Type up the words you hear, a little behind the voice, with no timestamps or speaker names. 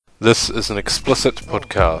This is an explicit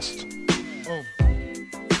podcast.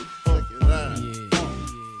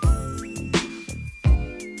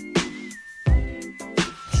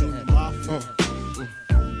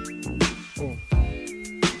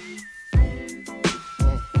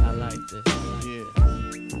 I like this.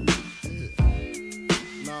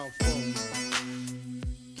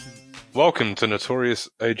 Welcome to Notorious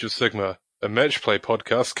Age of Sigmar, a match play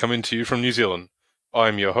podcast coming to you from New Zealand.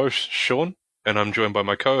 I'm your host, Sean, and I'm joined by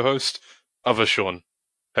my co-host, other Sean.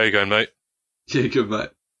 How you going, mate? Yeah, good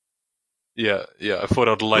mate. Yeah, I thought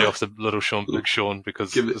I'd lay off the little Sean, big Sean,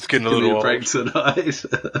 because it's getting a give me little a break old. tonight.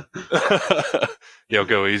 Yeah, I'll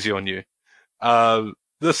go easy on you.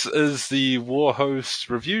 This is the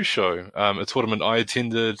Warhost review show. A tournament I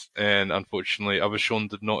attended, and unfortunately, other Sean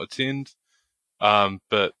did not attend.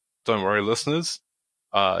 But don't worry, listeners.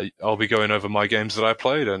 I'll be going over my games that I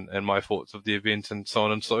played and my thoughts of the event and so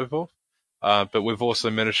on and so forth. But we've also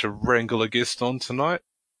managed to wrangle a guest on tonight,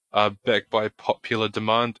 backed by popular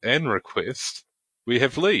demand and request. We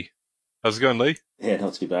have Lee. How's it going, Lee? Yeah,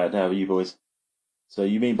 not too bad. How are you boys? So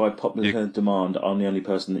you mean by popular Yeah. demand, I'm the only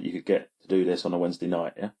person that you could get to do this on a Wednesday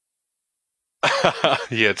night, yeah?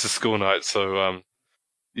 Yeah, it's a school night, so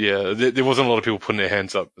yeah, there wasn't a lot of people putting their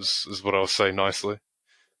hands up, is what I'll say nicely.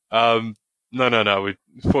 No, we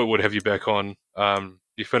thought we'd have you back on.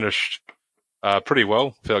 You finished pretty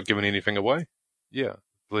well without giving anything away. Yeah,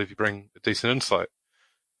 I believe you bring a decent insight.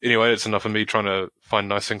 Anyway, it's enough of me trying to find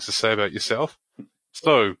nice things to say about yourself.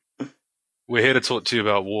 So, we're here to talk to you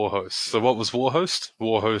about Warhost. So what was Warhost?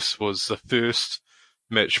 Warhost was the first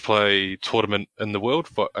match play tournament in the world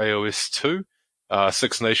for AOS 2.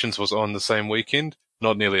 Six Nations was on the same weekend.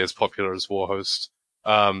 Not nearly as popular as Warhost.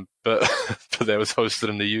 But that was hosted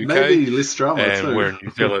in the UK. Maybe less drama and too. we're in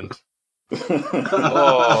New Zealand.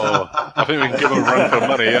 Oh, I think we can give them a run for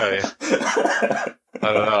money, eh?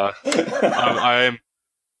 I don't know. I am,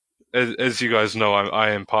 as you guys know,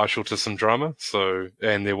 I am partial to some drama.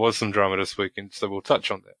 And there was some drama this weekend, so we'll touch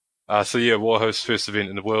on that. Warhost's first event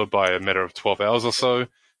in the world by a matter of 12 hours or so.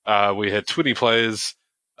 We had 20 players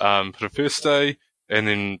for the first day, and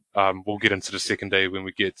then we'll get into the second day when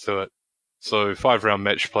we get to it. So 5-round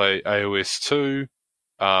match play, AOS 2.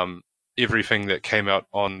 Everything that came out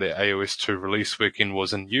on the AOS 2 release weekend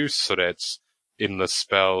was in use, so that's endless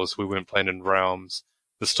spells. We weren't playing in realms.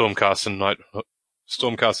 The Stormcast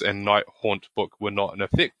and Night Haunt book were not in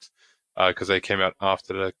effect because they came out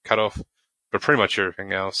after the cutoff, but pretty much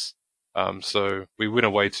everything else. So we went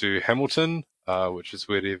away to Hamilton, which is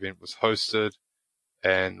where the event was hosted,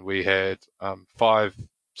 and we had 5.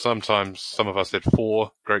 Sometimes some of us had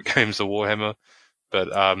 4 great games of Warhammer,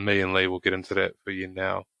 but me and Lee will get into that for you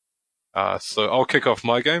now. So I'll kick off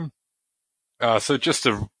my game. So just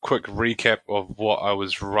a quick recap of what I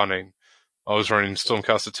was running. I was running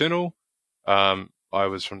Stormcast Eternal. I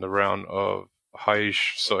was from the round of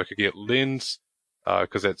Haish, so I could get Lens,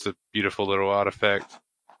 because that's a beautiful little artifact.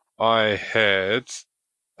 I had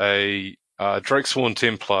a Drakesworn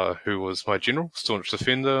Templar, who was my general, Staunch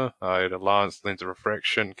Defender. I had a Lance, Lens of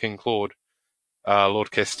Refraction, King Claude,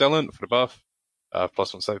 Lord Castellan for the buff,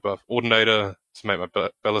 +1 save buff, Ordinator to make my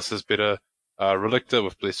ballistas better, Relictor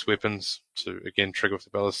with Blessed Weapons to again trigger with the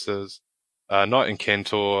ballistas, Knight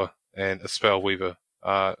Incantor, and a Spell Weaver.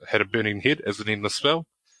 Had a Burning Head as an endless spell,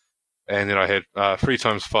 and then I had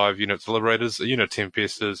 3x5 units Liberators, a unit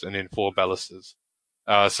Tempesters, and then 4 ballistas.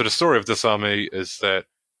 So the story of this army is that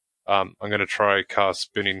I'm going to try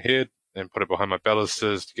cast Burning Head and put it behind my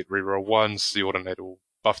ballistas to get reroll 1s. The Ordinator will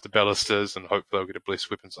buff the ballistas, and hopefully I'll get a Blessed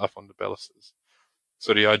Weapons up on the ballistas.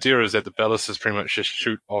 So the idea is that the ballistas pretty much just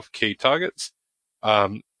shoot off key targets,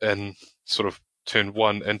 and sort of turn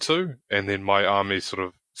 1 and 2, and then my army sort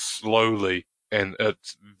of slowly, and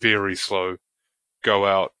it's very slow, go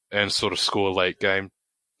out and sort of score late game.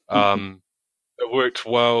 It worked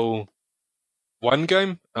well one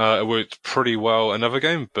game. It worked pretty well another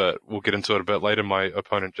game, but we'll get into it a bit later. My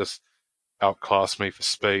opponent just outclassed me for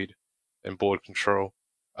speed and board control.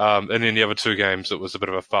 And then the other 2 games, it was a bit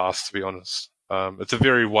of a farce, to be honest. It's a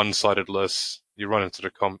very one-sided list. You run into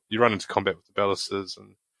combat with the ballistas,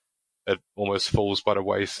 and it almost falls by the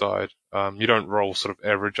wayside. You don't roll sort of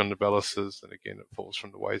average on the ballistas, and again, it falls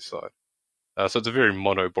from the wayside. So it's a very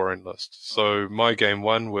mono-boring list. So my game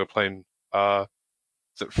 1, we're playing, is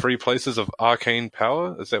it 3 Places of Arcane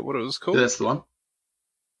Power? Is that what it was called? That's the one.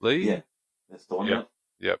 Lee? Yeah, that's the one. Yeah.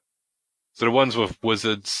 Yep. So the ones with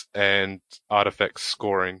wizards and artifacts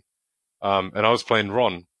scoring. And I was playing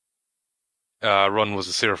Ron. Ron was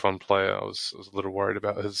a Seraphon player. I was a little worried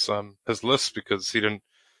about his list because he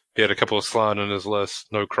had a couple of Slann in his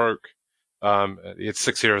list, no Croak, He had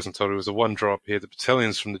 6 heroes in total. It was a 1-drop. He had the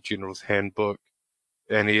battalions from the General's Handbook,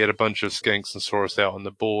 and he had a bunch of skinks and Saurus out on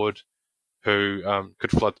the board who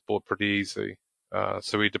could flood the board pretty easy.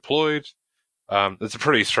 So we deployed. It's a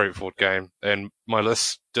pretty straightforward game, and my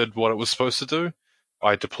list did what it was supposed to do.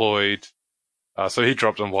 I deployed, so he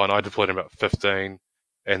dropped in 1, I deployed in about 15,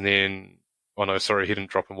 and then, oh no, sorry, he didn't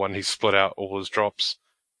drop in 1, he split out all his drops,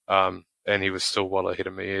 and he was still well ahead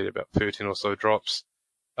of me. He had about 13 or so drops.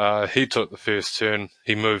 He took the first turn,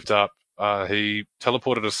 he moved up, he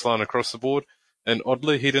teleported a Slann across the board, and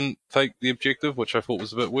oddly he didn't take the objective, which I thought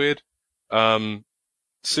was a bit weird.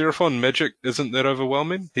 Seraphon magic isn't that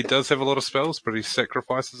overwhelming. He does have a lot of spells, but he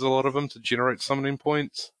sacrifices a lot of them to generate summoning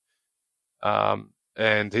points.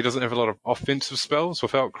 And he doesn't have a lot of offensive spells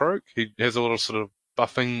without Croak. He has a lot of sort of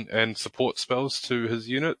buffing and support spells to his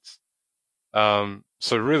units.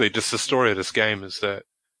 So really just the story of this game is that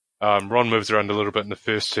Ron moves around a little bit in the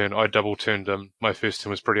first turn. I double turned him. My first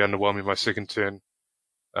turn was pretty underwhelming. My second turn,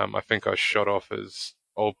 I think I shot off his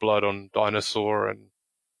Old Blood on Dinosaur, and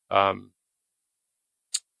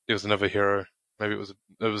there was another hero. Maybe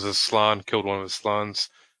it was a Slann, killed one of his Slanns.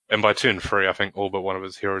 And by turn 3, I think all but one of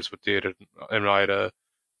his heroes were dead, and I had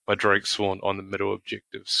my Drake Sworn on the middle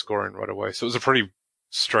objective, scoring right away. So it was a pretty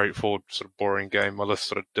straightforward, sort of boring game. My list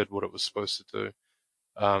sort of did what it was supposed to do.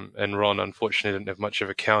 And Ron, unfortunately, didn't have much of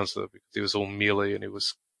a counter because he was all melee and he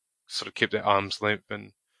was sort of kept at arm's length.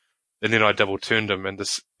 And then I double turned him, and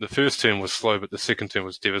the first turn was slow, but the second turn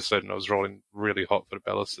was devastating. I was rolling really hot for the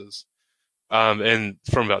ballastas. And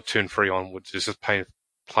from about turn 3 onwards, it was just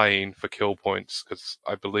playing for kill points, because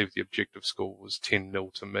I believe the objective score was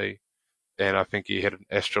 10-0 to me. And I think he had an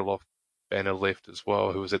Astroloth banner left as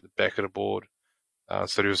well, who was at the back of the board.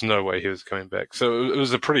 So there was no way he was coming back. So it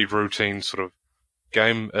was a pretty routine sort of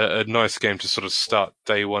game, a nice game to sort of start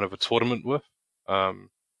day 1 of a tournament with.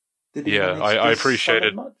 Did he Yeah, manage I to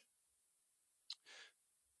appreciated. summon much?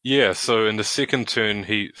 Yeah, so in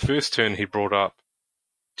the first turn he brought up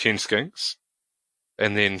 10 skinks,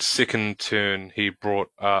 and then second turn he brought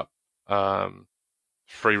up 3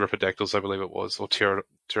 Ripperdactyls, I believe it was, or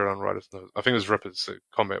Pterodon Riders. No, I think it was Rippers,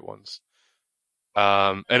 combat ones.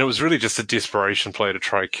 And it was really just a desperation play to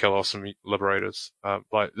try kill off some Liberators.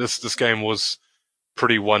 Like this game was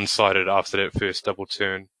pretty one-sided after that first double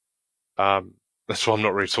turn. That's why I'm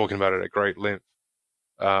not really talking about it at great length.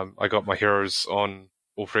 I got my heroes on,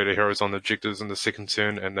 all 3 of the heroes on the objectives in the second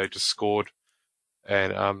turn, and they just scored.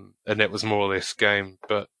 And that was more or less game.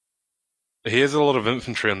 But he has a lot of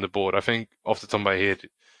infantry on the board. I think off the top of my head,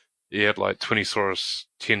 he had like 20 Saurus,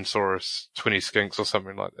 10 Saurus, 20 Skinks or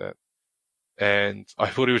something like that. And I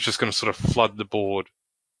thought he was just going to sort of flood the board,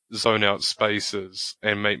 zone out spaces,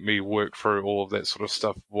 and make me work through all of that sort of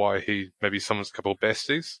stuff, why he maybe summons a couple of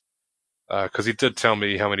besties. Because he did tell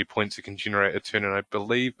me how many points he can generate a turn, and I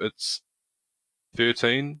believe it's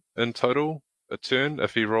 13 in total a turn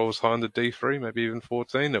if he rolls high on the D3, maybe even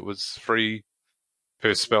 14. It was 3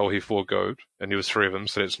 per spell he foregoed, and there was 3 of them,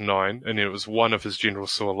 so that's 9. And then it was 1 of his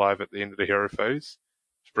generals still alive at the end of the hero phase,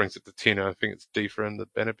 which brings it to 10, and I think it's Deefer and the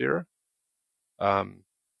Banner Bearer.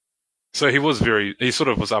 So he sort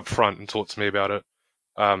of was upfront and talked to me about it.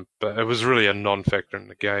 But it was really a non-factor in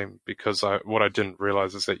the game, because what I didn't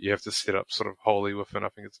realize is that you have to set up sort of wholly within, I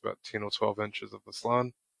think it's about 10 or 12 inches of the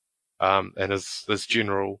Slann. And this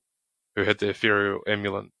general who had the Ethereal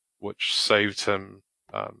Amulet, which saved him,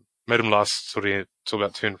 made him last till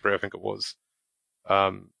about turn 3, I think it was.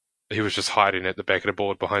 He was just hiding at the back of the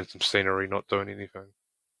board behind some scenery, not doing anything.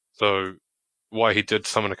 So why he did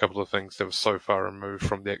summon a couple of things that were so far removed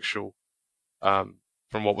from the actual,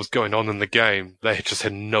 from what was going on in the game, they just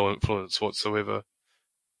had no influence whatsoever.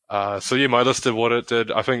 So yeah, my list did what it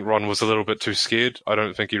did. I think Ron was a little bit too scared. I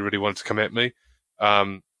don't think he really wanted to come at me.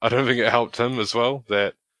 I don't think it helped him as well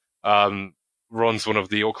that Ron's one of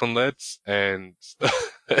the Auckland lads, and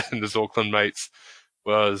and his Auckland mates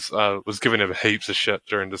was giving him heaps of shit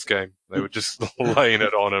during this game. They were just laying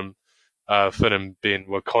it on him. Finn and Ben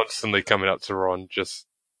were constantly coming up to Ron, just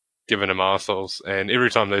giving him arseholes, and every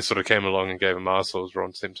time they sort of came along and gave him arseholes,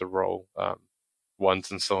 Ron seemed to roll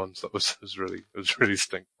ones and so on. So it was really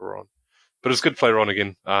stink for Ron. But it was good to play Ron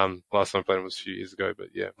again. Last time I played him was a few years ago, but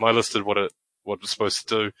yeah, my list did what it was supposed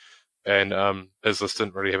to do, and his list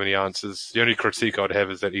didn't really have any answers. The only critique I'd have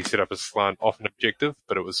is that he set up his slant off an objective,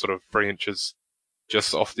 but it was sort of 3 inches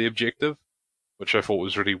just off the objective, which I thought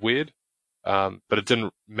was really weird. But it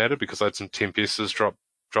didn't matter because I had some Tempests drop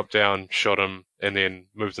down, shot him, and then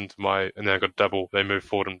moved into and then I got double. They moved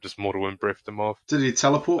forward and just Mortal Wind breathed them off. Did he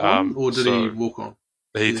teleport on, or did he walk on?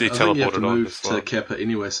 He I think you have teleported to on. move to cap it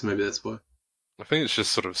anyway, so maybe that's why. I think it's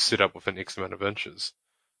just sort of set up within X amount of inches.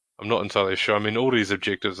 I'm not entirely sure. I mean, all these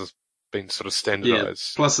objectives have been sort of Yeah.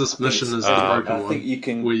 standardized. Plus, this mission is the broken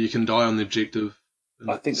one, where you can die on the objective, and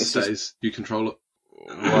it stays. You control it.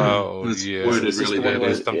 Wow, It's yeah. worded really badly.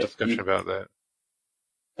 There's some discussion about that.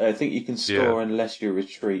 I think you can score unless you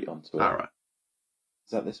retreat onto it. All right.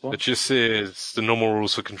 Is that this one? It just says the normal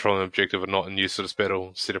rules for controlling an objective are not in use for this battle.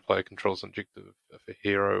 Instead, a player controls an objective if a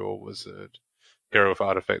hero or wizard, hero with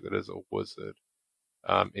artifact that is, or wizard,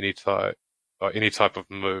 any type of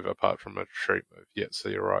move apart from a retreat move. Yeah, so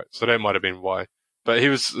you're right. So that might have been why. But he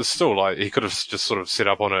was still like, he could have just sort of set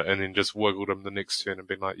up on it and then just wiggled him the next turn and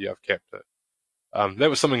been like, yeah, I've capped it. That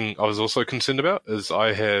was something I was also concerned about, is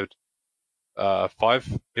I had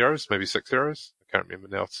 5 heroes, maybe 6 heroes. I can't remember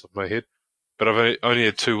now off the top of my head. But I've only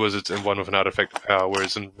had 2 wizards and 1 with an artifact of power,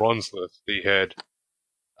 whereas in Ron's list he had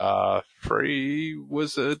 3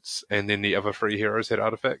 wizards, and then the other 3 heroes had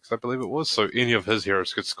artifacts, I believe it was. So any of his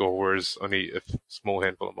heroes could score, whereas only a small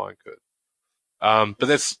handful of mine could. But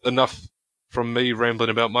that's enough from me rambling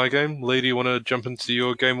about my game. Lee, do you want to jump into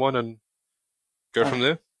your game 1 and go from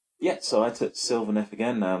there? Yeah, so I took Sylvaneth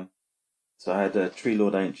again. So I had a Tree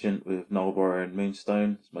Lord Ancient with Nullborrow and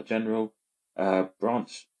Moonstone as my general.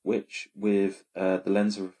 Branch Witch with the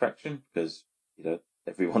Lens of Refraction, because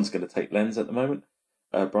everyone's going to take Lens at the moment.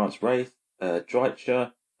 Branch Wraith,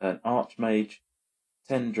 Drycha, an Archmage,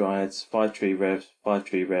 10 Dryads, 5 Tree Revs, 5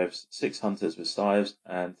 Tree Revs, 6 Hunters with Scythes,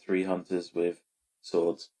 and 3 Hunters with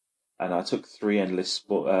Swords. And I took 3 Endless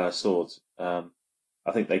Swords.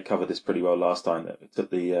 I think they covered this pretty well last time. We took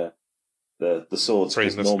the swords,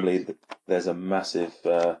 because normally there's a massive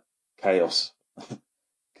chaos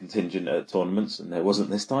contingent at tournaments, and there wasn't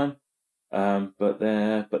this time. But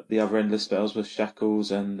the other endless spells were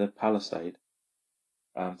Shackles and the Palisade.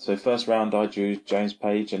 So first round I drew James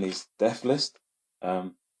Page and his Death List,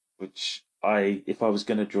 which if I was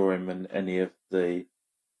going to draw him in any of the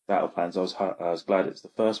battle plans, I was glad it's the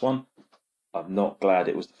first one. I'm not glad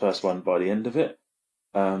it was the first one by the end of it,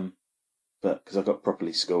 but because I got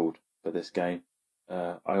properly schooled for this game.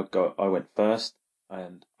 I went first,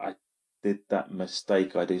 and I did that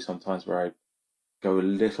mistake I do sometimes where I go a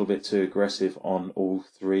little bit too aggressive on all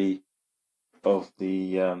 3 of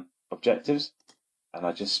the objectives, and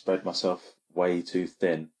I just spread myself way too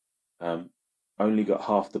thin. Only got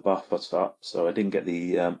half the buff up, so I didn't get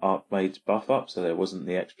the Archmage buff up, so there wasn't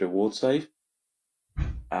the extra ward save.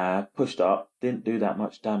 Pushed up, didn't do that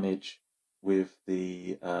much damage with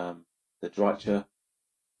the Drycha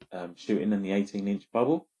shooting in the 18-inch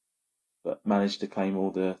bubble, but managed to claim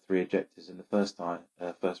all the 3 objectives in the first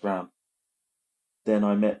round. Then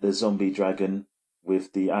I met the Zombie Dragon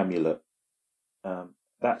with the Amulet.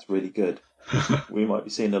 That's really good. We might be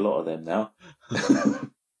seeing a lot of them now.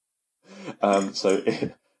 So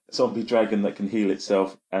Zombie Dragon that can heal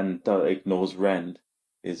itself and ignores Rend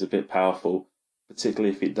is a bit powerful,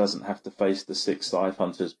 particularly if it doesn't have to face the 6 Scythe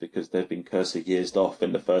Hunters, because they've been Cursor Yearsed off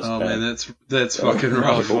in the first game. Oh man, that's fucking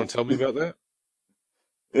rough. You want to tell me about that?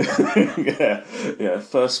 yeah.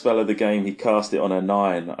 First spell of the game, he cast it on a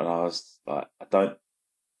 9, and I was like, I don't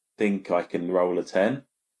think I can roll a 10,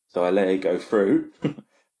 so I let it go through,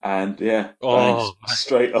 and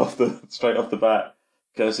straight off the bat,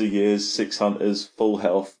 Cursor Years, 6 Hunters, full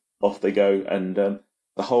health, off they go, and the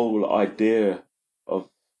whole idea of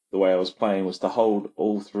the way I was playing was to hold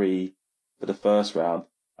all 3 for the first round.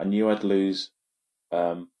 I knew I'd lose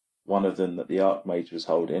one of them that the Archmage was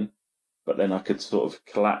holding, but then I could sort of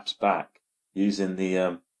collapse back using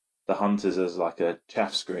the Hunters as like a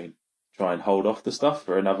chaff screen, try and hold off the stuff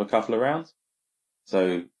for another couple of rounds.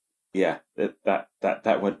 So yeah,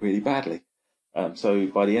 that went really badly. So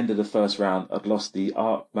by the end of the first round, I'd lost the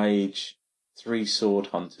Archmage, 3 Sword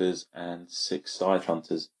Hunters, and 6 Scythe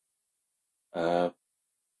Hunters.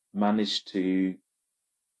 Managed to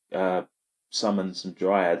summon some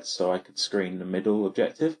Dryads so I could screen the middle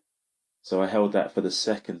objective. So I held that for the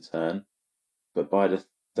second turn, but by the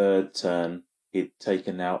third turn, he'd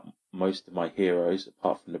taken out most of my heroes,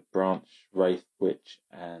 apart from the Branch, Wraith, Witch,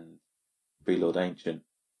 and Tree Lord Ancient.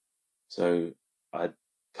 So I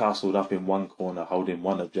castled up in one corner, holding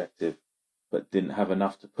one objective, but didn't have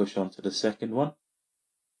enough to push on to the second one.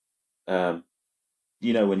 When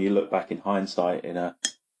you look back in hindsight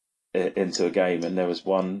into a game, and there was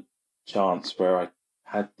one chance where I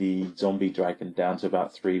had the Zombie Dragon down to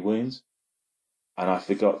about 3 wounds, and I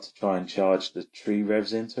forgot to try and charge the Tree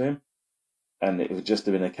Revs into him, and it would just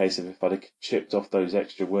have been a case of if I'd have chipped off those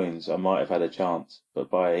extra wounds, I might have had a chance. But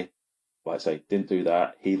didn't do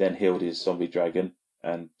that. He then healed his Zombie Dragon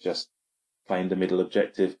and just claimed the middle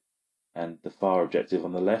objective and the far objective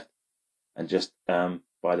on the left, and just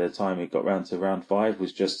by the time it got round to round 5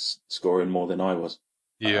 was just scoring more than I was.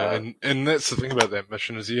 Yeah, and that's the thing about that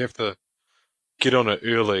mission is you have to get on it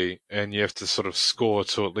early and you have to sort of score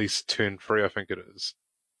to at least turn 3, I think it is,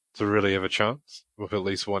 to really have a chance with at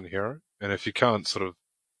least one hero. And if you can't sort of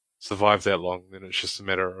survive that long, then it's just a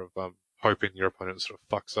matter of hoping your opponent sort of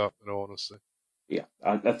fucks up, in all honesty. Yeah,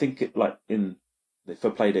 I think if I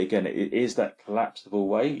played it again, it is that collapsible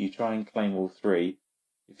way. You try and claim all 3.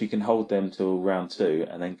 If you can hold them till round 2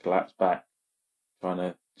 and then collapse back, trying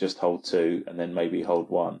to just hold 2 and then maybe hold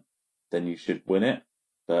 1, then you should win it.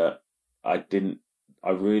 But I didn't.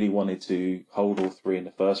 I really wanted to hold all 3 in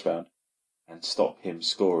the first round and stop him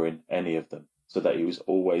scoring any of them, so that he was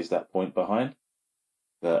always that point behind.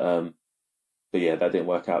 But yeah, that didn't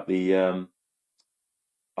work out. The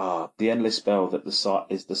endless spell that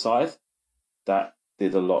is the scythe, that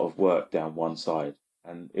did a lot of work down one side,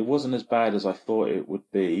 and it wasn't as bad as I thought it would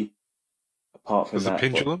be. Apart from that,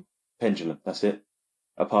 pendulum. Pendulum, that's it.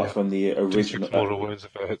 Apart from the original. Mortal wounds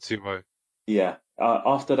if it hits you. Yeah.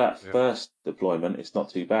 After that first deployment, it's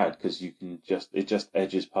not too bad because it just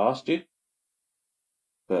edges past you.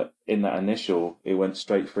 But in that initial, it went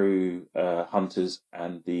straight through Hunters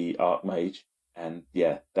and the Archmage, and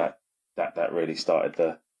yeah, that really started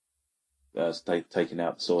taking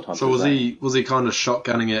out the Sword Hunters. So was he kind of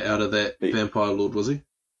shotgunning it out of that Vampire Lord? Was he?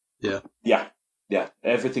 Yeah. Yeah.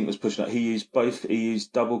 Everything was pushing up. He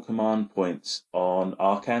used double command points on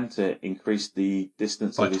Arcan to increase the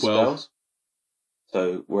distance of his 12. spells.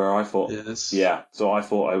 So where I thought,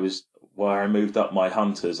 where I moved up my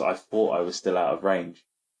Hunters, I thought I was still out of range.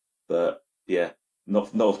 But yeah,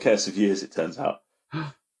 not of Curse of Years, it turns out.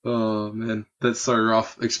 Oh man, that's so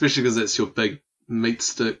rough, especially because that's your big meat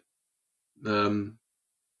stick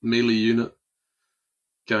melee unit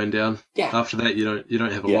going down. Yeah. After that, you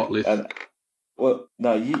don't have a lot left. Well,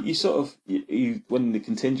 no, you sort of when the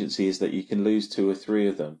contingency is that you can lose 2 or 3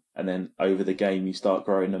 of them, and then over the game you start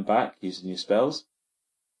growing them back using your spells.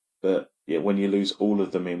 But yeah, when you lose all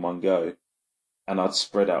of them in one go, and I'd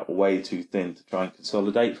spread out way too thin to try and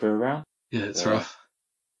consolidate for a round. Yeah, it's rough.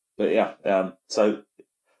 But yeah, so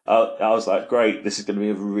I was like, great, this is going to be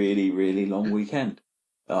a really, really long weekend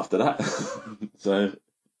after that. So,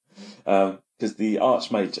 because the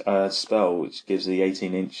Archmage spell, which gives the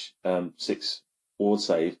 18-inch 6 ward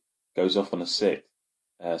save, goes off on a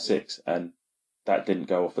 6, and that didn't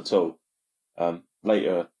go off at all.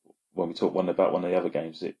 Later, when we talk about one of the other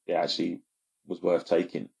games, it actually was worth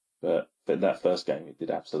taking. But in that first game, it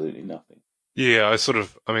did absolutely nothing. Yeah,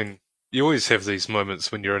 you always have these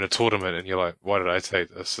moments when you're in a tournament and you're like, why did I take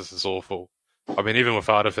this? This is awful. I mean, even with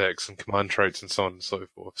artifacts and command traits and so on and so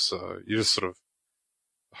forth. So you just sort of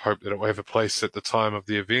hope that it will have a place at the time of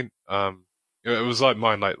the event. It was like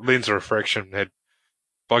mine, like Lens of Refraction had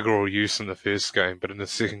bugger all use in the first game, but in the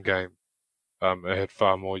second game, it had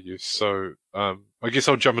far more use. So, I guess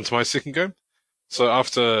I'll jump into my second game. So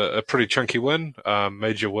after a pretty chunky win,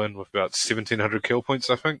 major win with about 1,700 kill points,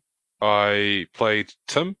 I think, I played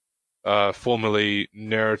Tim, formerly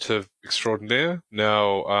Narrative Extraordinaire,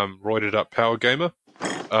 now roided up Power Gamer,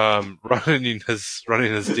 running his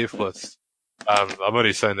death list. I'm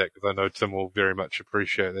only saying that because I know Tim will very much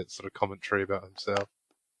appreciate that sort of commentary about himself.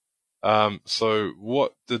 So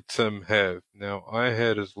what did Tim have? Now, I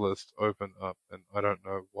had his list open up, and I don't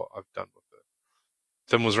know what I've done with it.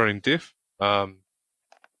 Tim was running Death.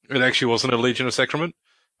 It actually wasn't a Legion of Sacrament.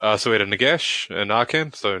 So he had a Nagash and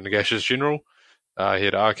Arcan. So Nagash's general. He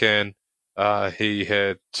had Arcan. He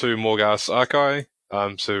had 2 Morghast Archai.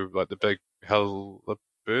 So like the big hell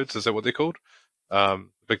birds, is that what they're called?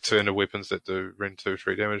 Big 200 weapons that do Rend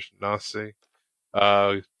 2-3 damage. Nasty.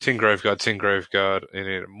 10 Graveguard, and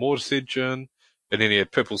he had a Mortis Engine, and then he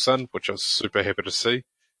had Purple Sun, which I was super happy to see.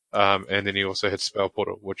 And then he also had Spell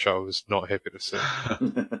Portal, which I was not happy to see.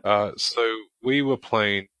 So we were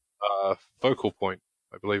playing Focal Point,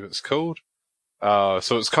 I believe it's called.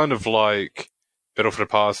 So it's kind of like Battle for the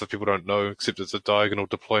Past, if people don't know, except it's a diagonal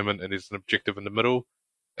deployment and there's an objective in the middle,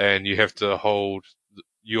 and you have to hold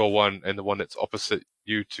your one and the one that's opposite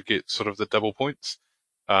you to get sort of the double points.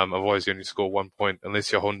 Otherwise you only score 1 point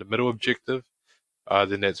unless you're holding the middle objective.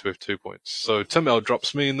 Then that's worth 2 points. So Tim L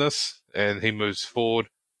drops me in this, and he moves forward.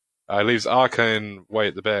 Leaves Arcane way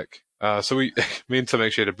at the back. So me and Tim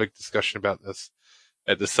actually had a big discussion about this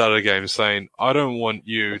at the start of the game, saying, I don't want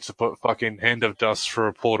you to put fucking Hand of Dust for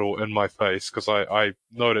a portal in my face, because I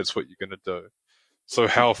know that's what you're going to do. So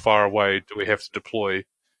how far away do we have to deploy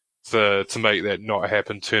to make that not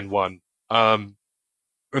happen turn 1? And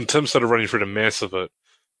Tim started running through the mass of it,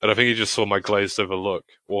 and I think he just saw my glazed over look,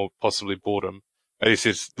 or possibly boredom. And he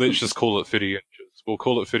says, let's just call it 30 inches. We'll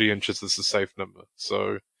call it 30 inches, it's a safe number.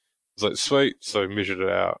 So was like, sweet. So measured it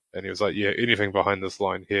out, and he was like, yeah, anything behind this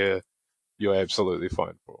line here, you're absolutely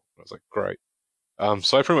fine for. I was like, great.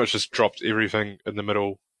 So I pretty much just dropped everything in the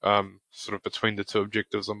middle, sort of between the two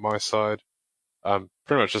objectives on my side.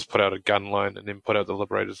 Pretty much just put out a gun line and then put out the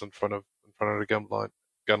liberators in front of the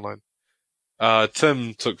gun line.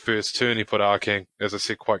 Tim took first turn. He put Arcane, as I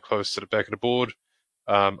said, quite close to the back of the board.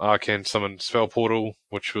 Arcane summoned Spell Portal,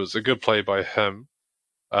 which was a good play by him,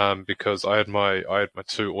 because I had my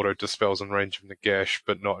 2 auto dispels in range of Nagash,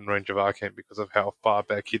 but not in range of Arcane because of how far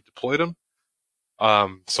back he deployed him.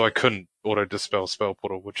 So I couldn't auto dispel Spell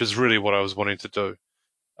Portal, which is really what I was wanting to do,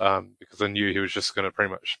 because I knew he was just going to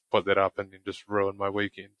pretty much put that up and then just ruin my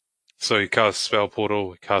weekend. So he cast Spell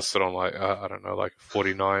Portal. He cast it on like I don't know, like a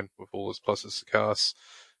 49 with all his pluses to cast.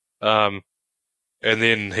 And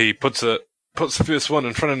then he puts the first one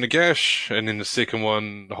in front of Nagash, and then the second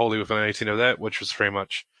one wholly within 18 of that, which was pretty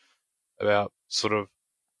much about sort of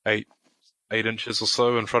 8 inches or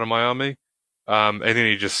so in front of my army. And then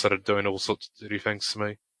he just started doing all sorts of dirty things to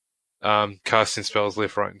me. Casting spells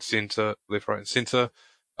left, right, and center.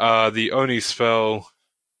 The Oni spell,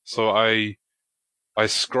 so I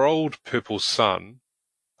scrolled Purple Sun,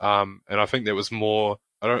 and I think that was more,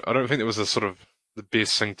 I don't think that was a sort of the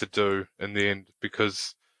best thing to do in the end,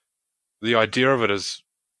 because the idea of it is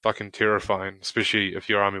fucking terrifying, especially if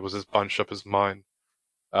your army was as bunched up as mine.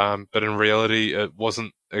 But in reality, it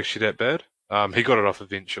wasn't actually that bad. He got it off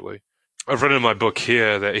eventually. I've written in my book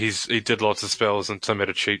here that he did lots of spells, and Tim had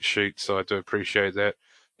a cheat sheet, so I do appreciate that.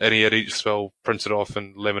 And he had each spell printed off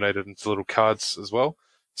and laminated into little cards as well.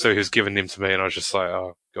 So he was giving them to me, and I was just like,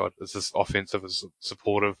 oh god, is this offensive? Is it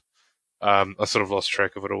supportive? I sort of lost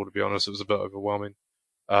track of it all, to be honest. It was a bit overwhelming.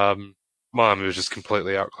 My army was just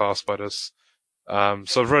completely outclassed by this.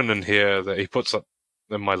 So I've written in here that he puts up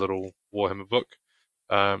in my little Warhammer book,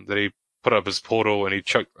 that he put up his portal and he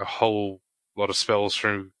chucked a whole lot of spells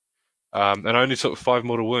through, and I only took 5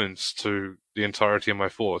 mortal wounds to the entirety of my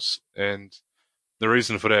force. And the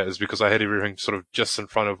reason for that is because I had everything sort of just in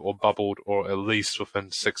front of or bubbled or at least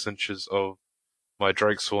within 6 inches of my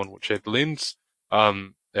Drakespawn, which had Lens.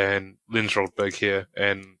 And Lens rolled big here,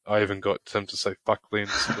 and I even got Tim to say fuck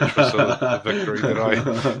Lens, which was a victory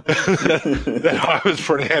that I was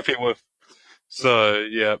pretty happy with. So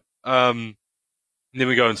yeah. Then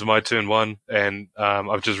we go into my turn 1, and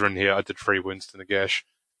I've just written here I did 3 wounds to Nagash,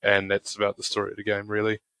 and that's about the story of the game,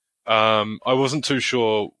 really. I wasn't too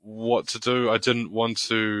sure what to do. I didn't want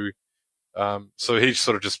to. So he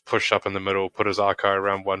sort of just pushed up in the middle, put his Archive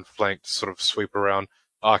around one flank to sort of sweep around.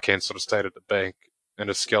 Arcane sort of stayed at the bank, and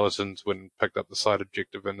his skeletons went and picked up the side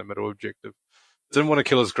objective and the middle objective. Didn't want to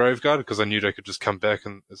kill his Graveguard because I knew they could just come back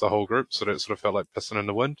and as a whole group, so that sort of felt like pissing in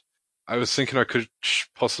the wind. I was thinking I could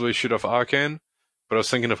possibly shoot off Arcane, but I was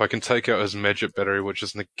thinking if I can take out his magic battery, which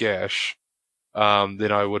is Nagash,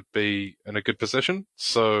 then I would be in a good position.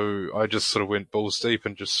 So I just sort of went balls deep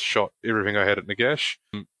and just shot everything I had at Nagash.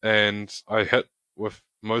 And I hit with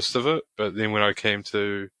most of it, but then when I came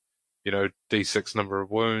to, D6 number of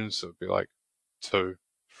wounds, it would be like 2,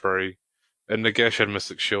 3. And Nagash had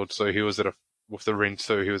Mystic Shield, so he was with the Ren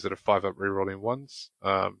 2, he was at a 5-up rerolling ones.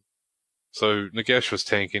 So Nagash was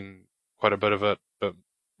tanking quite a bit of it, but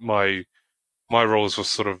my rolls were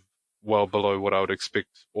sort of well below what I would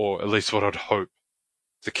expect, or at least what I'd hope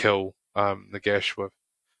to kill Nagash with.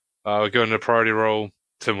 We go into priority roll.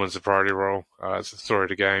 Tim wins the priority roll. It's the story of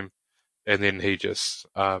the game. And then he just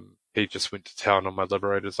went to town on my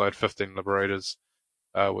Liberators. I had 15 Liberators,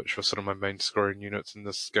 which were sort of my main scoring units in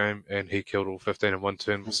this game, and he killed all 15 in one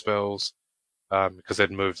turn with spells, because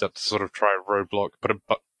they'd moved up to sort of try a roadblock, put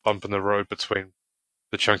a bump in the road between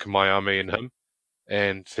the chunk of my army and him.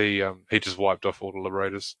 And he just wiped off all the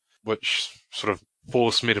Liberators, which sort of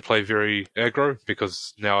forced me to play very aggro,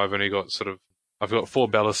 because now I've got 4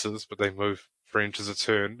 Ballises, but they move 3 inches a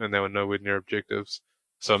turn, and they were nowhere near objectives.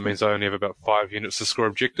 So it means I only have about 5 units to score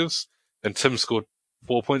objectives. And Tim scored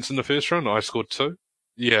 4 points in the first round, I scored 2.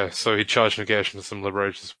 Yeah, so he charged Nagash into some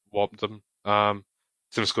Liberators, whopped them.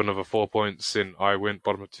 Tim scored another 4 points, then I went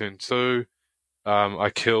bottom of turn 2.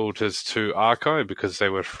 I killed his 2 Archive because they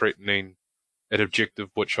were threatening an objective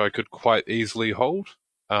which I could quite easily hold.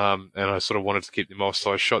 And I sort of wanted to keep them off,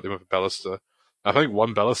 so I shot them with a Ballista. I think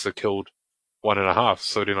one Ballista killed 1.5,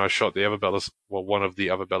 so then I shot the other Ballista, one of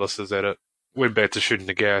the other Ballistas at it. Went back to shooting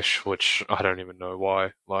Nagash, which I don't even know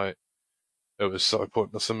why. Like, it was so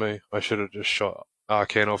pointless to me. I should have just shot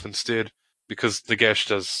Arcane off instead, because Nagash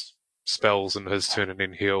does spells in his turn and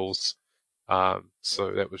then heals.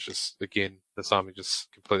 So that was just, again, this army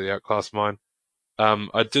just completely outclassed mine.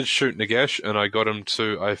 I did shoot Nagash, and I got him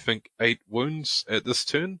to, I think, 8 wounds at this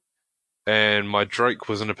turn. and my Drake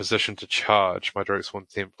was in a position to charge my Drakesworn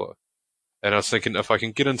Templar. And I was thinking, if I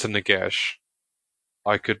can get into Nagash,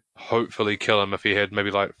 I could hopefully kill him if he had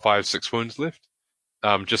maybe like 5-6 wounds left,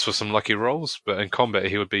 just with some lucky rolls. But in combat,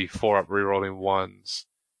 he would be 4 up rerolling 1s.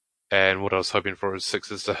 And what I was hoping for is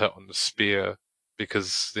 6s to hit on the spear,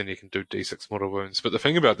 because then you can do d6 mortal wounds. But the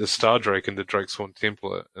thing about the Star Drake and the Drakesworn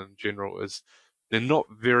Templar in general is they're not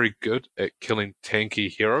very good at killing tanky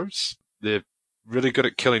heroes. They're really good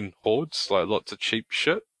at killing hordes, like lots of cheap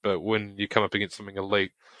shit, but when you come up against something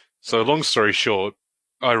elite. So long story short,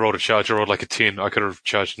 I rolled a charge, I rolled like a 10. I could have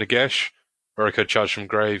charged Nagash, or I could have charged from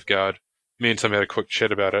Graveguard. Me and Tim had a quick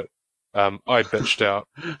chat about it. I bitched out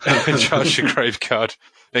and charged a Graveguard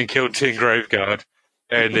and killed 10 Graveguard.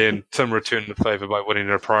 And then Tim returned the favour by winning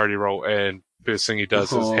a priority roll, and first thing he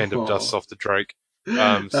does is hand him dust off the Drake.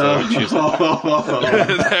 So cheers.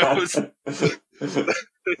 That was,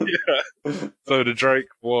 yeah. So the Drake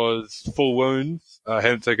was full wounds,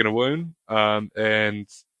 hadn't taken a wound, and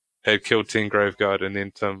had killed 10 Graveguard, and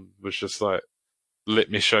then Tim was just like,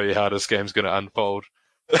 let me show you how this game's gonna unfold.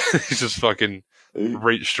 He just fucking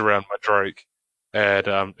reached around my Drake,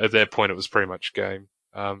 and at that point it was pretty much game.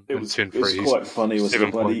 It was quite funny,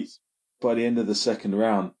 wasn't it? By the end of the second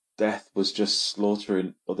round, Death was just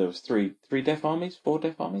slaughtering, or there was four Death Armies,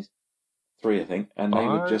 three I think, and they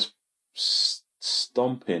were just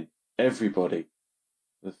stomping everybody.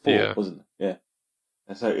 The four, wasn't it? Yeah.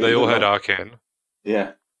 And so they all had Arcan.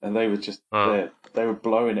 Yeah, and they were just there. They were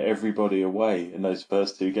blowing everybody away in those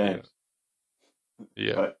first 2 games.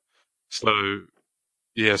 Yeah. Right. So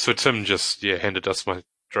Tim just handed us my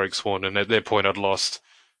Drakesworn, and at that point I'd lost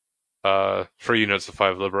 3 units of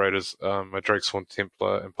 5 Liberators, my Drakesworn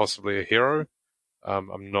Templar, and possibly a hero.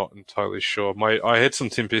 I'm not entirely sure. I had some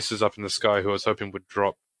Tempests up in the sky who I was hoping would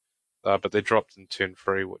drop, but they dropped in turn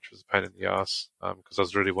 3, which was a pain in the ass, because I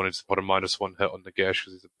was really wanting to put a -1 hit on Nagash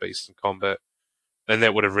because he's a beast in combat. And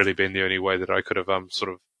that would have really been the only way that I could have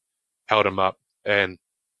sort of held him up. And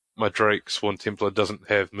my Drakesworn Templar doesn't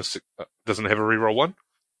have a reroll 1.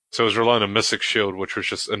 So I was relying on Mystic Shield, which was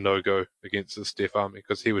just a no-go against this Death Army,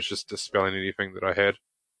 because he was just dispelling anything that I had.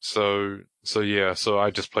 So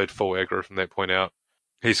I just played full aggro from that point out.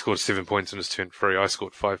 He scored 7 points in his turn 3. I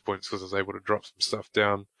scored 5 points because I was able to drop some stuff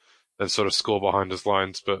down and sort of score behind his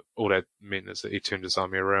lines, but all that meant is that he turned his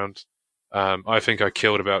army around. I think I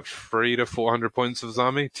killed about 300 to 400 points of his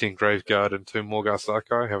army, 10 Graveguard and 2 Morghast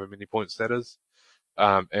Archai, however many points that is.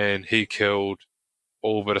 And he killed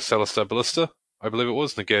all but a Celestar Ballista, I believe it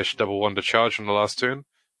was. Nagash double 1 to charge on the last turn,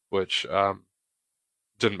 which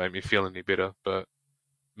didn't make me feel any better, but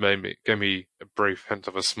gave me a brief hint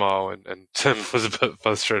of a smile, and Tim was a bit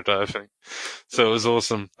frustrated, I think. So it was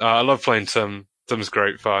awesome. I love playing Tim. Tim's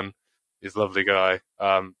great fun. He's a lovely guy.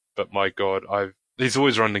 But my God, he's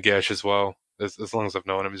always run Nagash as well. As long as I've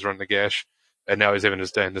known him, he's run Nagash. And now he's having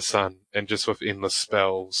his day in the sun. And just with endless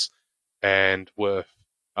spells and with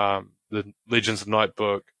the Legends of Night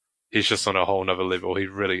book, he's just on a whole nother level. He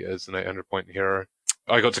really is an 800-point hero.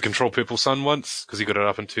 I got to control Purple Sun once, because he got it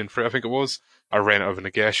up in turn 3, I think it was. I ran over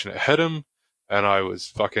Nagash and it hit him, and I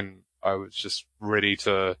was just ready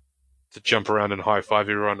to jump around and high-five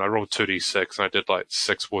everyone. I rolled 2d6, and I did like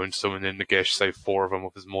 6 wounds to him, and then Nagash saved 4 of them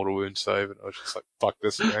with his mortal wound save, and I was just like, fuck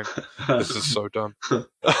this game. This is so dumb. But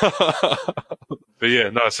yeah,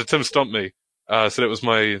 no, so Tim stomped me. So that was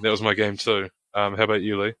my game too. How about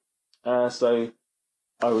you, Lee? So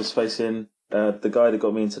I was facing the guy that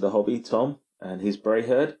got me into the hobby, Tom, and his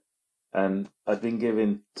Brayherd. And I'd been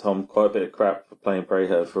giving Tom quite a bit of crap for playing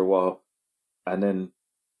Brayherd for a while. And then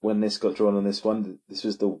when this got drawn on this one, this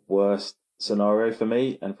was the worst scenario for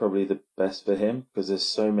me and probably the best for him, because there's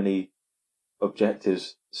so many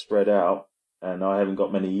objectives spread out and I haven't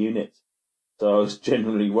got many units. So I was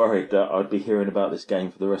genuinely worried that I'd be hearing about this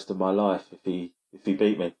game for the rest of my life if he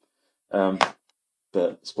beat me.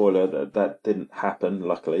 But spoiler, that didn't happen,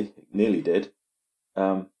 luckily. It nearly did.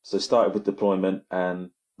 So started with deployment,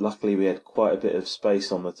 and luckily we had quite a bit of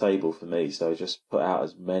space on the table for me, so I just put out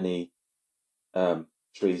as many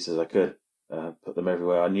trees as I could, put them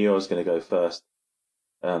everywhere. I knew I was going to go first,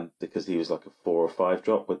 because he was like a 4 or 5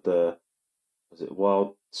 drop with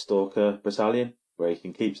Wild Stalker Battalion, where you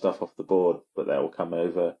can keep stuff off the board, but that will come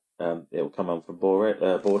over, it will come on from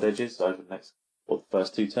board edges over the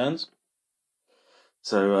first 2 turns.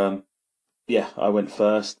 So, I went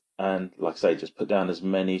first, and like I say, just put down as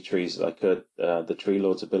many trees as I could. The Tree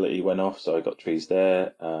Lord's ability went off, so I got trees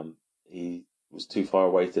there. He was too far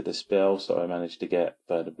away to dispel, so I managed to get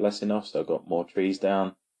Further Blessing off, so I got more trees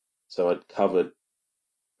down. So I'd covered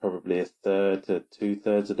probably 1/3 to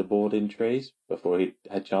 2/3 of the board in trees before he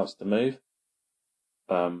had a chance to move.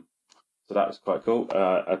 So that was quite cool.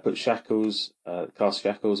 I put Shackles, cast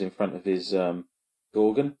Shackles in front of his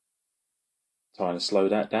Gorgon, trying to slow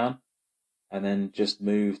that down, and then just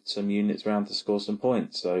moved some units around to score some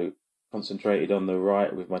points. So concentrated on the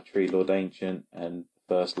right with my Tree Lord Ancient and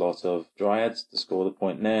the first lot of Dryads to score the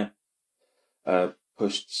point there.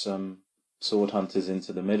 Pushed some Sword Hunters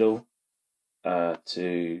into the middle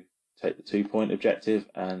to take the 2-point objective,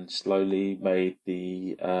 and slowly made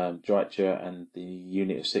the Drycha and the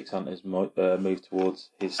unit of 6 Hunters move towards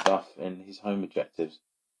his stuff and his home objectives.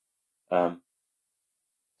 Tom's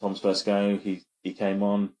first go, he came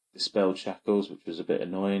on, dispelled Shackles, which was a bit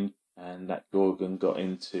annoying, and that Gorgon got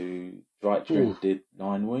into Drycha and did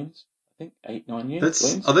 9 wounds. I think 8, 9 wounds.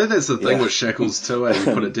 I think that's the thing Yeah. with Shackles too.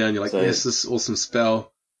 You put it down, you're like, So- yes, this awesome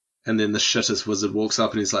spell, and then the shittest wizard walks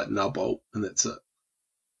up and he's like, "No bolt," and that's it.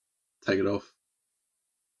 Take it off.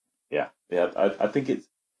 Yeah. I think it's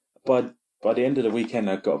by the end of the weekend,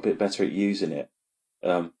 I got a bit better at using it.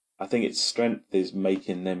 I think its strength is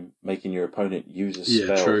making your opponent use a Yeah,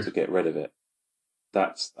 spell true. to get rid of it.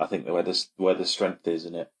 That's, I think, where the strength is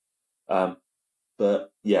in it.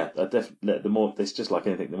 But yeah, definitely the more, it's just like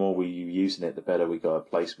anything. The more we using it, the better we got at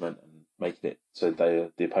placement and making it so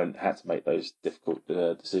the opponent had to make those difficult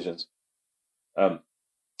decisions.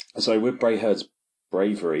 So with Brayherd's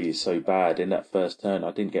bravery is so bad in that first turn,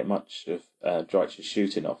 I didn't get much of Drycha's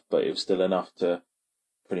shooting off, but it was still enough to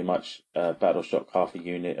pretty much battle shock half a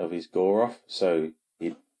unit of his gore off. So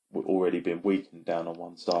he'd already been weakened down on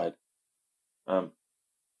one side. Tom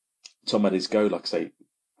had his go, like I say,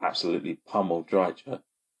 absolutely pummeled Drycha.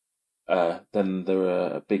 Then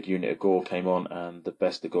a big unit of gore came on, and the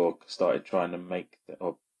best of gore started trying to make,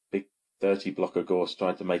 or big 30 block of gore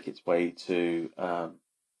tried to make its way to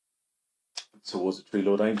towards the Tree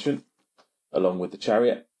Lord Ancient, along with the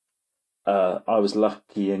Chariot. I was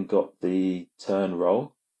lucky and got the turn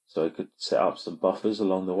roll, so I could set up some buffers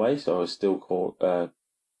along the way, so I was still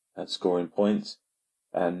scoring points,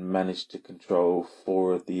 and managed to control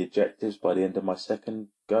 4 of the objectives by the end of my second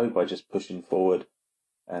go by just pushing forward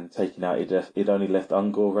and taking out. It only left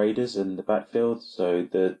Ungor Raiders in the backfield, so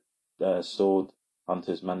the Sword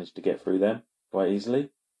Hunters managed to get through them quite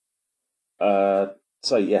easily.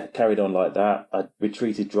 So yeah, carried on like that. I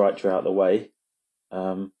retreated Drycha out of the way,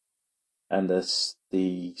 and the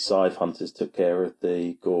Scythe Hunters took care of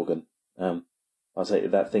the Gorgon. I'll say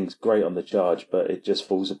that thing's great on the charge, but it just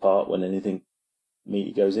falls apart when anything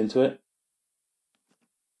meaty goes into it.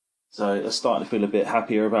 So I'm starting to feel a bit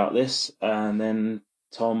happier about this. And then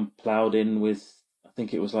Tom ploughed in with, I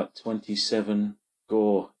think it was like 27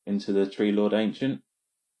 gore into the Tree Lord Ancient.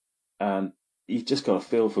 And you just got a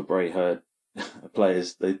feel for Brayherd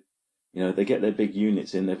players. They get their big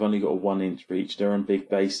units in. They've only got a 1-inch reach. They're on big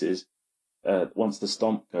bases. Once the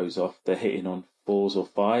stomp goes off, they're hitting on 4s or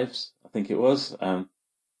 5s, I think it was.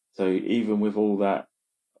 So even with all that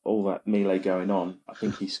melee going on, I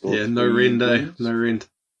think he scored. Yeah, no 3 rend, eh? wounds. No rend.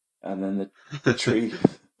 And then the tree,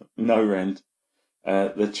 no rend.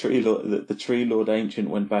 The Tree Lord Ancient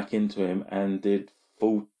went back into him and did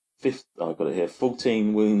 14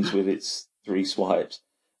 wounds with its 3 swipes,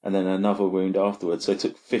 and then another wound afterwards. So it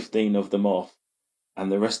took 15 of them off,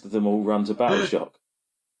 and the rest of them all run to battle shock.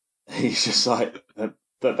 He's just like,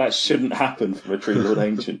 that shouldn't happen from a Tree Lord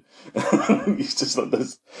Ancient. He's just like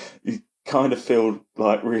this. You kind of feel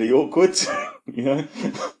like really awkward, you know.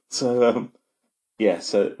 So yeah,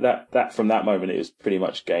 so that from that moment it was pretty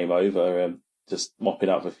much game over. Just mopping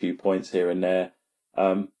up a few points here and there.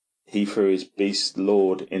 He threw his Beast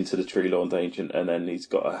Lord into the Tree Lord Ancient, and then he's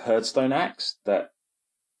got a Herdstone Axe that,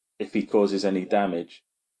 if he causes any damage,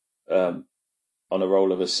 on a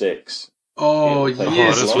roll of a 6. Oh, Yeah,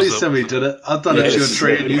 yes, this please was tell me you did it. I've done Yeah, it to a this is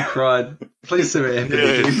tree it. and you cried. Please tell me it happened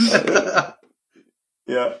again.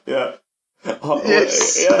 Yeah. Oh,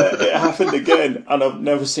 Yes. Yeah, it happened again, and I've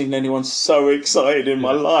never seen anyone so excited in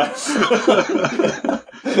my life.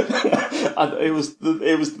 And it was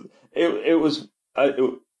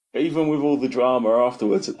even with all the drama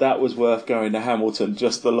afterwards, that was worth going to Hamilton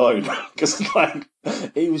just alone, because like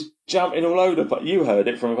he was jumping all over. But you heard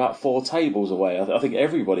it from about 4 tables away. I think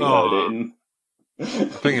everybody heard it. And I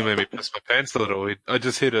think it made me piss my pants a little. I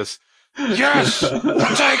just hit us. Yes,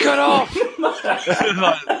 take it off.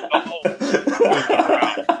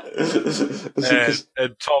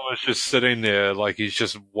 And Tom is just sitting there like he's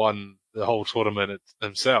just won the whole tournament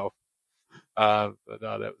himself. But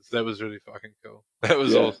no, that was really fucking cool. That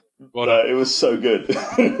was Yeah. awesome. What No, it was so good.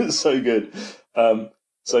 It was so good.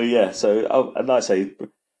 So I'd like to say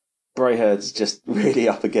Brayherd's just really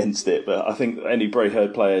up against it, but I think any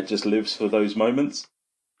Brayherd player just lives for those moments.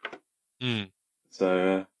 Mm.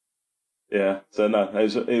 So Yeah, so no,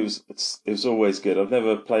 it was always good.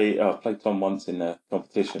 I've played Tom once in a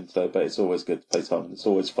competition, but it's always good to play Tom. It's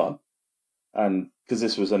always fun, and because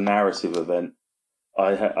this was a narrative event,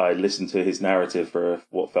 I listened to his narrative for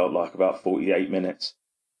what felt like about 48 minutes.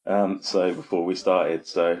 So before we started,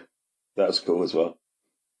 so that was cool as well.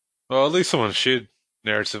 Well, at least someone shared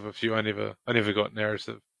narrative with you. I never got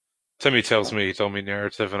narrative. Timmy tells me he told me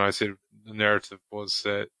narrative, and I said the narrative was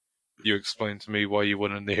that you explain to me why you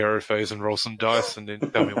went in the hero phase and roll some dice, and then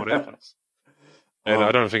tell me what happens. And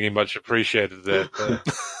I don't think he much appreciated that, but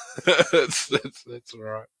that's all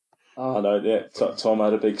right. Oh no, yeah. Tom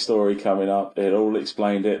had a big story coming up. It all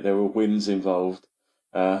explained it. There were wins involved.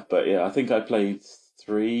 But yeah, I think I played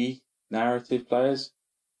 3 narrative players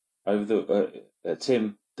over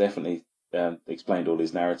Tim definitely explained all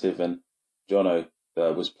his narrative, and Jono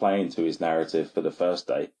was playing to his narrative for the first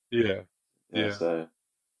day. Yeah. So,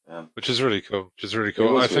 which is really cool. It I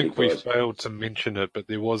was think really we good. failed to mention it, but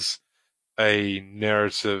there was a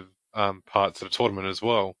narrative part to the tournament as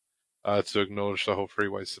well, to acknowledge the whole 3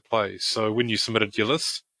 ways to play. So when you submitted your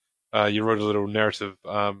list, you wrote a little narrative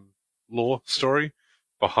lore story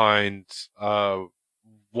behind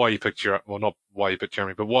why you picked not why you picked your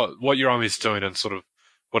army, but what your army is doing and sort of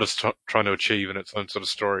what it's trying to achieve in its own sort of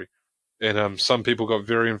story. And some people got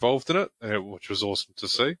very involved in it, which was awesome to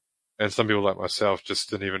see. And some people like myself just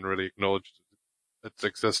didn't even really acknowledge its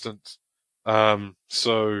existence.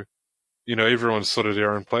 So, everyone's sort of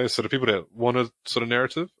their own player. So the people that wanted sort of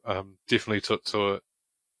narrative, definitely took to it,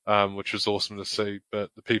 which was awesome to see.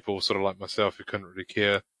 But the people sort of like myself who couldn't really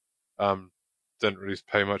care, didn't really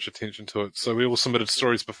pay much attention to it. So we all submitted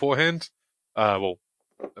stories beforehand. Well,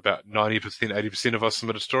 about 90%, 80% of us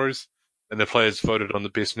submitted stories, and the players voted on the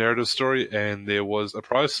best narrative story, and there was a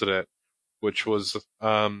prize for that, which was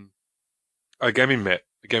a gaming mat,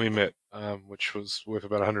 which was worth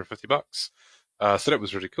about $150. So that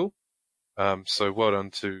was really cool. So well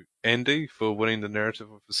done to Andy for winning the narrative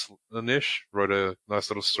with Lanesh. Wrote a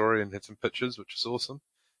nice little story and had some pictures, which is awesome.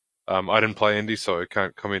 I didn't play Andy, so I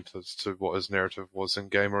can't comment as to what his narrative was in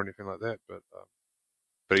game or anything like that,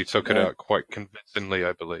 but he took it out quite convincingly,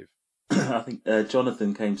 I believe. I think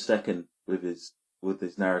Jonathan came second with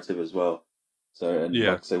his narrative as well. So, and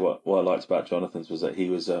Yeah. like I say, what I liked about Jonathan's was that he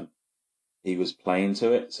was playing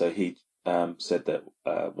to it. So he said that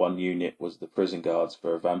one unit was the prison guards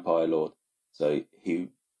for a vampire lord. So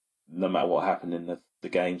no matter what happened in the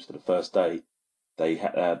games for the first day, they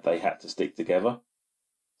had to stick together.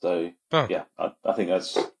 So yeah, I think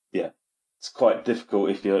that's it's quite difficult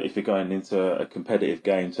if you're going into a competitive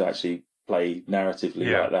game to actually play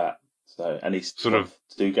narratively like that. So, and he's sort of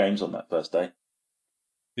to do games on that first day.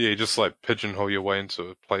 Yeah, you just like pigeonhole your way into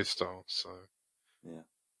a play style. So yeah.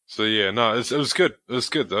 So yeah, no, it was good. It was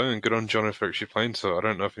good though, and good on Jono for actually playing to it. I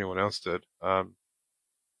don't know if anyone else did. And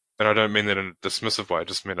I don't mean that in a dismissive way. I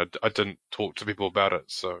just mean I didn't talk to people about it.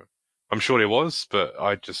 So I'm sure there was, but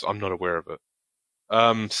I'm not aware of it.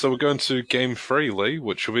 So we're going to game 3, Lee,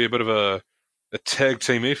 which will be a bit of a tag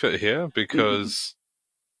team effort here because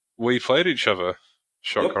we played each other.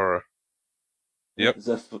 Shock horror. Yep. It's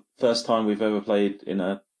the first time we've ever played in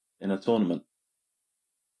a tournament.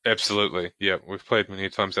 Absolutely. Yeah, we've played many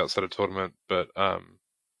times outside of tournament, but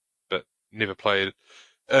never played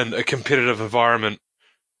in a competitive environment.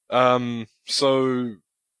 So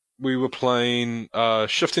we were playing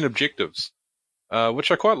shifting objectives,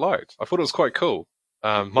 which I quite liked. I thought it was quite cool.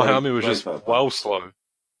 My army was just well slow.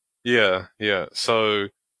 Yeah. So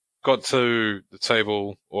got to the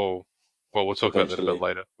table, or well, we'll talk about that a bit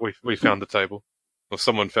later. We found the table, or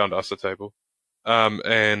someone found us a table,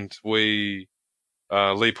 and we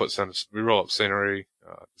Lee puts in. We roll up scenery.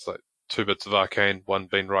 It's like 2 bits of arcane, one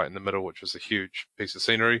being right in the middle, which was a huge piece of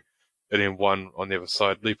scenery, and then one on the other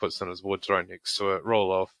side. Lee puts in his woods right next to it.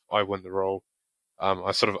 Roll off. I win the roll.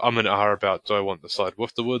 I sort of and ah about, do I want the side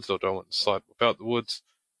with the woods or do I want the side without the woods?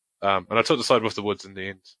 And I took the side with the woods in the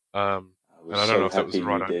end. And I don't know if that was the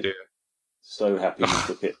right idea. So happy you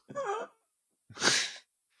took it.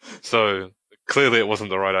 So clearly it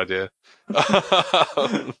wasn't the right idea.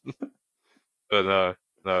 But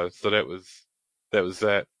no. So that was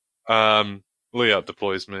that. Lee out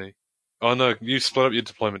deploys me. Oh no, you split up your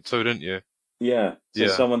deployment too, didn't you? Yeah. So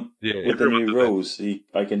someone with the new rules,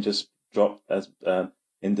 I can just drop as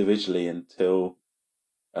individually until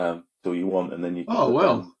you want, and then you can put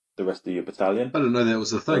down the rest of your battalion. I didn't know that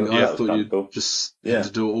was a thing. I thought you just had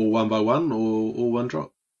to do it all one by one or all one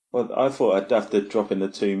drop. Well, I thought I'd have to drop in the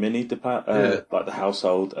 2 mini, like the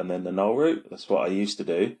household and then the null route. That's what I used to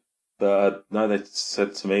do. But no, they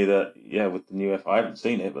said to me that, with the new I haven't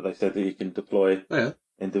seen it, but they said that you can deploy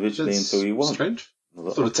individually until you want. Strange.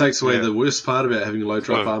 Sort of takes away Yeah. the worst part about having a low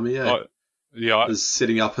drop army, Yeah, is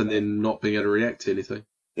setting up and then not being able to react to anything.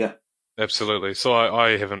 absolutely. So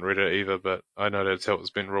I haven't read it either, but I know that's how it's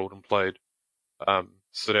been ruled and played.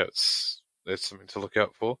 So that's something to look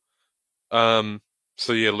out for.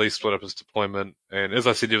 So yeah, Lee split up his deployment, and as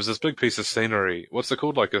I said, there was this big piece of scenery. What's it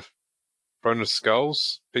called? Like a Throne of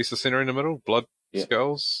Skulls piece of scenery in the middle? Blood Yeah.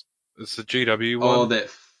 Skulls? It's the GW one. Oh, that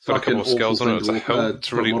It's got a fucking couple of awful skulls on thing it. It's a to hill. It's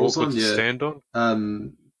put really models awkward on, to yeah. stand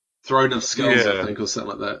on. Throne of Skulls, I Yeah. think, or something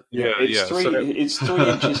like that. Yeah, It's yeah. three. So that- It's 3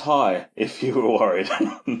 inches high. If you were worried.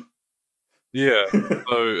 yeah.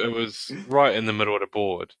 So it was right in the middle of the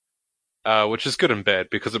board, which is good and bad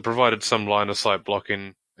because it provided some line of sight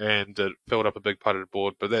blocking and it filled up a big part of the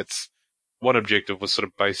board. But that's one objective was sort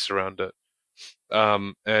of based around it.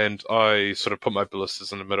 And I sort of put my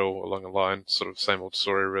ballistas in the middle along a line, sort of same old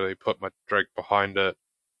story really, put my Drake behind it,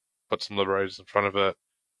 put some Liberators in front of it.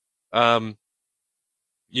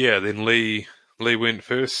 Yeah, then Lee went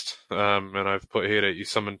first, and I've put here that you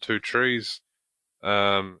summoned 2 trees,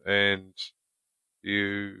 and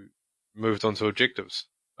you moved on to objectives,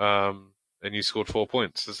 and you scored 4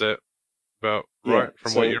 points. Is that about Yeah, right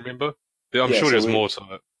from what you remember? Yeah, I'm yeah, sure so there's we- more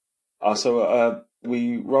to it.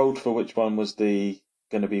 We rolled for which one was going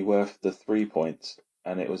to be worth the 3 points,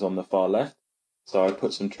 and it was on the far left. So I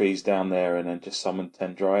put some trees down there and then just summoned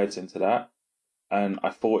 10 dryads into that. And I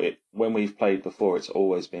thought when we've played before, it's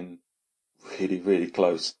always been really, really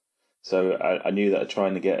close. So I knew that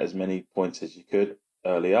trying to get as many points as you could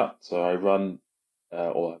early up. So I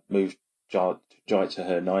moved Jai to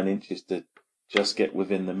her 9 inches to just get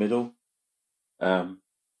within the middle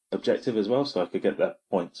objective as well, so I could get that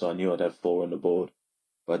point. So I knew I'd have 4 on the board,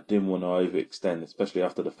 but I didn't want to overextend, especially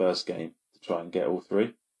after the first game, to try and get all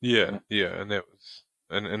 3. Yeah, and that was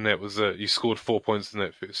and that was it. You scored 4 points in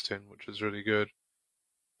that first turn, which was really good.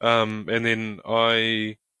 And then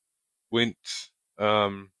I went,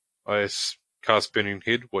 cast Burning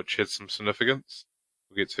Head, which had some significance.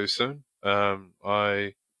 We'll get to soon.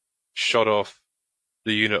 I shot off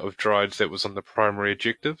the unit of Dryades that was on the primary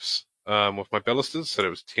objectives, with my ballistas, so there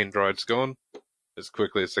was 10 Dryades gone as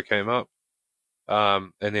quickly as they came up.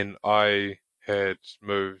 And then I had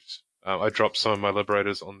moved, I dropped some of my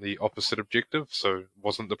Liberators on the opposite objective, so it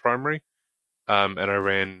wasn't the primary. And I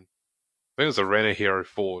ran a hero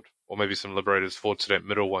forward, or maybe some Liberators forward to that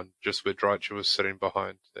middle one, just where Drycha was sitting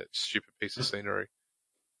behind that stupid piece of scenery.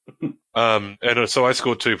 And so I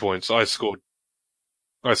scored 2 points. I scored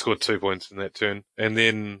 2 points in that turn, and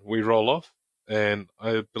then we roll off, and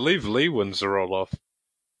I believe Lee wins the roll off.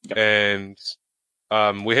 Yep. And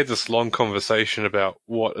we had this long conversation about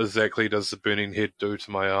what exactly does the Burning Head do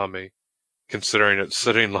to my army, considering it's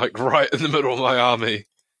sitting like right in the middle of my army.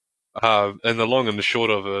 And the long and the short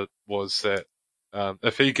of it was that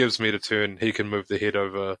if he gives me the turn, he can move the head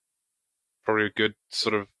over probably a good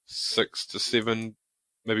sort of 6 to 7,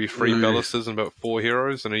 maybe 3 Mm. ballistas and about 4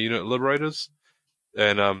 heroes and a unit of Liberators.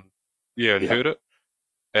 And hurt it.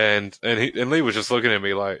 And Lee was just looking at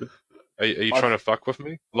me like, are you trying to fuck with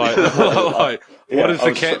me? Like, like what is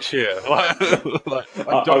the catch here?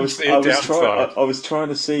 I don't see a downside. I was trying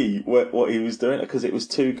to see what he was doing because it was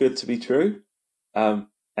too good to be true.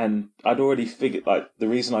 And I'd already figured, like, the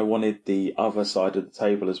reason I wanted the other side of the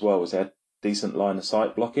table as well was it had decent line of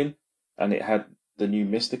sight blocking, and it had the new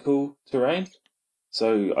mystical terrain.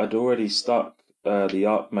 So I'd already stuck the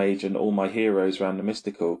Archmage and all my heroes around the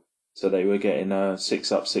mystical, so they were getting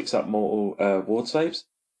 6+6+ mortal ward saves.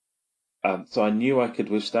 So I knew I could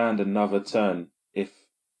withstand another turn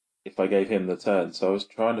if I gave him the turn. So I was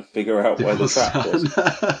trying to figure out where the trap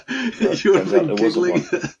was. You're turns out there wasn't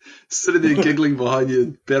giggling, sitting there giggling behind your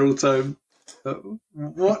battle tome.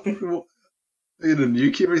 What? Are you gonna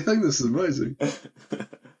nuke everything? This is amazing.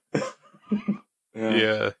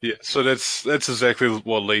 Yeah. So that's exactly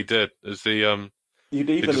what Lee did. Is the You'd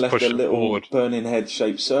They even just left pushed a it little forward. burning head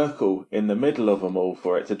shaped circle in the middle of them all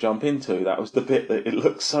for it to jump into. That was the bit that it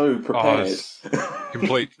looked so prepared. it's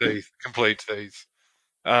complete tease.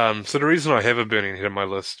 So the reason I have a Burning Head on my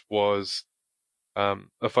list was,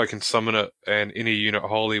 if I can summon it and any unit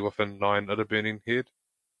wholly within 9 of the Burning Head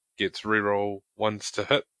gets reroll 1s to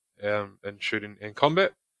hit, and shooting and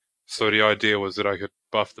combat. So the idea was that I could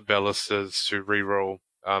buff the ballistas to reroll,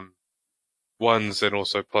 1s and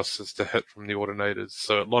also pluses to hit from the alternators.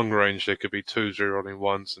 So at long range there could be 2s rerolling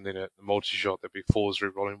 1s, and then at the multi-shot there'd be 4s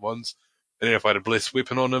rerolling 1s. And then if I had a blessed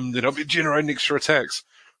weapon on them, then I'd be generating extra attacks.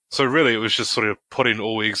 So really it was just sort of putting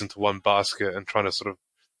all eggs into one basket and trying to sort of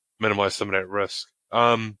minimize some of that risk.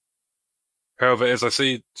 However, as I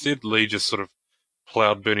said, Lee just sort of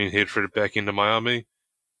plowed Burning Head through the back end of my army,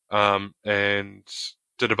 and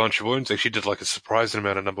did a bunch of wounds. Actually, did like a surprising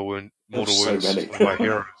amount of mortal so wounds many. on my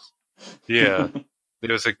heroes. Yeah,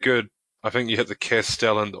 there was a good. I think you hit the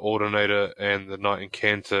Castellan, the Ordinator, and the Knight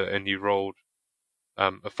Incanter, and you rolled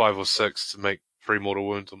a 5 or 6 to make 3 mortal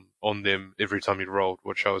wounds on them every time you rolled.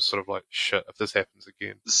 Which I was sort of like, shit, if this happens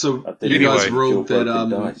again. So I did you guys Anyway. ruled that Broken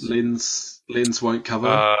dice. lens won't cover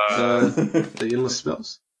Uh, the endless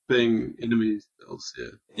spells, being enemy spells. Yeah.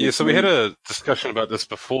 Yeah, so we had a discussion about this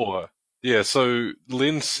before. Yeah, so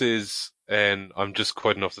Len says, and I'm just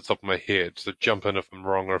quoting off the top of my head, so jump in if I'm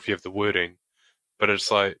wrong or if you have the wording, but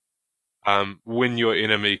it's like, when your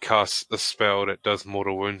enemy casts a spell that does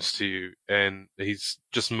mortal wounds to you, and he's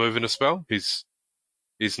just moving a spell, he's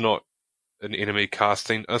not an enemy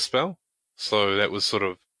casting a spell. So that was sort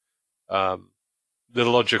of, the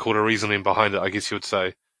logical reasoning behind it, I guess you would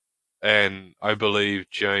say. And I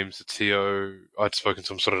believe James Tio, I'd spoken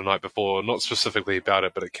to him sort of the night before, not specifically about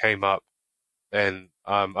it, but it came up, and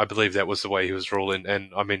I believe that was the way he was ruling.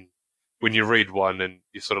 And I mean, when you read one and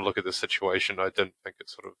you sort of look at the situation, I didn't think it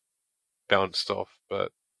sort of bounced off,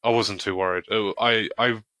 but I wasn't too worried. I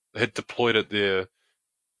had deployed it there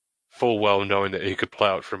full well knowing that he could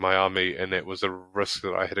plow it through my army, and that was a risk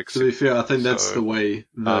that I had To be accepted. fair, I think that's So, the way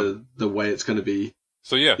the way it's going to be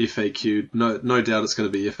So yeah, FAQ'd. No doubt it's going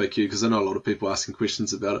to be FAQ'd because I know a lot of people asking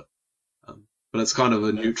questions about it. But it's kind of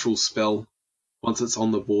a neutral spell once it's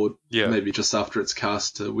on the board. yeah. Maybe just after it's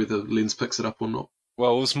cast, whether Lens picks it up or not.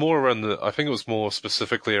 Well, it was more around I think it was more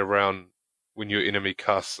specifically around when your enemy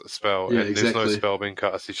casts a spell, Yeah, and there's no exactly. spell being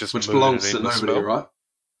cast. He's just Which moving belongs an to endless nobody, spell. right?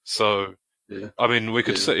 So, Yeah. I mean, we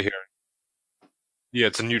could Yeah. sit here. Yeah,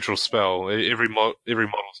 it's a neutral spell. Every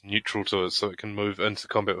model's neutral to it, so it can move into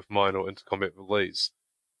combat with mine or into combat with Lee's.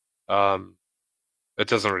 It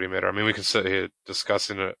doesn't really matter. I mean, we can sit here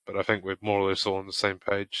discussing it, but I think we're more or less all on the same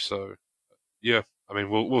page. So, yeah, I mean,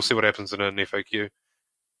 we'll see what happens in an FAQ.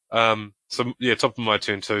 So yeah, top of my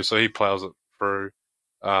turn too. So he plows it through.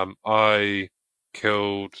 I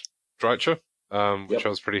killed Drycher, which Yep. I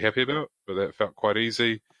was pretty happy about, but that felt quite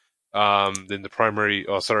easy. Then the primary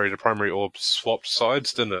orb swapped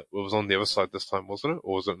sides, didn't it? It was on the other side this time, wasn't it?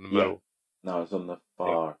 Or was it in the Yeah. middle? No, it's on the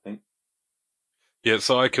far, I think. Yeah,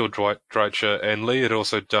 so I killed Drycher, and Lee had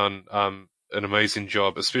also done an amazing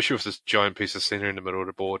job, especially with this giant piece of scenery in the middle of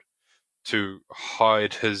the board, to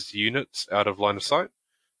hide his units out of line of sight.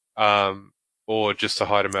 Or just to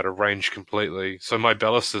hide them out of range completely. So my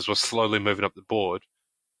ballistas were slowly moving up the board,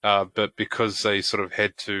 but because they sort of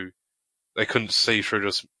they couldn't see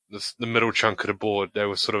through the middle chunk of the board, they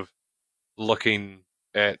were sort of looking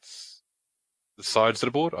at the sides of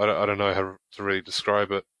the board. I don't know how to really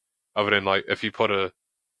describe it, other than like if you put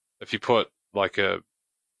like a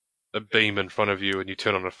beam in front of you and you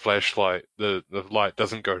turn on a flashlight, the light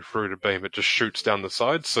doesn't go through the beam, it just shoots down the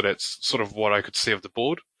sides. So that's sort of what I could see of the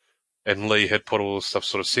board. And Lee had put all the stuff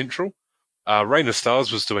sort of central. Rain of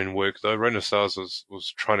Stars was doing work though. Rain of Stars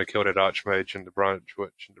was trying to kill that Archmage and the Branch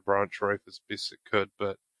Witch and the Branch Wraith as best it could,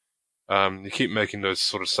 but you keep making those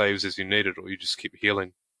sort of saves as you need it, or you just keep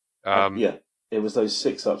healing. Yeah, it was those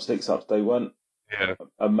 6-ups. They weren't Yeah,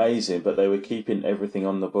 amazing, but they were keeping everything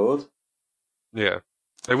on the board. yeah.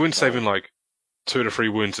 They weren't saving like 2 to 3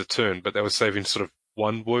 wounds a turn, but they were saving sort of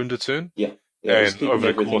 1 wound a turn. Yeah, it was And keeping over the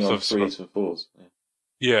everything course on of sort of 3s and 4s. Yeah.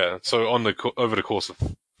 Yeah, so over the course of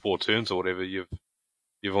 4 turns or whatever, you've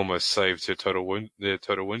almost saved their total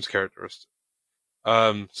wounds characteristic.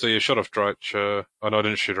 So you shot off Drycher. I know I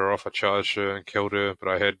didn't shoot her off. I charged her and killed her, but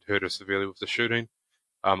I had hurt her severely with the shooting.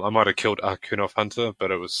 I might have killed Kunov Hunter,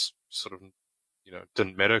 but it was sort of,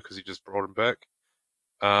 didn't matter because he just brought him back.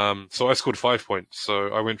 So I scored 5 points. So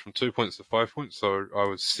I went from 2 points to 5 points. So I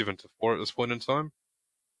was 7-4 at this point in time.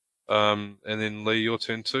 And then Lee, your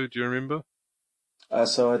turn too. Do you remember?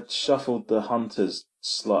 So I shuffled the Hunter's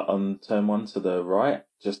slot on turn 1 to the right,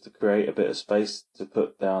 just to create a bit of space to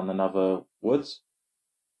put down another Woods.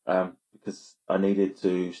 Because I needed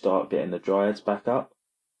to start getting the Dryads back up.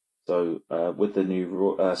 So with the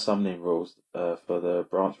new summoning rules for the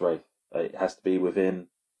Branch Wraith, it has to be within,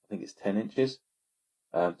 I think it's 10 inches,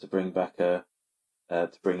 to bring back to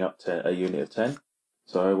bring up to a unit of 10.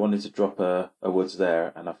 So I wanted to drop a Woods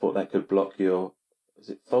there, and I thought that could block your, is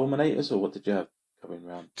it Fulminators, or what did you have coming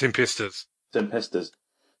around? Tempesters. Tempesters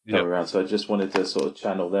Yep. coming around. So I just wanted to sort of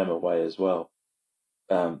channel them away as well.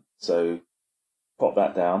 So pop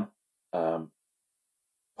that down. Brought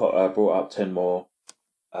up 10 more.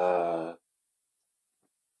 10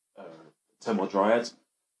 more Dryads,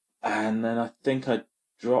 and then I think I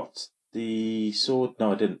dropped the sword.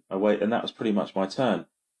 No, I didn't. I wait, and that was pretty much my turn.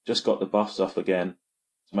 Just got the buffs off again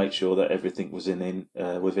to make sure that everything was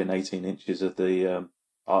within 18 inches of the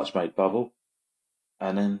Archmage bubble,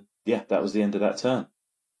 and then that was the end of that turn.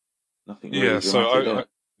 Nothing really Yeah, so dramatic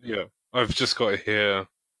there. I've just got here.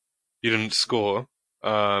 You didn't score.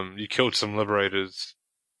 You killed some liberators,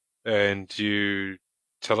 and you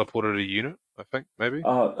teleported a unit. I think maybe.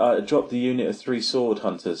 I dropped the unit of 3 sword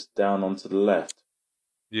hunters down onto the left,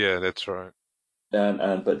 Yeah, that's right.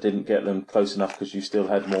 but didn't get them close enough because you still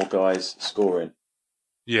had more guys scoring.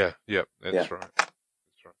 Yeah, Yeah. that's right. That's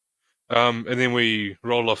right. And then we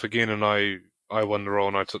roll off again, and I won the roll,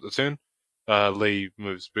 and I took the turn. Lee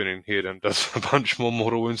moves Burning Head and does a bunch more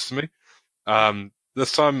mortal wounds to me.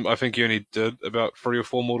 This time I think he only did about 3 or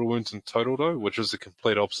 4 mortal wounds in total, though, which was the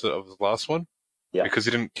complete opposite of his last one. Yeah. Because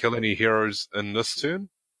he didn't kill any heroes in this turn.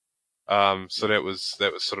 So that was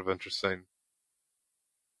sort of interesting.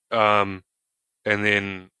 And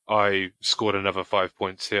then I scored another 5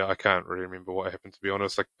 points here. I can't really remember what happened, to be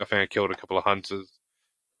honest. I think I killed a couple of hunters,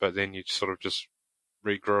 but then you sort of just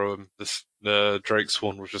regrow him. The Drake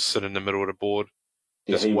Swan was just sitting in the middle of the board,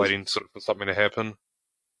 just waiting sort of for something to happen.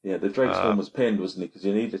 Yeah, the Drake Swan was pinned, wasn't he? Because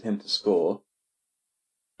you needed him to score,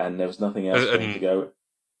 and there was nothing else for him to go,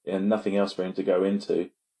 and nothing else for him to go into,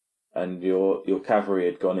 and your cavalry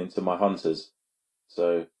had gone into my hunters,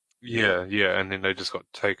 so. Yeah, and then they just got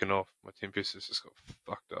taken off. My Tempests just got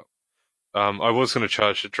fucked up. I was going to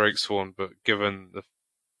charge the Drake Swan, but given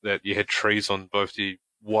that you had trees on both the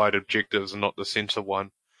wide objectives and not the center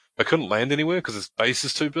one, I couldn't land anywhere because its base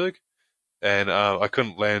is too big, and I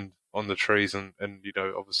couldn't land on the trees and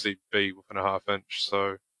obviously be within a half inch.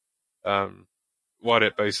 So wide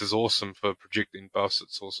at base is awesome for projecting buffs.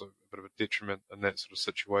 It's also a bit of a detriment in that sort of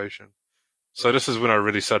situation. So this is when I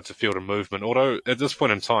really started to feel the movement. Although at this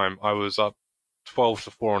point in time, I was up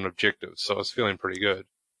 12-4 on objectives, so I was feeling pretty good.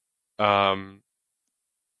 But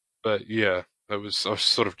yeah, I was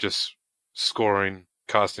sort of just scoring,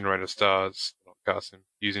 casting Rain of Stars, not casting,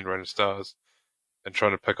 using Rain of Stars, and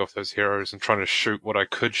trying to pick off those heroes and trying to shoot what I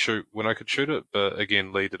could shoot when I could shoot it. But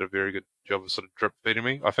again, Lee did a very good job of sort of drip feeding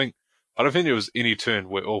me. I don't think there was any turn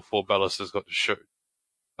where all 4 ballistas got to shoot.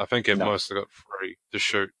 I think at most I got 3 to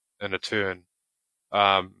shoot in a turn.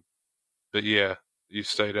 But yeah, you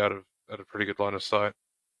stayed out of a pretty good line of sight.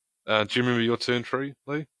 Do you remember your turn 3,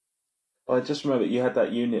 Lee? I just remember you had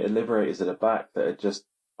that unit of liberators at the back that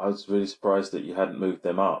I was really surprised that you hadn't moved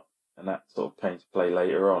them up, and that sort of came to play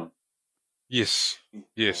later on. Yes.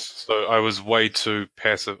 So I was way too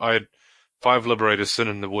passive. I had 5 liberators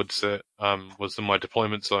sitting in the woods that was in my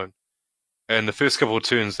deployment zone, and the first couple of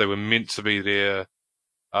turns they were meant to be there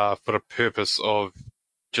for the purpose of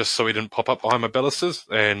just so he didn't pop up behind my ballistas.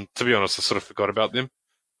 And to be honest, I sort of forgot about them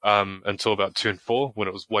until about turn 4 when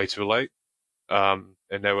it was way too late. And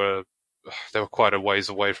they were quite a ways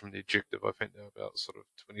away from the objective. I think they were about sort of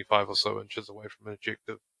 25 or so inches away from an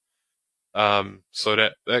objective. So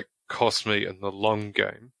that cost me in the long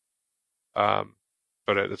game.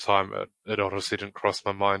 But at the time, it honestly didn't cross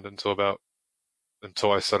my mind until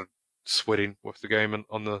I started sweating with the game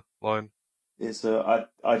on the line.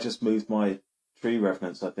 I just moved my tree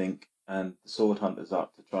revenants, I think, and the sword hunters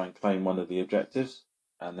up to try and claim one of the objectives,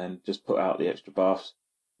 and then just put out the extra buffs,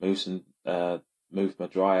 moved my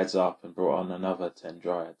dryads up, and brought on another 10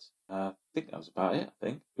 dryads. I think that was about it. I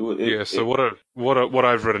think. So what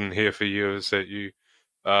I've written here for you is that you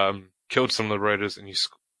killed some liberators and you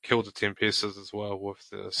killed the Tempesters as well with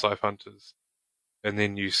the Scythe Hunters, and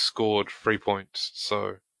then you scored 3 points.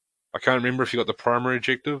 So I can't remember if you got the primary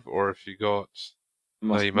objective or if you got.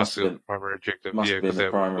 You must have got the primary objective. Yeah, because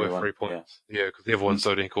there were 3 points. Yeah, because the other ones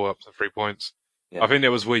didn't go up to 3 points. Yeah. I think that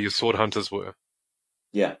was where your sword hunters were.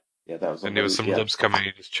 Yeah, that was. And there was some libs coming,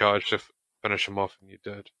 you just charged to finish them off, and you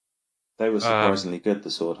did. They were surprisingly good, the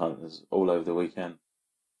sword hunters, all over the weekend.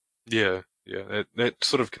 Yeah. That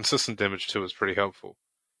sort of consistent damage too was pretty helpful.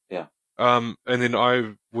 Yeah. And then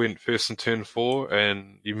I went first in turn 4,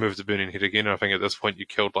 and you moved the Burning Head again. I think at this point you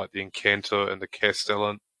killed like the Incantor and the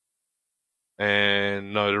Castellan.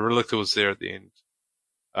 And no, the Relictor was there at the end.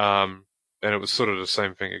 And it was sort of the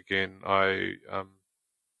same thing again. I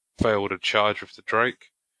failed a charge with the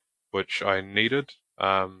Drake, which I needed.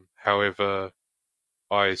 However,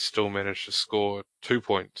 I still managed to score 2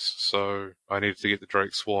 points, so I needed to get the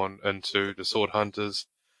Drake Swan into the Sword Hunters,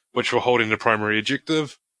 which were holding the primary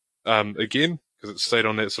objective, again, because it stayed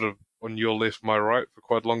on that sort of on your left, my right for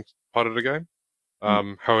quite a long part of the game.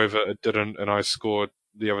 However, it didn't, and I scored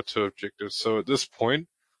the other 2 objectives. So at this point,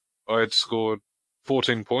 I had scored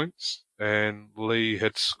 14 points, and Lee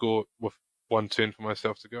had scored with 1 turn for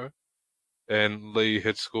myself to go. And Lee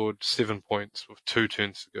had scored 7 points with 2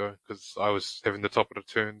 turns to go because I was having the top of the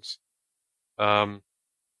turns. I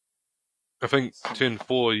think turn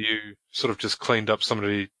 4 you sort of just cleaned up some of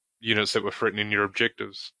the units that were threatening your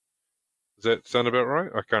objectives. Does that sound about right?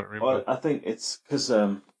 I can't remember. Well, I think it's because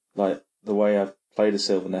like the way I've played a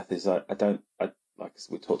Sylvaneth is I like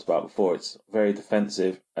we talked about before. It's very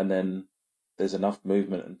defensive, and then there's enough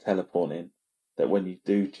movement and teleporting that when you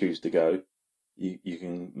do choose to go, you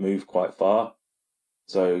can move quite far.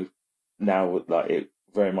 So now, like, it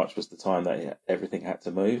very much was the time that everything had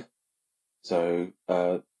to move. So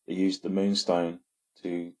I used the Moonstone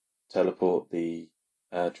to teleport the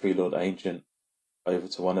Tree Lord Ancient over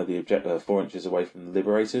to one of the 4 inches away from the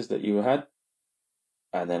Liberators that you had,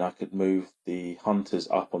 and then I could move the Hunters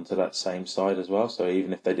up onto that same side as well. So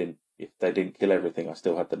even if they didn't kill everything, I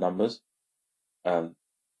still had the numbers. And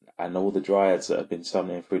all the Dryads that have been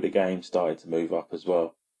summoning through the game started to move up as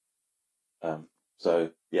well.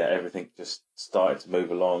 So yeah, everything just started to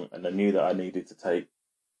move along, and I knew that I needed to take,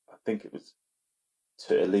 I think it was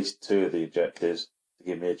at least 2 of the objectives to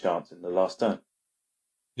give me a chance in the last turn.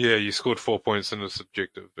 Yeah, you scored 4 points in this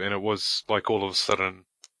objective, and it was like all of a sudden,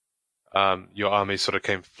 your army sort of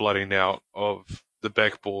came flooding out of the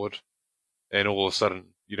backboard, and all of a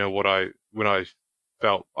sudden, you know, when I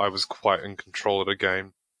felt I was quite in control of the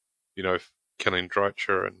game, you know, killing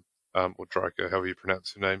Drycher and, or Dryker, however you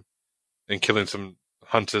pronounce your name, and killing some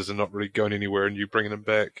Hunters and not really going anywhere, and you bringing them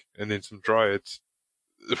back, and then some Dryads.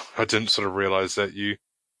 I didn't sort of realize that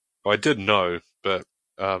I did know, but,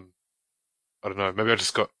 I don't know, maybe I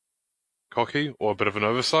just got cocky or a bit of an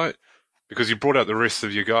oversight, because you brought out the rest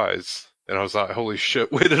of your guys, and I was like, holy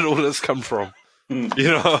shit, where did all this come from? You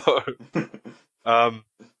know? And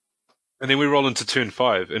then we roll into turn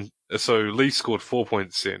 5, and so Lee scored 4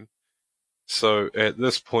 points then. So at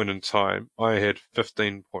this point in time, I had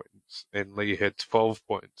 15 points, and Lee had 12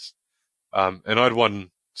 points. And I'd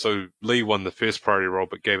won, so Lee won the first priority roll,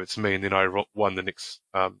 but gave it to me, and then I won the next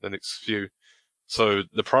few. So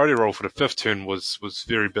the priority roll for the 5th turn was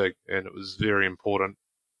very big, and it was very important.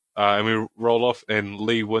 And we roll off, and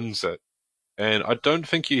Lee wins it. And I don't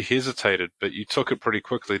think you hesitated, but you took it pretty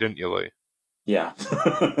quickly, didn't you, Lee? Yeah.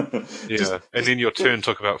 Yeah. And then your turn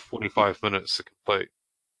took about 45 minutes to complete.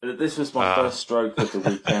 This was my first stroke of the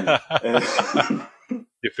weekend.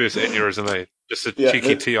 Your first aneurysm, eh? Just a Yeah,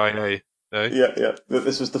 cheeky TIA. Eh? Yeah.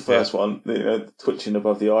 This was the first one. The twitching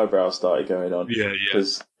above the eyebrow started going on. Yeah.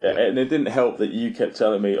 And it didn't help that you kept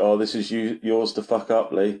telling me, "Oh, this is yours to fuck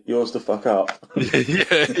up, Lee. Yours to fuck up."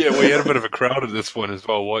 Yeah. We had a bit of a crowd at this point as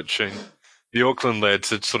well, watching. The Auckland lads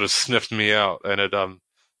had sort of sniffed me out, and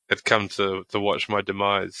had come to watch my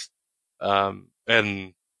demise. And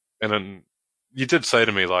then you did say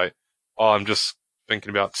to me, like, "Oh, I'm just thinking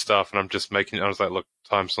about stuff, and I'm just making." I was like, "Look,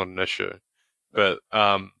 time's not an issue," but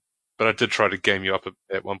I did try to game you up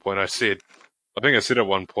at one point. I think I said at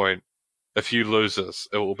one point, if you lose this,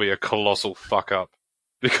 it will be a colossal fuck up,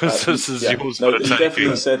 because this is yours for the you taking.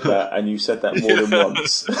 definitely said that, and you said that more than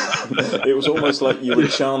once. It was almost like you were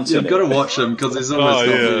chanting. You've got to watch him, because he's almost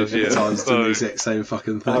got me a few times So- doing the exact same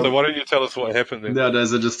fucking thing. So why don't you tell us what happened then?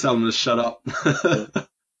 Nowadays I just tell him to shut up.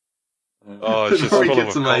 Oh, it's just Before he full of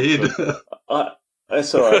gets in my head. confidence.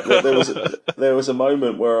 That's all right. There was a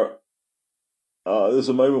moment where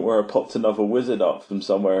I popped another wizard up from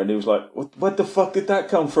somewhere, and he was like, "What the fuck did that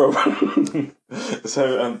come from?"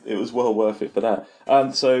 So it was well worth it for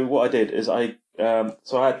that. So what I did is I had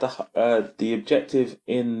the objective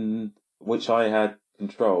in which I had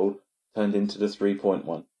controlled turned into the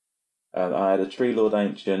 3.1. I had a Tree Lord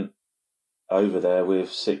Ancient over there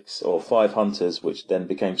with 6 or 5 Hunters, which then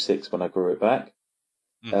became 6 when I grew it back.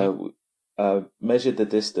 Mhm. Measured the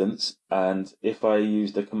distance, and if I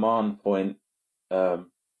used a command point to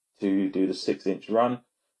do the 6-inch run,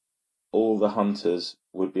 all the Hunters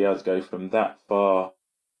would be able to go from that far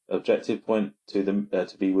objective point to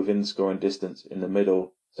to be within scoring distance in the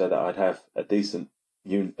middle, so that I'd have a decent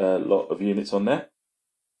lot of units on there.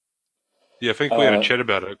 Yeah, I think we had a chat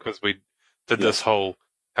about it, because we did this whole,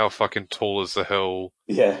 how fucking tall is the hill?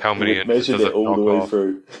 Yeah, How many we inches measured does it it all the knock way off?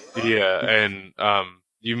 through. Yeah, and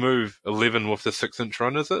you move 11 with the 6-inch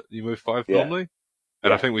run, is it? You move 5 Yeah. normally?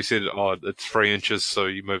 And I Yeah. think we said, it's 3 inches, so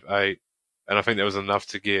you move 8. And I think that was enough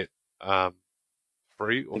to get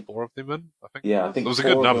 3 or 4 of them in, I think. Yeah, I think it was a 4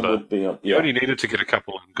 good of them number. would be on. You Yeah, only needed to get a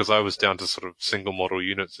couple in, because I was down to sort of single model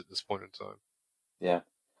units at this point in time. yeah.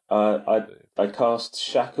 I cast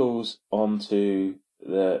shackles onto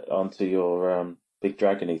your big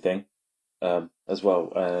dragony thing as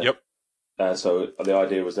well. Yep. So the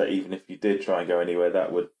idea was that even if you did try and go anywhere,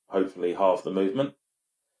 that would hopefully halve the movement.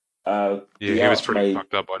 Yeah, he was pretty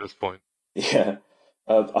fucked up by this point. Yeah.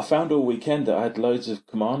 I found all weekend that I had loads of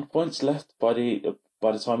command points left by the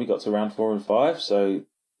time we got to round 4 and 5. So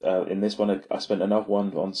in this one, I spent another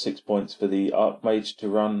one on 6 points for the Archmage to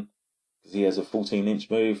run, because he has a 14-inch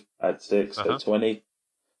move, add 6, so 20.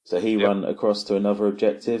 So he ran across to another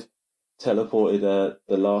objective, teleported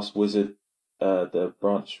the last wizard, the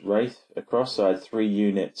branch wraith, across. So I had 3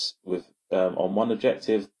 units with on one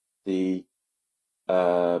objective, the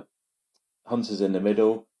hunters in the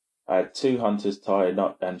middle. I had 2 hunters tying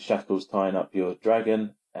up and shackles tying up your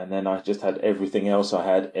dragon, and then I just had everything else I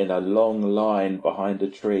had in a long line behind a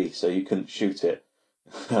tree, so you couldn't shoot it.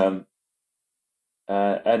 And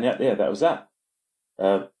that was that.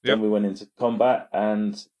 Then we went into combat,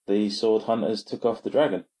 and the sword hunters took off the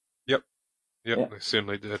dragon. Yep, they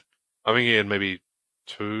certainly did. I think he had maybe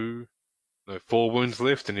 4 wounds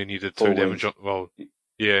left, and then you did 2 damage on, and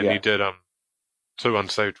you did 2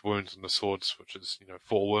 unsaved wounds on the swords, which is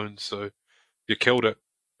 4 wounds, so you killed it.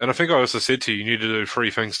 And I think I also said to you, you need to do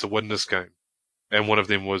 3 things to win this game, and one of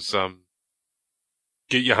them was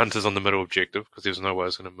get your hunters on the middle objective, because there's no way I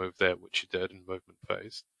was going to move that, which you did in movement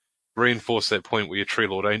phase. Reinforce that point where your Tree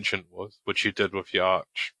Lord Ancient was, which you did with your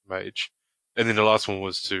Archmage, and then the last one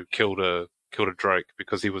was to kill the Drake,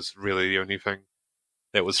 because he was really the only thing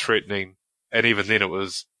that was threatening. And even then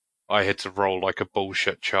I had to roll like a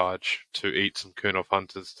bullshit charge to eat some Kurnoth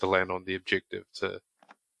hunters to land on the objective to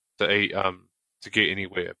get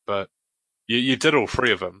anywhere. But you did all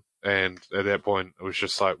 3 of them, and at that point it was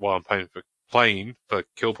just like, well, I'm playing for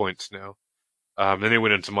kill points now. And then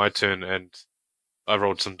went into my turn, and I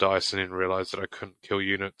rolled some dice and then realized that I couldn't kill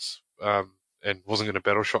units, and wasn't going to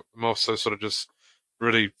battle shock them off, so sort of just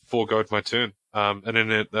really foregoed my turn. And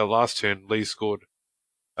then the last turn, Lee scored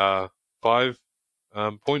 5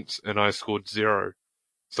 points, and I scored 0.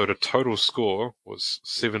 So the total score was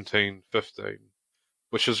 17-15,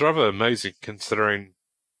 which is rather amazing considering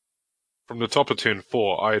from the top of turn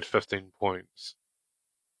 4, I had 15 points.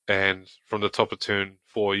 And from the top of turn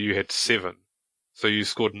 4, you had 7. So you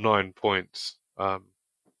scored 9 points,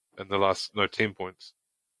 in the last, 10 points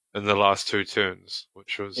in the last 2 turns,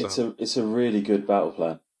 which was... It's a really good battle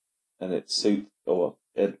plan, and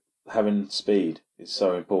having speed is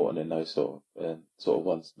so important in those sort of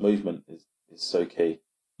ones. Movement is so key.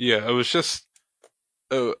 Yeah, it was just...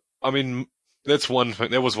 I mean, that's one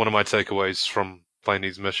thing. That was one of my takeaways from playing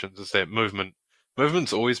these missions, is that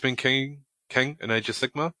movement's always been king in Age of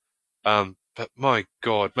Sigmar. But my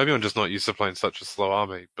god, maybe I'm just not used to playing such a slow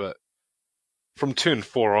army, but from turn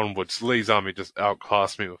 4 onwards, Lee's army just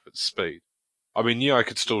outclassed me with its speed. I mean, I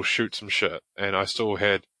could still shoot some shit, and I still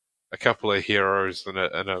had a couple of heroes and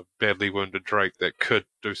a badly wounded Drake that could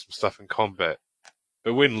do some stuff in combat.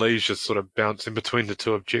 But when Lee's just sort of bouncing between the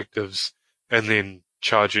 2 objectives and then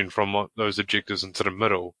charging from those objectives into the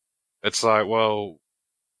middle, it's like, well,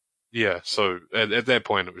 yeah, so at that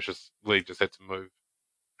point it was just, Lee just had to move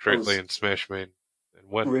correctly and smash me and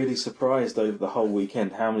win. Really surprised over the whole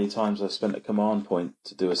weekend how many times I spent a command point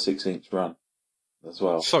to do a 6-inch run as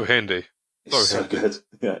well. So handy. It's so good.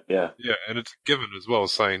 Yeah. Yeah, and it's a given as well,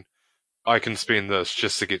 saying I can spend this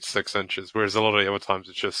just to get 6 inches, whereas a lot of the other times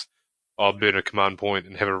it's just I'll burn a command point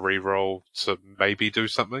and have a reroll to maybe do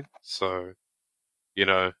something. So, you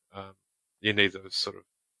need those sort of...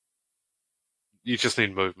 You just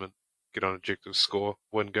need movement, get on objective, score,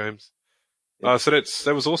 win games. Yeah. So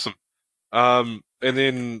that was awesome. And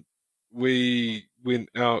then we went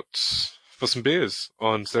out for some beers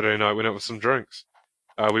on Saturday night, went out with some drinks.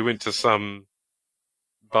 We went to some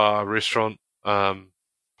bar, restaurant,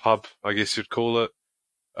 pub, I guess you'd call it.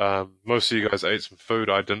 Most of you guys ate some food.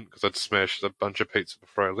 I didn't, because I'd smashed a bunch of pizza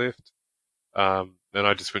before I left. And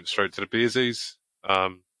I just went straight to the beersies.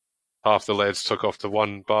 Half the lads took off to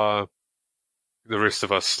one bar. The rest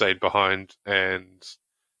of us stayed behind and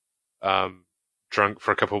drunk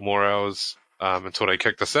for a couple more hours until they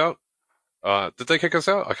kicked us out. Did they kick us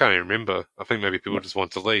out? I can't even remember. I think maybe people just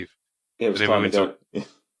wanted to leave. Yeah, it was time to go.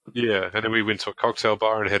 Yeah, and then we went to a cocktail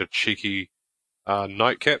bar and had a cheeky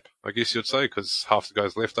nightcap, I guess you'd say, because half the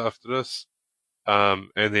guys left after this. And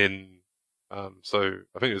then, so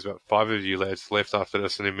I think there was about 5 of you lads left after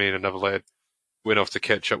this, and then me and another lad went off to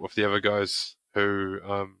catch up with the other guys who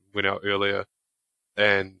went out earlier.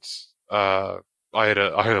 And I had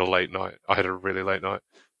a late night. I had a really late night.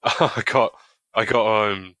 I got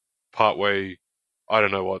home partway. I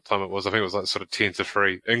don't know what time it was. I think it was like sort of 10 to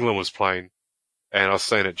 3. England was playing, and I was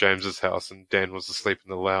staying at James's house, and Dan was asleep in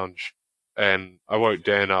the lounge. And I woke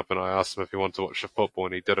Dan up, and I asked him if he wanted to watch the football,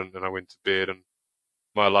 and he didn't. And I went to bed, and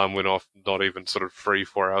my alarm went off not even sort of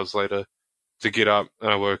 3-4 hours later to get up. And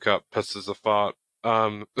I woke up pissed as a fart,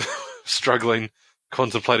 struggling,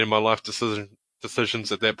 contemplating my life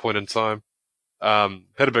decisions at that point in time. Had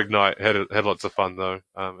a big night. Had lots of fun though.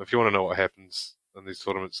 If you want to know what happens in these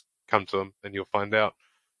tournaments, come to them and you'll find out.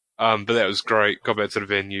 But that was great. Got back to the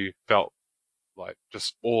venue, felt like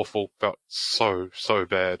just awful, felt so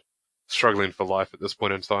bad, struggling for life at this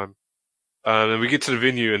point in time. And we get to the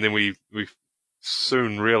venue and then we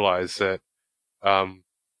soon realize that,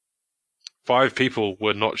 5 people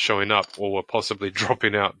were not showing up or were possibly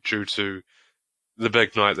dropping out due to the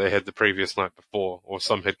big night they had the previous night before, or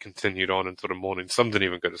some had continued on into the morning. Some didn't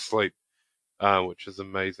even go to sleep, which is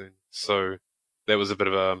amazing. So that was a bit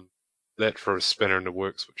of that for a spanner in the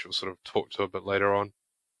works, which we'll sort of talk to a bit later on.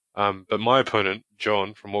 But my opponent,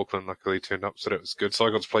 John from Auckland, luckily turned up, so that was good. So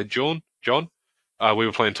I got to play John. We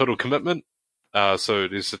were playing Total Commitment. So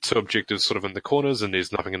there's the 2 objectives sort of in the corners and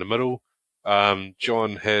there's nothing in the middle.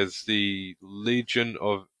 John has the Legion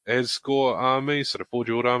of Asgore army, sort of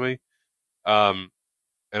 4-jeweled army. And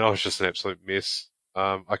I was just an absolute mess.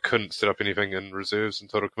 I couldn't set up anything in reserves in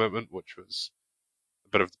Total Commitment, which was a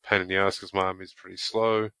bit of a pain in the ass because my army's pretty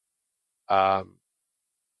slow.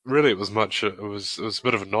 Really, it was a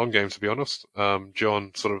bit of a non-game, to be honest.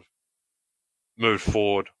 John sort of moved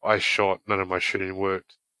forward. I shot. None of my shooting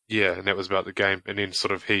worked. Yeah, and that was about the game. And then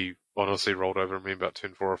sort of he honestly rolled over me about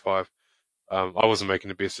turn 4 or 5. I wasn't making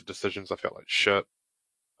the best of decisions. I felt like shit.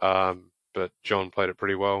 But John played it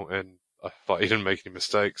pretty well, and I thought he didn't make any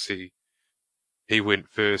mistakes. He went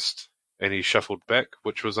first, and he shuffled back,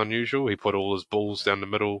 which was unusual. He put all his balls down the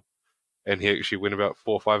middle, and he actually went about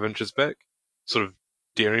 4 or 5 inches back, sort of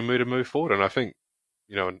daring me to move forward. And I think,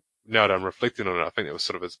 now that I'm reflecting on it, I think it was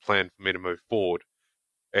sort of his plan for me to move forward.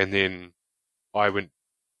 And then I went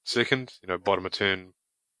second, bottom of turn,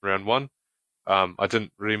 round 1. I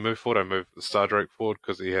didn't really move forward. I moved the Star Drake forward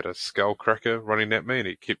because he had a Skullcracker running at me, and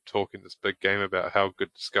he kept talking this big game about how good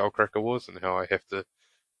the Skullcracker was and how I have to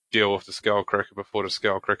deal with the Skullcracker before the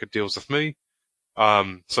Skullcracker deals with me.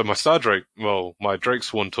 So my Star Drake, my Drake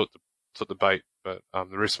Sworn took the bait, but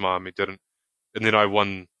the rest of my army didn't. And then I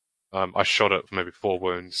won. I shot it for maybe 4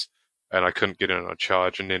 wounds, and I couldn't get in on a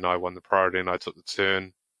charge. And then I won the priority, and I took the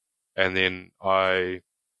turn. And then I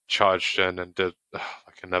charged in and did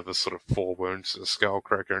like another sort of 4 wounds to the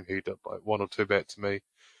Skullcracker, and he did like 1 or 2 back to me.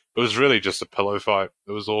 It was really just a pillow fight.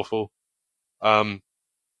 It was awful. And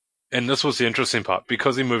this was the interesting part,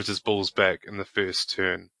 because he moved his balls back in the first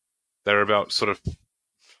turn. They were about I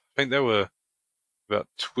think they were about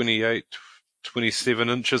 28, 27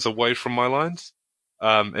 inches away from my lines.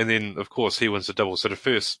 And then of course he wins the double. So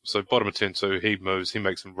bottom of turn 2, he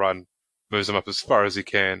makes him run, moves him up as far as he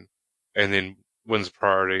can, and then wins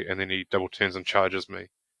priority, and then he double turns and charges me.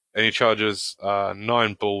 And he charges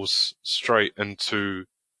 9 balls straight into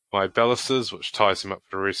my ballistas, which ties him up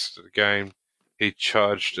for the rest of the game. He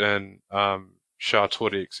charged in Shar-Tor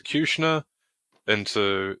the Executioner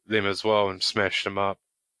into them as well and smashed them up.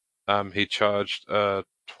 He charged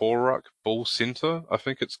Toruk Bull Center, I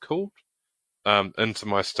think it's called, into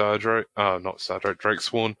my Drake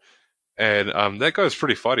Sworn. And that guy's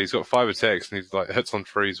pretty fighty. He's got 5 attacks, and he's like hits on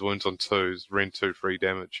 3s, wounds on 2s, rend 2 free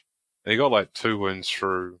damage. And he got like 2 wounds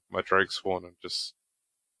through my Drake Sworn, and just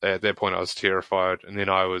at that point I was terrified. And then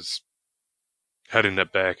I was heading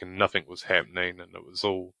it back, and nothing was happening, and it was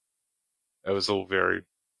all very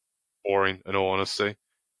boring, in all honesty.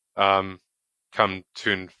 Come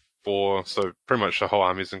turn 4, so pretty much the whole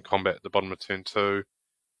army's in combat at the bottom of turn 2.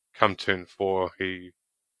 Come turn 4, he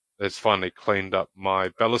has finally cleaned up my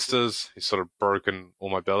ballistas. He's sort of broken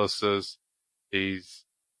all my ballistas. He's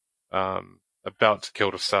about to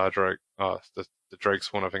kill the Star Drake. The Drake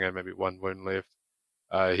Sworn, I think I had maybe 1 wound left.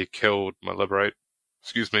 He killed my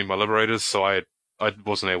liberators, so I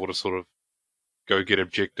wasn't able to sort of go get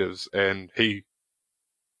objectives. And he,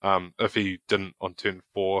 if he didn't on turn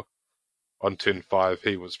 4, on turn 5,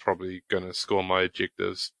 he was probably going to score my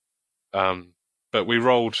objectives. But we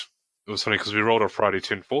rolled. It was funny because we rolled on Friday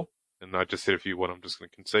turn 4, and I just said, if you win, I'm just going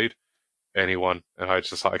to concede. And he won, and I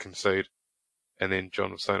concede. And then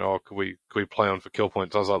John was saying, could we play on for kill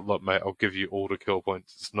points? I was like, look, mate, I'll give you all the kill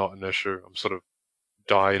points. It's not an issue. I'm sort of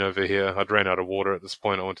dying over here. I'd ran out of water at this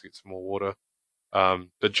point. I want to get some more water.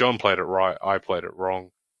 But John played it right. I played it wrong.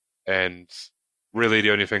 And really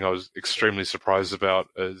the only thing I was extremely surprised about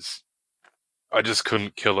is I just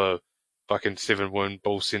couldn't kill a fucking 7 wound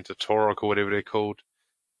Bull Center Torok or whatever they're called.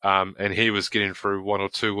 And he was getting through 1 or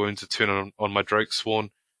 2 wounds a turn on my Drake Sworn,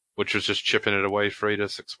 which was just chipping it away 3 to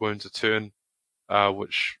 6 wounds a turn,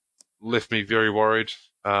 which left me very worried.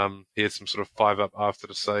 He had some sort of 5-up after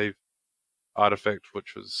the save artifact,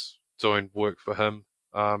 which was doing work for him.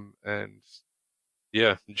 And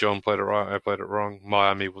yeah, John played it right, I played it wrong. My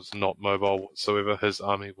army was not mobile whatsoever. His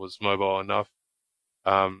army was mobile enough.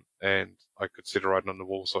 And I could see it riding on the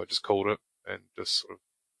wall, so I just called it and just sort of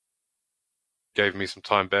gave me some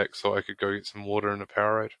time back so I could go get some water and a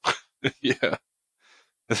Powerade. Yeah,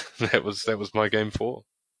 that was my game 4.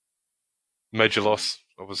 Major loss,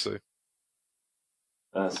 obviously.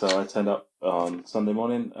 So I turned up on Sunday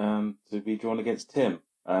morning to be drawn against Tim,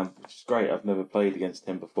 which is great. I've never played against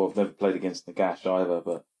him before. I've never played against Nagash either,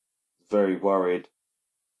 but very worried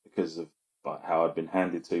because of how I'd been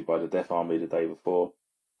handed to by the Death Army the day before.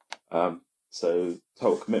 So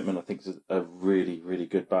Total Commitment, I think, is a really, really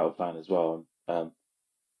good battle plan as well.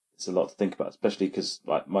 It's a lot to think about, especially because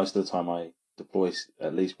most of the time I deploy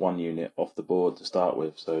at least one unit off the board to start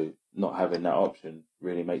with, so not having that option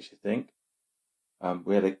really makes you think.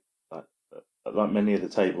 We had like many of the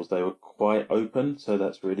tables, they were quite open, so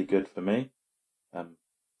that's really good for me.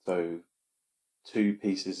 So 2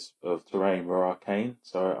 pieces of terrain were arcane,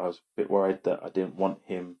 so I was a bit worried that I didn't want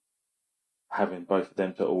him having both of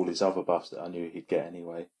them to all his other buffs that I knew he'd get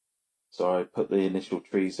anyway. So I put the initial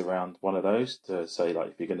trees around one of those to say,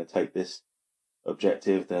 if you're going to take this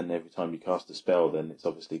objective, then every time you cast a spell, then it's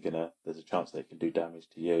obviously there's a chance they can do damage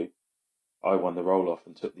to you. I won the roll off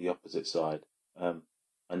and took the opposite side.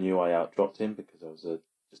 I knew I outdropped him because I was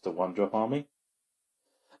just a 1-drop army.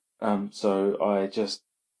 So I just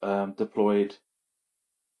deployed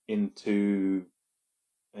in two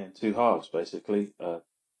halves basically,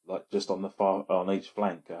 just on each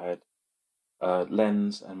flank. I had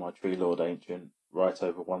Lens and my Tree Lord Ancient right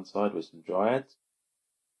over one side with some Dryads.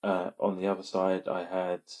 On the other side, I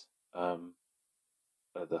had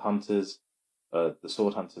the Hunters, the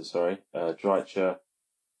Sword Hunters, Drycha,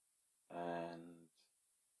 and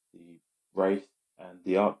the Wraith and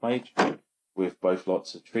the Archmage, with both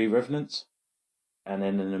lots of Tree Revenants. And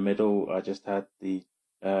then in the middle, I just had the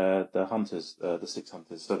Hunters, the 6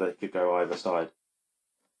 Hunters, so they could go either side.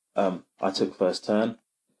 I took first turn,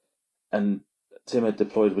 and Tim had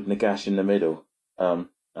deployed with Nagash in the middle.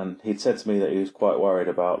 And he'd said to me that he was quite worried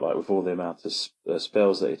about, with all the amount of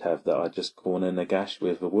spells that he'd have, that I'd just corner Nagash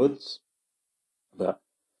with the woods. But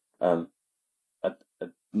I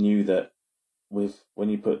knew that when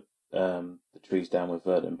you put the trees down with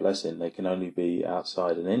Verdant Blessing, they can only be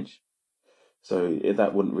outside an inch. So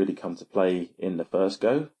that wouldn't really come to play in the first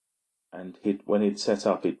go. And when he'd set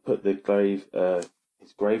up, he'd put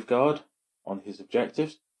his Grave Guard on his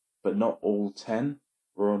objectives, but not all 10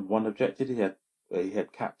 were on one objective. He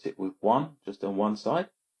had capped it with 1, just on one side.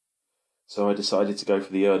 So I decided to go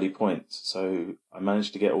for the early points. So I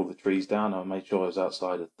managed to get all the trees down. I made sure I was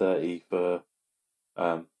outside of 30 for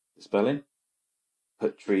dispelling.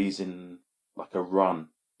 Put trees in a run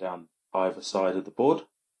down either side of the board,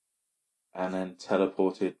 and then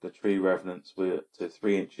teleported the Tree Revenants to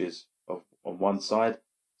 3 inches on one side,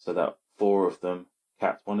 so that 4 of them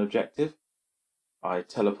capped one objective. I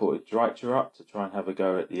teleported Drycha up to try and have a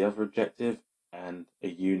go at the other objective, and a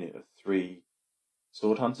unit of 3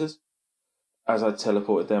 Sword Hunters. As I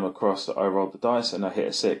teleported them across, I rolled the dice and I hit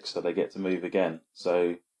a 6, so they get to move again.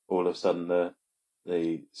 So all of a sudden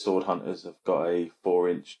the Sword Hunters have got a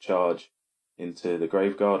 4-inch charge into the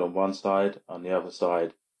Grave Guard on one side. On the other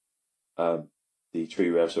side, the Tree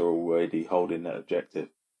Revs are already holding that objective.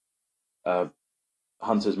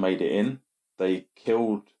 Hunters made it in. They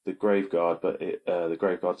killed the Grave Guard, but the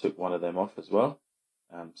Grave Guard took one of them off as well.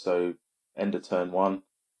 So end of turn 1,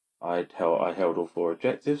 I held all 4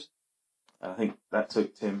 objectives. And I think that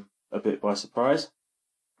took Tim a bit by surprise.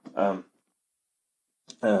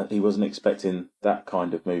 He wasn't expecting that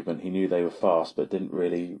kind of movement. He knew they were fast, but didn't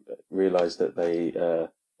really realise that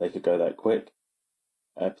they could go that quick.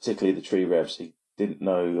 Particularly the Tree Revs. He didn't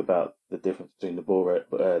know about the difference between the board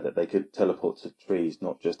that they could teleport to trees,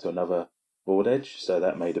 not just to another board edge. So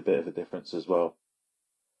that made a bit of a difference as well.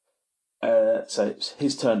 So it's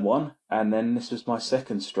his turn 1, and then this was my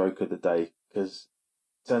second stroke of the day, because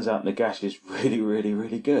it turns out Nagash is really, really,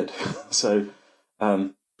 really good. So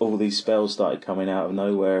all these spells started coming out of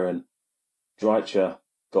nowhere, and Drycha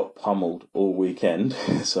got pummeled all weekend.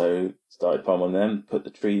 So started pummeling them, put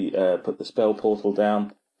the spell portal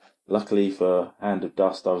down. Luckily for Hand of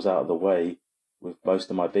Dust, I was out of the way with most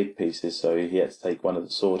of my big pieces, so he had to take one of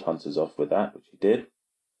the Sword Hunters off with that, which he did.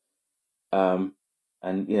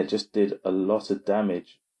 And yeah, just did a lot of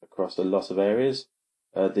damage across a lot of areas.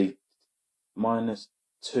 The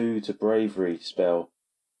 -2 to Bravery spell,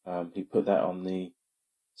 he put that on the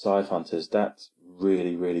Scythe Hunters. That's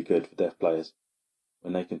really, really good for death players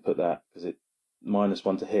when they can put that, because it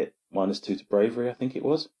 -1 to hit, -2 to Bravery, I think it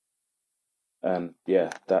was. And yeah,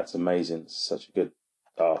 that's amazing. It's such a good.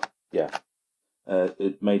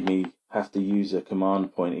 It made me have to use a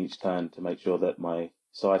command point each turn to make sure that my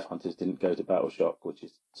Scythe Hunters didn't go to Battle Shock, which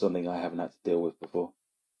is something I haven't had to deal with before.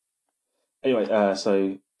 Anyway,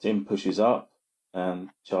 so Tim pushes up. and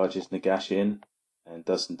charges Nagash in and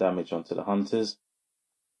does some damage onto the hunters,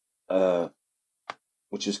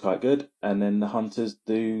 which is quite good. And then the hunters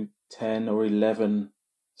do 10 or 11,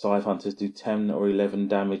 Scythe hunters do 10 or 11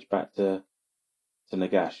 damage back to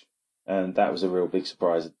Nagash. And that was a real big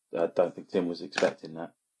surprise. I don't think Tim was expecting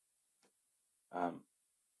that.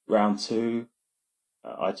 Round 2,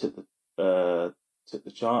 I took the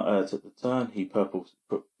turn. He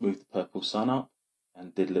moved the purple sun up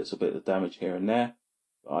and did a little bit of damage here and there.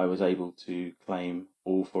 But I was able to claim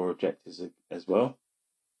all 4 objectives as well.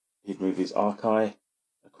 He'd move his Archai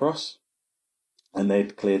across, and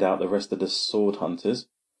they'd cleared out the rest of the sword hunters.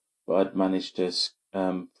 But I'd managed to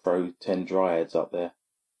throw 10 dryads up there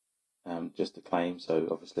just to claim. So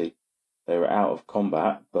obviously they were out of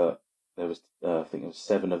combat, but there was I think there was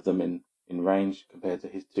 7 of them in range compared to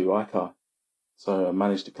his 2 Archai. So I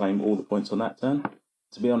managed to claim all the points on that turn.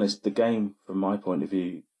 To be honest, the game, from my point of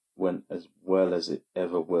view, went as well as it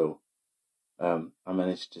ever will. I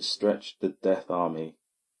managed to stretch the Death Army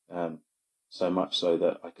so much so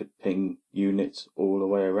that I could ping units all the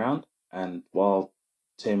way around. And while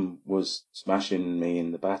Tim was smashing me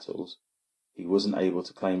in the battles, he wasn't able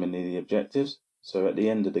to claim any of the objectives. So at the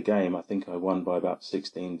end of the game, I think I won by about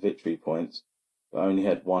 16 victory points, but I only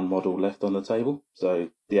had 1 model left on the table. So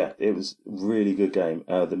yeah, it was a really good game.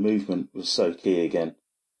 The movement was so key again.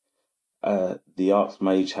 The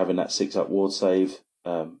Archmage having that 6-up ward save,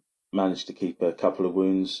 managed to keep a couple of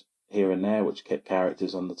wounds here and there, which kept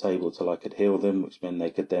characters on the table till I could heal them, which meant they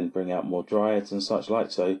could then bring out more dryads and such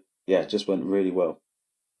like. So yeah, it just went really well.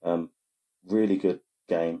 Really good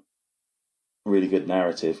game. Really good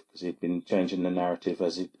narrative, because he'd been changing the narrative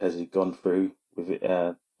as he'd gone through with it,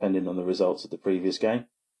 depending on the results of the previous game.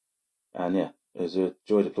 And yeah, it was a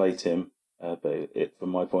joy to play Tim. But from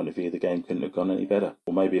my point of view, the game couldn't have gone any better,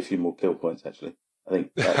 or maybe a few more kill points actually. I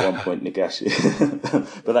think at one point Nagash,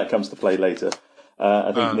 but that comes to play later.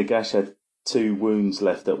 I think Nagash had 2 wounds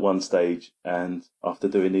left at one stage, and after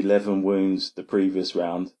doing 11 wounds the previous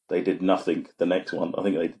round, they did nothing the next one. I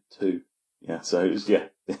think they did 2. Yeah, so it was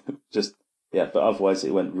just. Yeah, but otherwise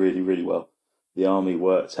it went really, really well. The army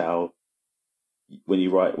worked how when you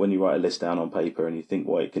write a list down on paper and you think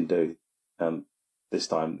what it can do. This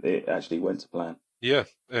time it actually went to plan. Yeah,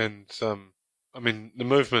 and I mean the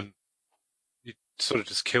movement, you sort of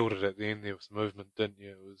just killed it at the end there with the movement, didn't you?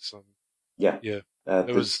 It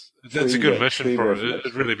was that's a good mission for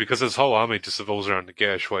it really, because his whole army just evolves around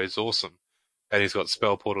Nagash, where he's awesome, and he's got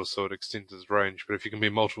spell portals, so it extends his range. But if you can be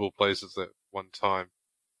multiple places at one time,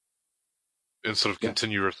 and sort of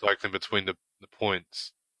continue recycling between the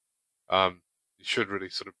points, you should really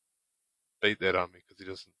sort of beat that army, because he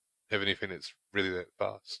doesn't have anything that's really that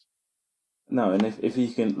fast. No, and if you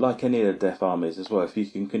can, like any of the death armies as well, if you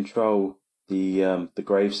can control the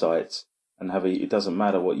grave sites and it doesn't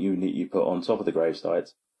matter what unit you put on top of the grave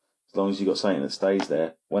sites, as long as you've got something that stays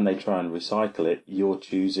there, when they try and recycle it, you're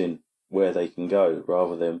choosing where they can go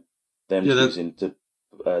rather than them choosing to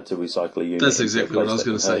recycle a unit. That's exactly what I was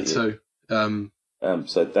going to say too.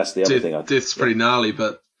 So that's the other thing. Death's pretty gnarly,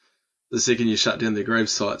 but the second you shut down their grave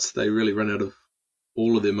sites, they really run out of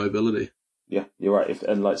all of their mobility. Yeah, you're right.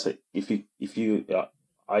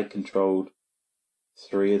 I controlled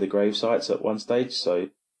 3 of the grave sites at one stage, so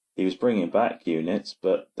he was bringing back units,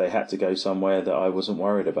 but they had to go somewhere that I wasn't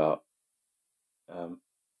worried about.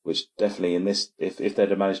 Which definitely in this, if they'd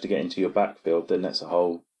have managed to get into your backfield, then that's a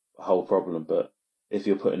whole problem. But if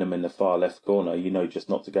you're putting them in the far left corner, you know just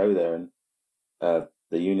not to go there. And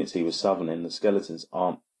the units he was summoning, the skeletons,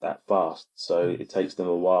 aren't that fast, so it takes them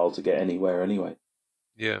a while to get anywhere anyway.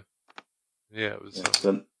 Yeah, it was.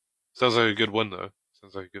 Sounds like a good one though.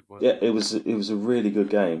 Sounds like a good one. Yeah, it was a really good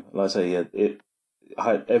game. Like I say,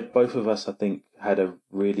 both of us, I think, had a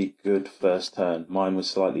really good first turn. Mine was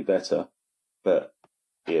slightly better, but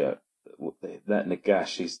yeah, that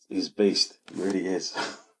Nagash, he's beast. He really is.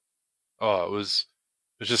 Oh, it was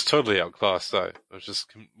just totally outclassed though. It was just,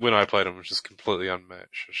 when I played him, it was just completely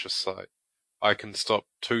unmatched. It's just like, I can stop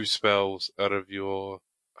 2 spells out of your,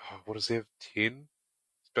 what does he have, 10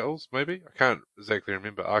 spells maybe? I can't exactly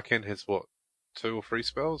remember. Arcane has what, 2 or 3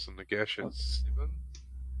 spells, and Nagash has 7?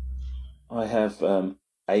 I have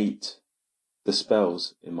 8 the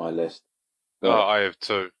spells in my list. But, I have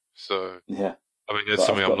 2, so yeah. I mean, that's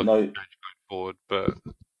something I'm looking to change going forward, but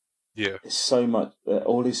yeah. It's so much,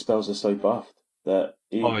 all his spells are so buffed that...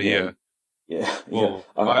 Yeah. Well,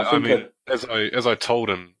 I mean, as I told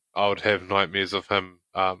him, I would have nightmares of him.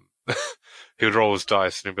 He would roll his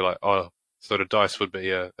dice and he'd be like, "Oh, so the dice would be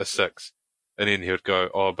a 6," and then he would go,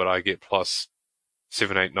 "Oh, but I get plus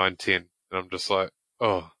 7, 8, 9, 10," and I'm just like,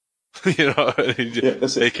 "Oh, Yeah,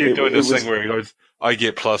 that's He it. kept doing It this was thing where he goes, I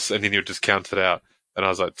get plus, and then he'll just count it out. And I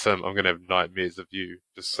was like, Tim, I'm going to have nightmares of you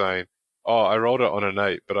just saying, oh, I rolled it on an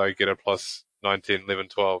 8, but I get a plus 19, 11,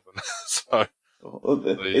 12. And so, yeah,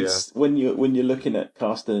 it's when you're looking at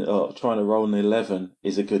casting or trying to roll an 11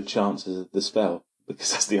 is a good chance of the spell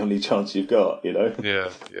because that's the only chance you've got. yeah,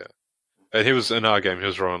 yeah. And he was, in our game, he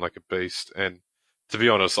was rolling like a beast. And to be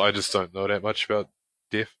honest, I just don't know that much about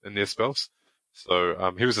death and their spells.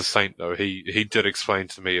 So, he was a saint though. He did explain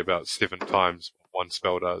to me about 7 times what one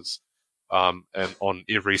spell does. And on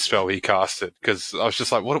every spell he casted, because I was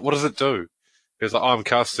just like, what does it do? He was like, oh, I'm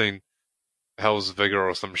casting Hell's Vigor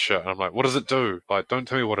or some shit. And I'm like, what does it do? Like, don't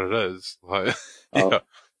tell me what it is. Like, Oh, yeah.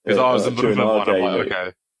 Because I was the during movement our one. I'm game, like,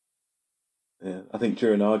 okay. yeah, I think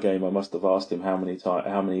during our game, I must have asked him how many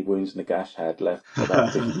wounds Nagash had left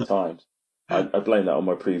about 50 times. I blame that on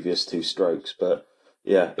my previous 2 strokes, but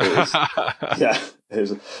yeah, it was. Yeah, it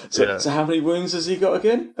was. Yeah. So how many wounds has he got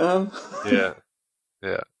again? Yeah.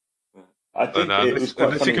 Yeah. I So think no, it was quite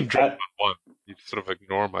unless you funny. can drop one, you sort of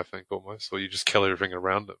ignore him, I think, almost, or you just kill everything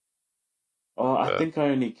around him. I But think I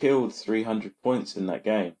only killed 300 points in that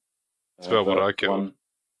game. it's about what I But killed.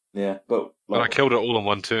 but And I like, killed it all in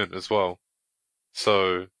one turn as well.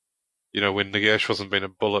 So, when Nagash wasn't being a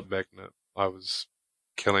bullet magnet, I was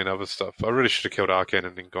killing other stuff. I really should have killed Arcane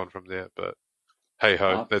and then gone from there, but hey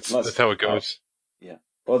ho, that's how it goes. yeah.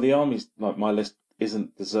 Well, the army's like my list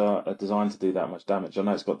isn't designed to do that much damage. I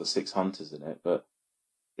know it's got the 6 hunters in it, but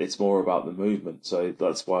it's more about the movement. So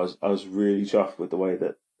that's why I was really chuffed with the way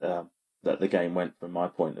that the game went from my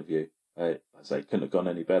point of view. I say it couldn't have gone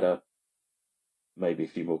any better. Maybe a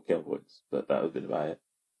few more kill points, but that would have been about it.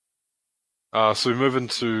 So we move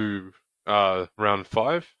into round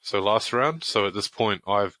 5, so last round. So at this point,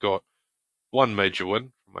 I've got 1 major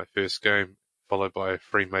win from my first game, followed by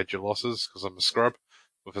 3 major losses because I'm a scrub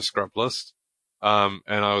with a scrub list. And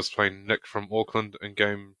I was playing Nick from Auckland in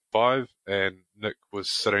game 5, and Nick was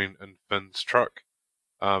sitting in Finn's truck,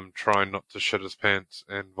 trying not to shit his pants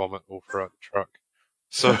and vomit all throughout the truck.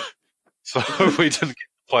 So, so we didn't get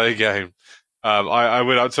to play a game. I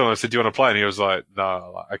went up to him and I said, do you want to play? And he was like,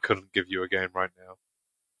 no, I couldn't give you a game right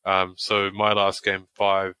now. So my last game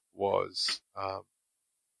 5 was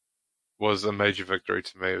a major victory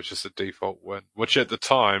to me. It was just a default win, which at the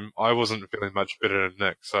time I wasn't feeling much better than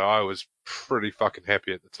Nick, so I was pretty fucking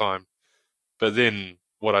happy at the time. But then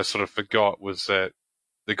what I sort of forgot was that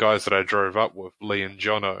the guys that I drove up with, Lee and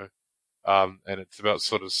Jono, and it's about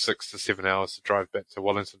sort of 6 to 7 hours to drive back to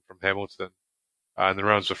Wellington from Hamilton. And the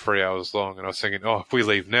rounds were 3 hours long, and I was thinking, oh, if we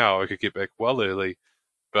leave now, I could get back well early.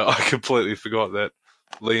 But I completely forgot that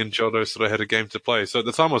Lee and Jono sort of had a game to play. So at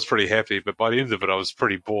the time I was pretty happy, but by the end of it I was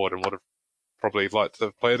pretty bored and would have probably liked to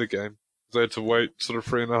have played a game. Because I had to wait sort of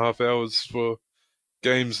 3.5 hours for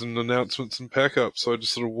games and announcements and pack up, so I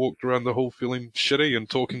just sort of walked around the hall feeling shitty and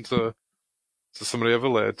talking to some of the other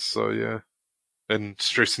lads, so yeah. And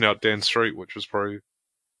stressing out Dan Street, which was probably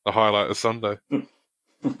the highlight of Sunday.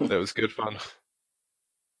 That was good fun.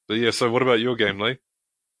 But yeah, so what about your game, Lee?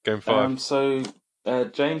 Game 5. So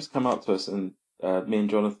James come up to us and me and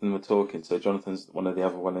Jonathan were talking. So Jonathan's one of the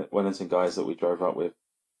other Wellington guys that we drove up with.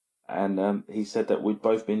 And he said that we'd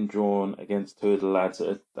both been drawn against 2 of the lads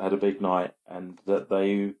that had a big night and that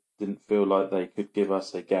they didn't feel like they could give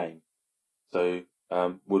us a game. So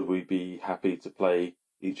would we be happy to play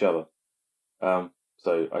each other?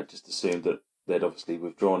 So I just assumed that they'd obviously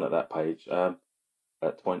withdrawn at that page. At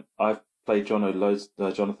the point, I've played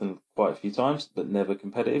Jonathan quite a few times, but never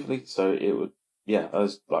competitively. So I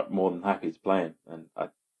was like more than happy to play him, and I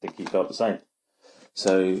think he felt the same.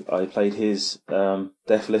 So I played his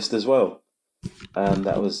Death List as well, and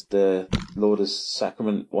that was the Lord's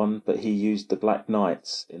Sacrament one, but he used the Black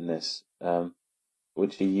Knights in this,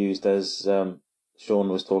 which he used as Sean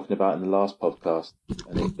was talking about in the last podcast,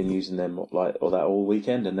 and he'd been using them all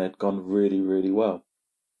weekend, and they'd gone really, really well.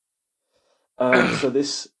 So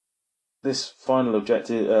this final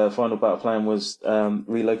battle plan was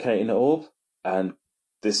relocating the orb, and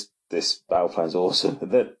this battle plan's awesome.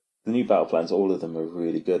 The new battle plans, all of them are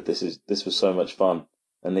really good. This was so much fun,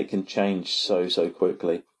 and it can change so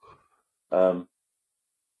quickly. So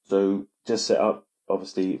just set up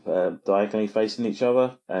obviously diagonally facing each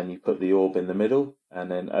other, and you put the orb in the middle,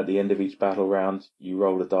 and then at the end of each battle round, you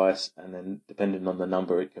roll a dice, and then depending on the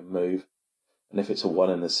number, it can move. And if it's a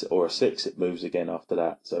 1 or a 6, it moves again after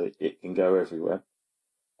that, so it can go everywhere.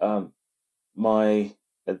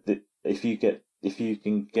 If you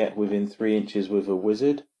can get within 3 inches with a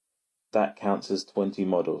wizard, that counts as 20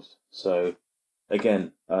 models. So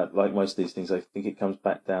again, like most of these things, I think it comes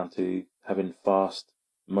back down to having fast,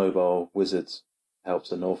 mobile wizards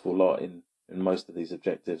helps an awful lot in most of these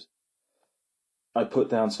objectives. I put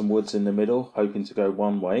down some woods in the middle, hoping to go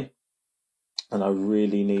one way, and I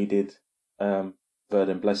really needed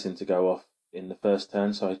Verdant Blessing to go off in the first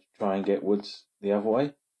turn, so I try and get woods the other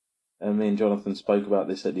way. And me and Jonathan spoke about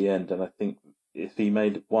this at the end, and I think if he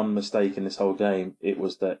made one mistake in this whole game, it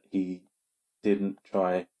was that he didn't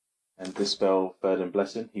try and dispel Verdant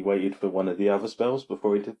Blessing. He waited for one of the other spells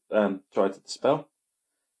before he tried to dispel.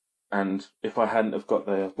 And if I hadn't have got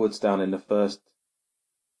the woods down in the first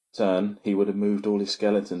turn, he would have moved all his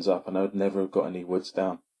skeletons up, and I would never have got any woods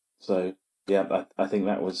down. So yeah, I think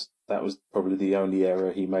that was probably the only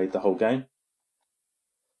error he made the whole game.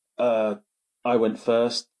 I went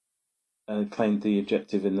first and claimed the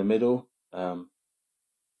objective in the middle.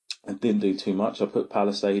 I didn't do too much. I put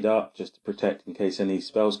Palisade up just to protect in case any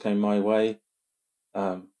spells came my way.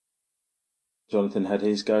 Jonathan had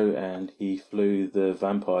his go, and he flew the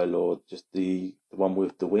Vampire Lord, just the one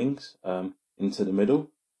with the wings, into the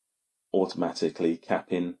middle, automatically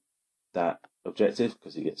capping that objective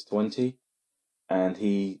because he gets 20. And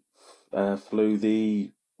he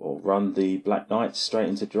flew run the Black Knights straight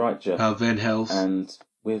into Drycha. Van Hels. And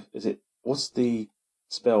what's the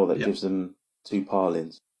spell that gives them 2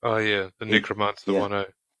 Parlins? Oh yeah, the Necromancer 1-0.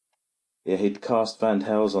 Yeah, he'd cast Van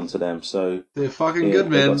Hels onto them, so they're fucking good,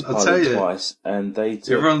 man. I tell you, twice, and they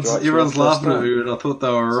took everyone's laughing at me, and I thought they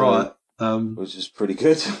were right. Which is pretty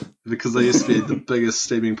good because they used to be the biggest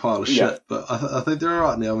steaming pile of shit. But I think they're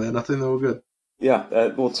alright now, man. I think they were good. Yeah,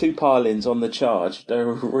 2 Parlins on the charge, they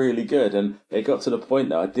were really good, and it got to the point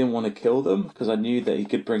that I didn't want to kill them because I knew that he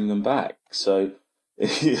could bring them back. So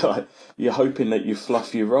you're hoping that you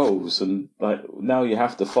fluff your rolls, and now you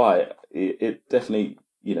have to fight. It definitely,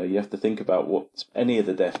 you have to think about what any of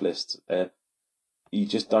the death lists. You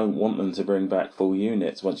just don't want them to bring back full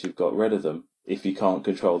units once you've got rid of them if you can't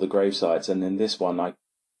control the grave sites. And in this one,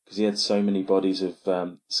 because he had so many bodies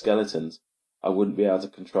of skeletons, I wouldn't be able to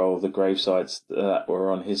control the grave sites that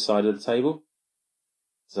were on his side of the table.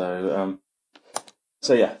 So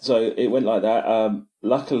it went like that.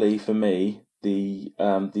 Luckily for me, the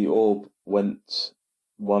orb went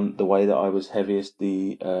the way that I was heaviest,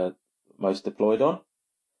 the most deployed on,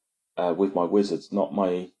 with my wizards, not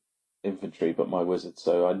my infantry, but my wizards.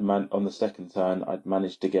 So on the second turn, I'd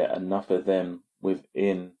managed to get enough of them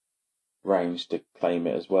within range to claim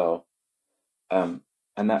it as well.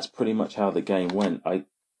 And that's pretty much how the game went.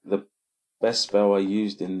 The best spell I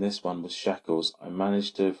used in this one was Shackles. I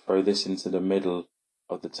managed to throw this into the middle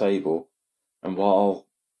of the table, and while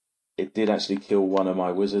it did actually kill one of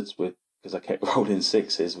my wizards because I kept rolling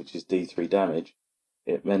 6s, which is D3 damage,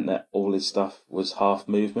 it meant that all his stuff was half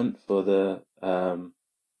movement for the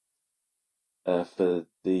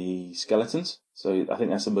skeletons. So I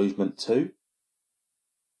think that's a movement 2.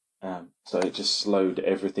 So it just slowed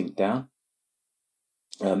everything down.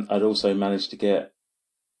 I'd also managed to get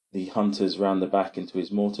the hunters round the back into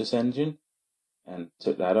his Mortis engine and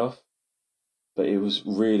took that off. But it was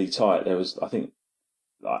really tight. There was, I don't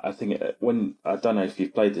know if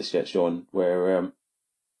you've played this yet, Sean, where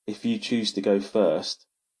if you choose to go first,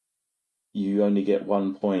 you only get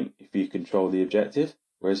 1 point if you control the objective,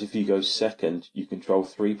 whereas if you go second, you control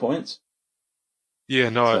 3 points. Yeah,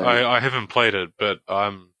 no, I haven't played it, but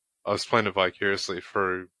I was playing it vicariously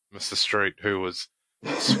through Mr. Street, who was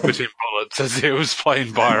spitting bullets as he was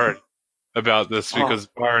playing Byron about this, because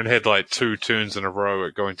Byron had 2 turns in a row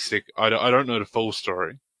at going second. I don't know the full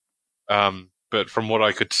story, but from what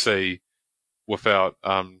I could see, without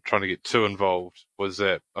trying to get too involved, was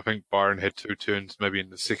that I think Byron had 2 turns maybe in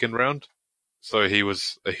the second round, so he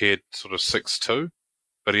was ahead sort of 6-2,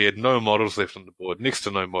 but he had no models left on the board, next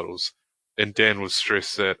to no models, and Dan was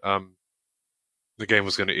stressed that the game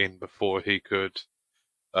was going to end before he could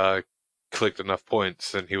collect enough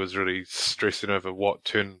points, and he was really stressing over what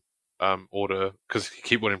turn order, because he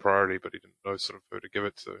kept winning priority, but he didn't know sort of who to give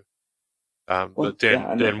it to. But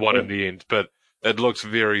Dan won in the end, but it looked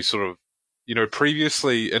very sort of,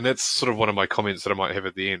 previously, and that's sort of one of my comments that I might have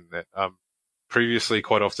at the end, that previously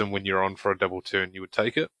quite often when you're on for a double turn, you would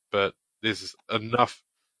take it, but there's enough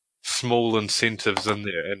small incentives in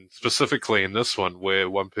there, and specifically in this one where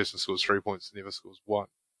one person scores 3 points and the other scores 1,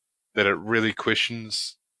 that it really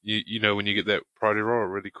questions, when you get that priority roll, it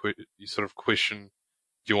really you sort of question,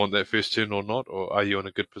 do you want that first turn or not, or are you in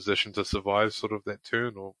a good position to survive sort of that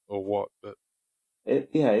turn, or what? But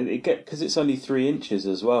because it's only 3 inches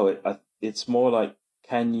as well. It's more like,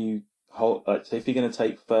 can you hold? So if you're going to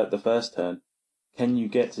take the first turn, can you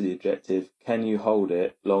get to the objective? Can you hold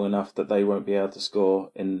it long enough that they won't be able to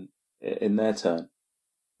score in their turn?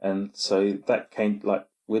 And so that came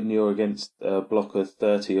when you're against a block of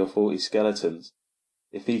 30 or 40 skeletons,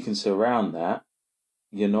 if he can surround that,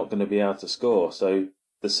 you're not going to be able to score. So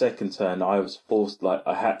the second turn, I was forced,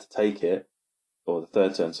 I had to take it, or the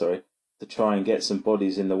third turn, sorry, to try and get some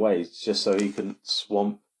bodies in the way, just so he can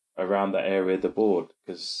swamp around that area of the board.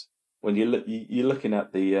 Because when you're looking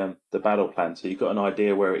at the battle plan, so you've got an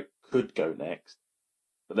idea where it could go next.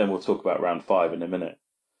 But then we'll talk about round 5 in a minute,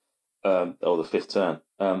 or the 5th turn.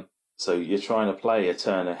 So you're trying to play a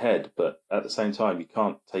turn ahead, but at the same time, you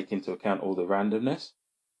can't take into account all the randomness.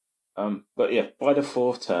 But yeah, by the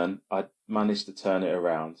 4th turn, I managed to turn it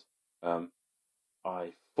around.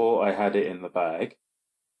 I thought I had it in the bag.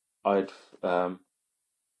 And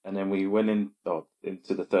then we went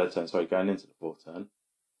into the 3rd turn. Sorry, going into the 4th turn,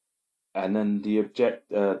 and then the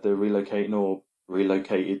relocating orb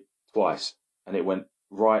relocated twice, and it went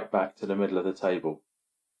right back to the middle of the table,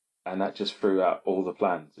 and that just threw out all the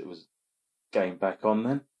plans. It was game back on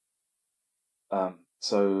then.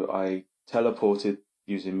 So I teleported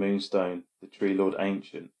using Moonstone, the Tree Lord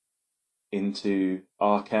Ancient, into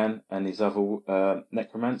Arcan and his other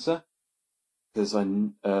Necromancer, because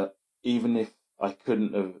even if I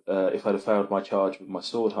couldn't have, if I'd have failed my charge with my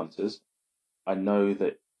Sword Hunters, I know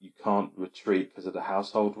that you can't retreat because of the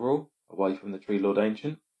household rule away from the Tree Lord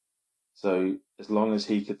Ancient. So as long as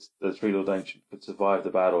the Tree Lord Ancient could survive the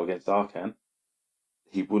battle against Arcan,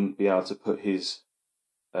 he wouldn't be able to put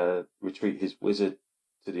retreat his wizard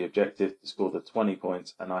to the objective to score the 20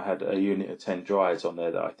 points, and I had a unit of 10 Dryads on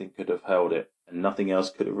there that I think could have held it, and nothing else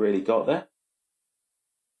could have really got there.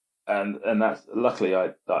 And that's luckily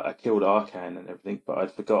I killed Arcan and everything, but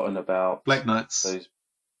I'd forgotten about Black Knights. those.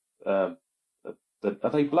 Are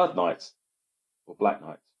they Blood Knights or Black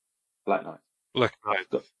Knights? Black Knights. Black Knight.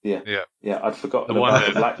 Yeah. I'd forgotten The one about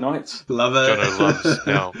that- the Black Knights. Love it. Jono loves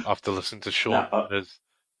now after listening to Sean Nah, and his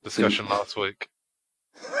discussion last week.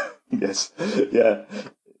 Yes. Yeah.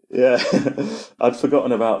 I'd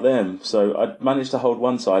forgotten about them, so I'd managed to hold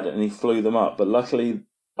one side and he flew them up. But luckily,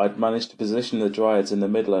 I'd managed to position the Dryads in the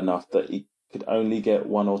middle enough that he could only get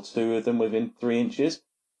 1 or 2 of them within 3 inches,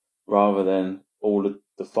 rather than all of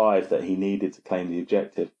the 5 that he needed to claim the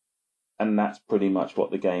objective. And that's pretty much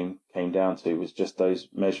what the game came down to, was just those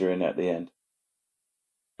measuring at the end.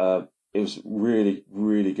 It was really,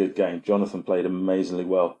 really good game. Jonathan played amazingly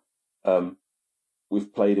well.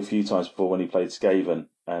 We've played a few times before when he played Skaven,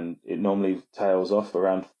 and it normally tails off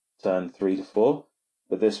around turn 3 to 4.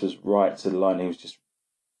 But this was right to the line. He was just,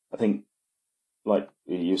 I think, like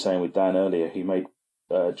you were saying with Dan earlier, he made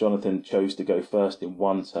Jonathan chose to go first in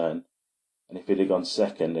one turn, and if he'd have gone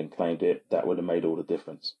second and claimed it, that would have made all the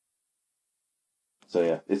difference. So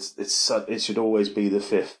yeah, it should always be the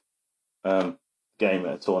 5th game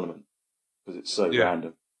at a tournament, because it's so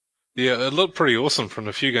random. Yeah, it looked pretty awesome from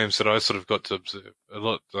the few games that I sort of got to observe. It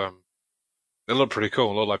looked pretty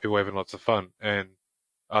cool. It looked like people were having lots of fun. And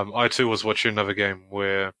I too was watching another game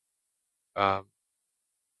where there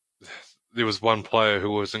was one player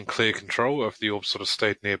who was in clear control if the orb sort of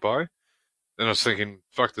stayed nearby. And I was thinking,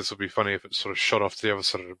 fuck, this would be funny if it sort of shot off to the other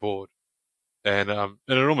side of the board. And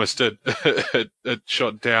it almost did. it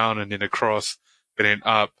shot down and then across and then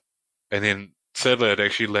up, and then sadly it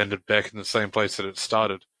actually landed back in the same place that it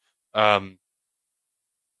started.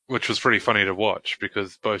 Which was pretty funny to watch,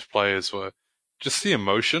 because both players were just the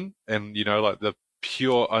emotion and, like the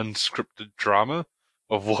pure unscripted drama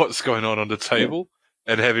of what's going on the table,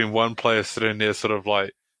 and having one player sitting there sort of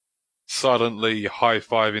like silently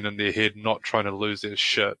high-fiving in their head, not trying to lose their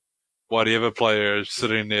shit, while the other player is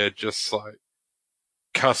sitting there just like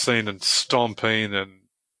cussing and stomping and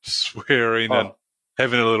swearing and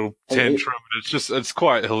having a little tantrum. It's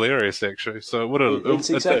quite hilarious, actually. So it's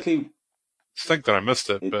exactly. I think that I missed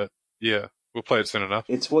it, but yeah, we'll play it soon enough.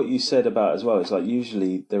 It's what you said about as well. It's like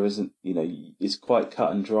usually there isn't, it's quite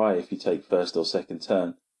cut and dry if you take first or second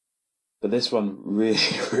turn. But this one really,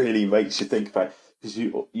 really makes you think about it, because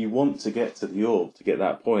you want to get to the orb to get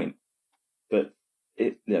that point. But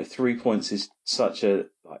 3 points is such a,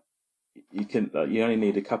 you only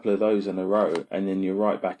need a couple of those in a row, and then you're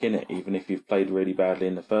right back in it, even if you've played really badly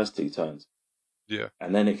in the first 2 turns. Yeah.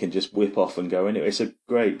 And then it can just whip off and go anyway. It's a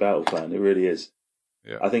great battle plan. It really is.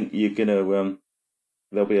 Yeah. I think you're gonna.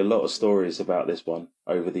 There'll be a lot of stories about this one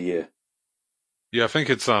over the year. Yeah, I think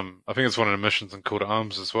it's one of the missions in Call to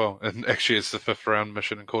Arms as well, and actually it's the 5th round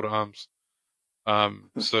mission in Call to Arms.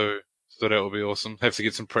 So that will be awesome. Have to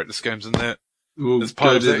get some practice games in that. We'll as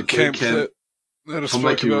part of go to that camp that I I'll spoke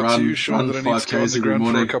make you about to run you, Sean, that I need to go 5Ks on the every ground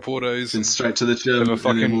for morning, a couple of days. then straight to the gym, have a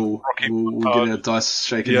and then fucking we'll Rocky get our dice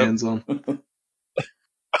shaking Yep. hands on.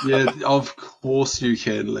 Yeah, of course you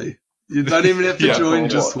can, Lee. You don't even have to Yeah. join, Or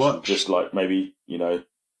just watch. Just like maybe,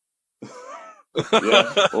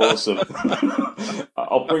 Yeah, awesome.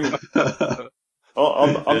 I'll bring.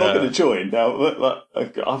 I'm not going to join now.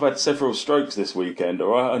 I've had several strokes this weekend. All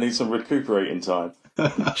right, I need some recuperating time.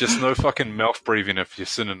 Just no fucking mouth breathing if you're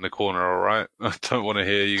sitting in the corner, alright? I don't want to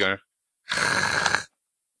hear you go.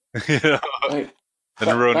 Yeah, Like,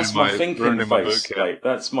 and that's my thinking ruining my boot face. camp. Like,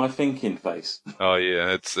 that's my thinking face. Oh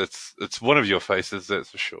yeah, it's one of your faces, that's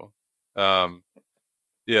for sure.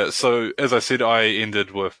 Yeah, so as I said, I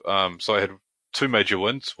ended with so I had two major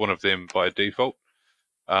wins, one of them by default,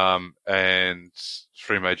 and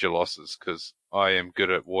three major losses because I am good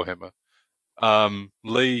at Warhammer.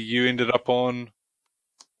 Lee, you ended up on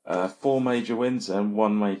 4 major wins and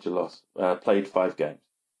 1 major loss. Played 5 games.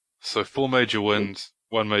 so four major wins,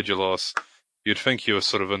 one major loss. You'd think you were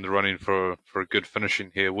sort of in the running for a good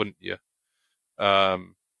finishing here, wouldn't you?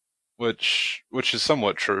 Um, which is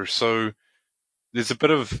somewhat true. So there's a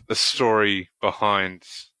bit of a story behind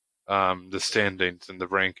the standings and the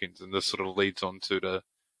rankings, and this sort of leads on to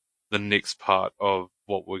the next part of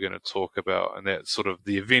what we're going to talk about, and that's sort of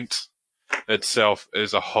the event itself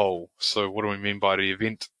as a whole. So what do we mean by the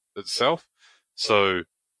event itself? So,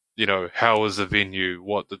 how was the venue?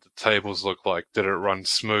 What did the tables look like? Did it run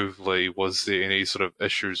smoothly? Was there any sort of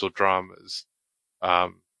issues or dramas?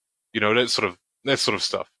 Um, that sort of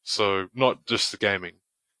stuff. So not just the gaming.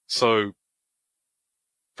 So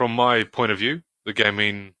from my point of view, the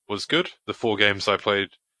gaming was good. The 4 games I played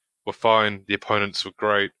were fine. The opponents were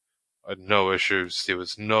great. I had no issues. There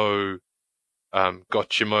was no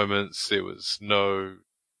gotcha moments. There was no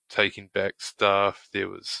taking back stuff. There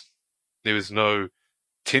was no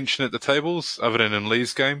tension at the tables other than in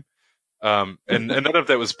Lee's game. And none of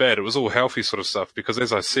that was bad. It was all healthy sort of stuff because,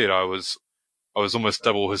 as I said, I was almost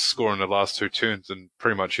double his score in the last 2 turns, and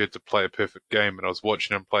pretty much he had to play a perfect game. And I was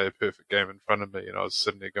watching him play a perfect game in front of me, and I was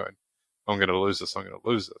sitting there going, "I'm going to lose this. I'm going to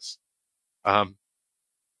lose this." Um,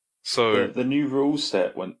 so The new rule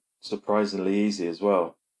set went surprisingly easy as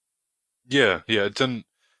well. yeah, it didn't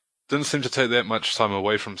seem to take that much time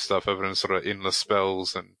away from stuff other than sort of endless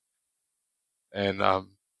spells and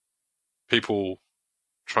people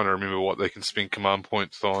trying to remember what they can spend command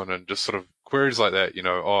points on and just sort of queries like that.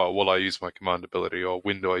 Oh, will I use my command ability, or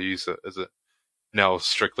when do I use it? Is it now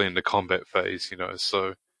strictly in the combat phase?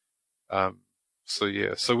 Um, so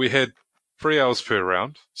yeah, so we had 3 hours per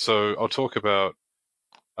round. So I'll talk about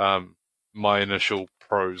um, my initial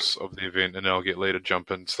pros of the event, and then I'll get Lee to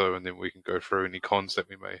jump in. And then we can go through any cons that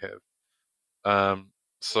we may have.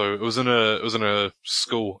 So it was in a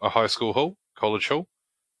school, a high school hall, college hall.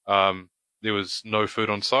 There was no food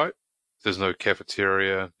on site. There's no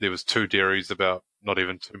cafeteria. There was 2 dairies about not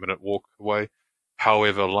even 2-minute walk away.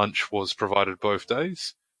 However, lunch was provided both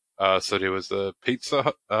days. So there was a Pizza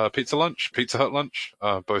Hut lunch,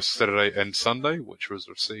 both Saturday and Sunday, which was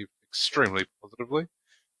received extremely positively.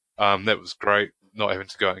 That was great, not having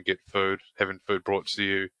to go out and get food, having food brought to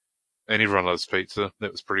you, and everyone loves pizza.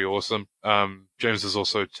 That was pretty awesome. James is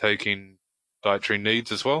also taking dietary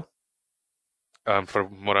needs as well,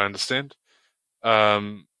 from what I understand.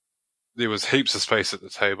 There was heaps of space at the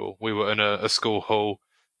table. We were in a school hall.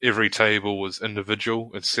 Every table was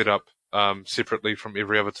individual and set up separately from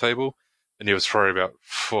every other table. And there was probably about,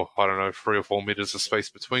 3 or 4 meters of space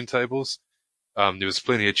between tables. There was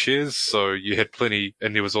plenty of chairs, so you had plenty,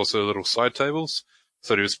 and there was also little side tables.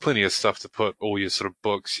 So there was plenty of stuff to put all your sort of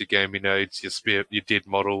books, your gaming aids, your dead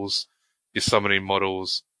models, your summoning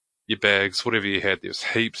models, your bags, whatever you had. There was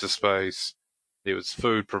heaps of space. There was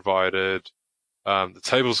food provided. The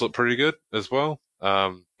tables looked pretty good as well.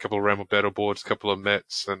 Couple of Ramble battle boards, couple of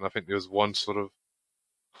mats, and I think there was one sort of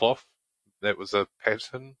cloth that was a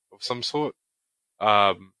pattern of some sort.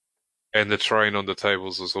 And the terrain on the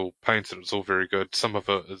tables was all painted. It was all very good. Some of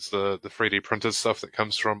it is the 3D printed stuff that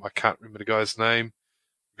comes from, I can't remember the guy's name,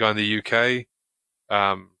 the guy in the UK.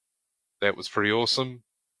 That was pretty awesome.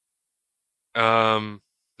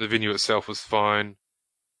 The venue itself was fine.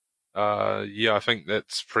 Yeah, I think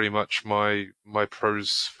that's pretty much my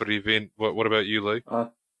pros for the event. What about you, Lee?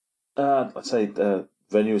 I'd say the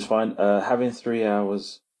venue was fine. Having 3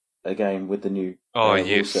 hours a game with the new Oh, rule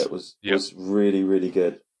yes. set was Yep. really, really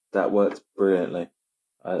good. That worked brilliantly.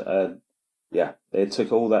 Yeah, it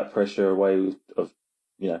took all that pressure away of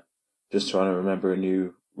just trying to remember a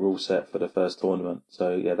new rule set for the first tournament.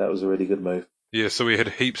 So yeah, that was a really good move. Yeah, so we had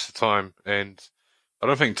heaps of time, and I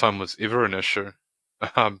don't think time was ever an issue.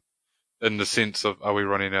 In the sense of, are we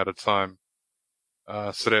running out of time?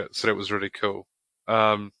 So that was really cool.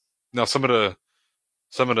 Now some of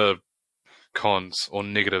the cons or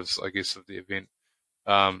negatives, I guess, of the event.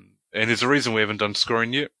 And there's a reason we haven't done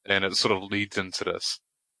scoring yet, and it sort of leads into this.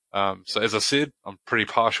 So as I said, I'm pretty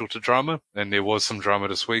partial to drama, and there was some drama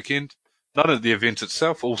this weekend. None of the event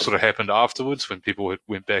itself, all sort of happened afterwards when people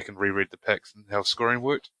went back and reread the packs and how scoring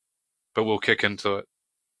worked. But we'll kick into it.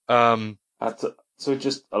 So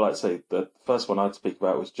just, I like to say, the first one I'd speak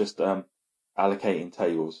about was just allocating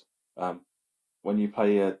tables. When you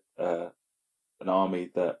play an army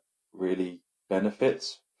that really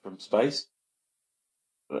benefits from space,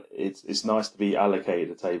 it's nice to be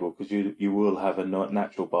allocated a table because you will have a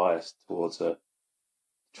natural bias towards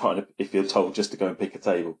trying to, if you're told just to go and pick a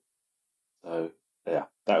table. So yeah,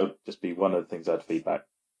 that would just be one of the things I'd feedback.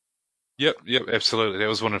 Yep, absolutely. That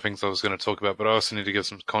was one of the things I was going to talk about, but I also need to give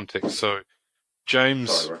some context. So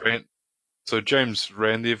James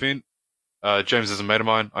ran the event. James is a mate of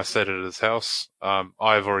mine. I stayed at his house.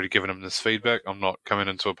 I've already given him this feedback. I'm not coming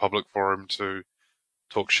into a public forum to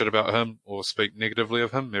talk shit about him or speak negatively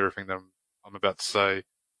of him. Everything that I'm about to say,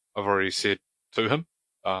 I've already said to him.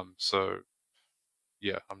 So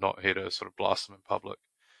yeah, I'm not here to sort of blast him in public.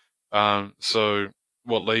 So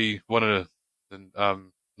one of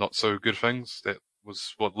the not so good things, that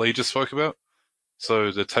was what Lee just spoke about.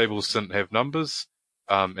 So the tables didn't have numbers,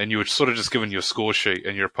 and you were sort of just given your score sheet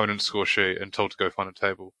and your opponent's score sheet and told to go find a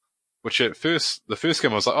table. Which at first, the first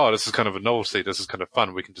game I was like, oh, this is kind of a novelty, this is kind of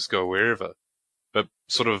fun, we can just go wherever. But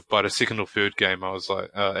sort of by the second or third game, I was like,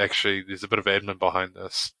 actually, there's a bit of admin behind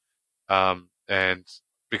this. And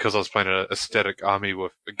because I was playing a static army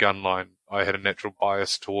with a gun line, I had a natural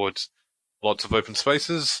bias towards lots of open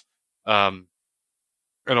spaces.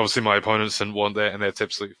 And obviously my opponents didn't want that, and that's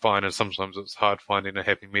absolutely fine. And sometimes it's hard finding a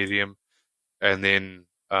happy medium. And then,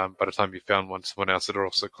 by the time you found one, someone else had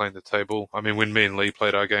also claimed the table. I mean, when me and Lee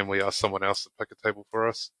played our game, we asked someone else to pick a table for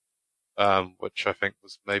us, which I think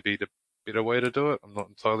was maybe the better way to do it. I'm not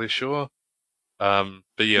entirely sure. But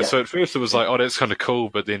yeah, so at first it was like, oh, that's kind of cool.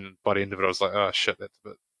 But then by the end of it, I was like, oh shit, that's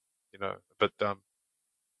a bit dumb.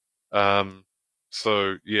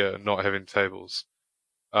 So yeah, not having tables.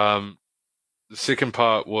 The second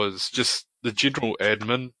part was just the general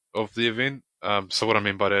admin of the event. So what I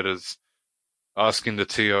mean by that is asking the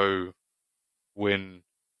TO when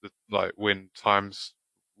the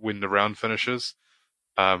round finishes.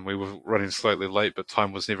 We were running slightly late, but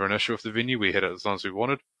time was never an issue with the venue. We had it as long as we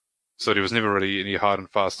wanted. So there was never really any hard and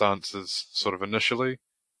fast answers sort of initially.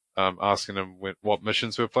 Asking them what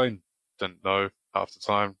missions we were playing. Didn't know half the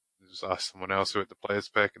time. Just asked someone else who had the players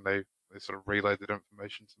pack, and they sort of relayed that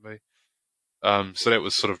information to me. So that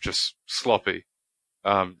was sort of just sloppy.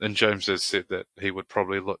 And James has said that he would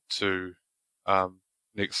probably look to,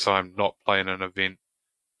 next time not play in an event,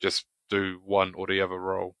 just do one or the other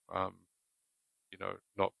role.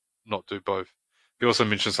 Not do both. He also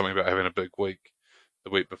mentioned something about having a big week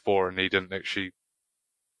the week before, and he didn't actually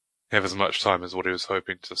have as much time as what he was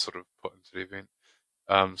hoping to sort of put into the event.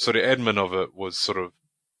 So the admin of it was sort of,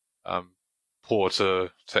 poor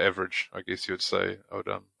to average, I guess you would say.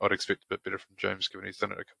 I'd expect a bit better from James, given he's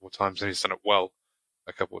done it a couple of times, and he's done it well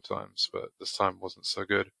a couple of times, but this time wasn't so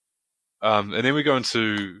good. And then we go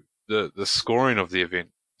into the scoring of the event.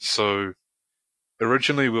 So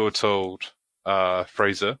originally we were told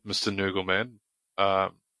Fraser, Mr. Nurgleman,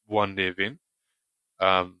 won the event,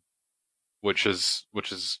 which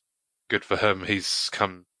is good for him. He's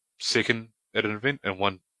come second at an event and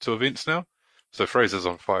won 2 events now. So Fraser's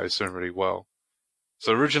on fire, he's doing really well.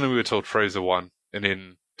 So originally we were told Fraser won, and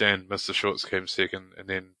then Dan, Mr. Shorts, came second, and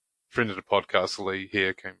then friend of the podcast, Lee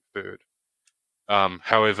here, came third.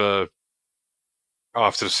 However,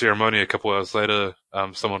 after the ceremony, a couple hours later,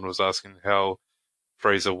 someone was asking how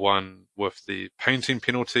Fraser won with the painting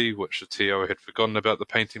penalty, which the TO had forgotten about the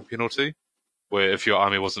painting penalty, where if your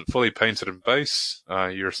army wasn't fully painted in base,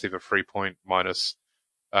 you receive a 3-point minus,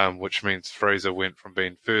 which means Fraser went from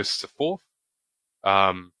being first to fourth.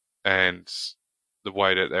 And the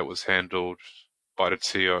way that was handled by the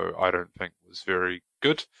TO, I don't think was very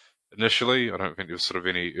good initially. I don't think there was sort of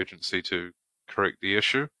any urgency to correct the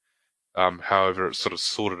issue. However, it sort of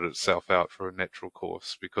sorted itself out for a natural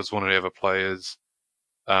course, because one of the other players,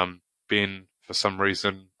 Ben, for some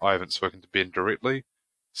reason, I haven't spoken to Ben directly,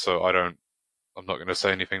 so I'm not going to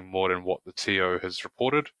say anything more than what the TO has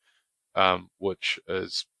reported, which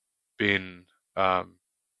is Ben,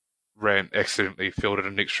 accidentally fielded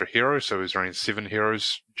an extra hero, so he was running 7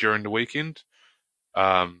 heroes during the weekend.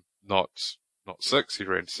 Not 6, he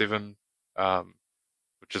ran 7,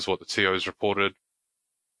 which is what the TO has reported.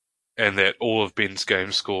 And that all of Ben's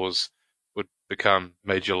game scores would become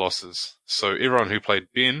major losses. So everyone who played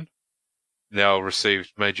Ben now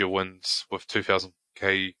received major wins with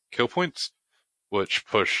 2000k kill points, which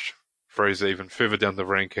pushed Fraser even further down the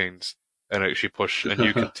rankings and actually push a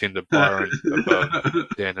new contender Byron above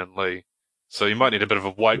Dan and Lee. So you might need a bit of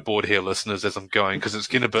a whiteboard here, listeners, as I'm going, because it's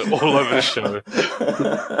getting a bit all over the show.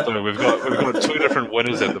 So we've got two different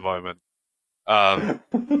winners at the moment.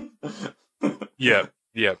 Yeah.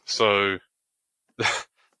 So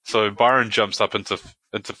Byron jumps up into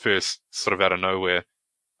first, sort of out of nowhere.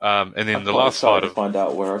 And then I'm the quite last excited part to of find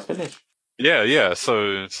out where I finished. yeah.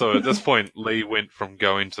 So at this point, Lee went from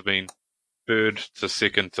going to being third to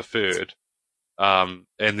second to third. And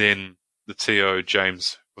then the TO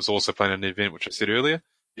James was also playing an event, which I said earlier.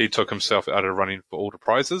 He took himself out of running for all the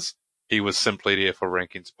prizes. He was simply there for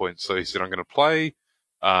rankings points. So he said, I'm going to play.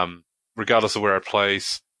 Regardless of where I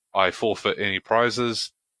place, I forfeit any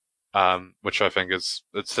prizes. Which I think it's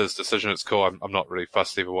his decision. It's cool. I'm not really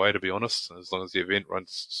fussed either way, to be honest, as long as the event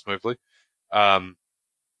runs smoothly.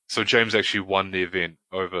 So James actually won the event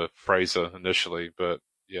over Fraser initially, but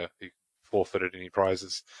yeah, he forfeited any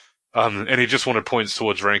prizes. And he just wanted points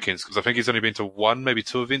towards rankings, because I think he's only been to one, maybe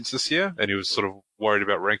two events this year, and he was sort of worried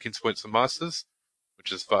about rankings points for Masters, which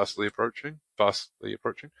is fastly approaching.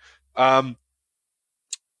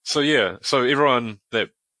 So everyone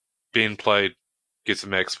that Ben played gets a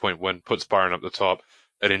max point win, puts Byron up the top,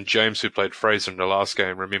 and then James, who played Fraser in the last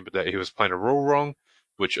game, remembered that he was playing a rule wrong,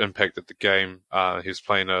 which impacted the game. He was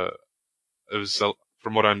playing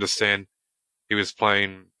from what I understand, he was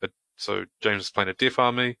playing so James was playing a Death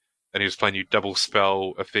Army, and he was playing you double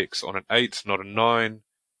spell effects on an 8, not a 9,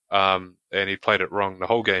 and he played it wrong the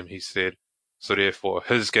whole game, he said. So therefore,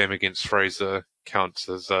 his game against Fraser counts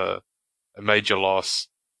as a major loss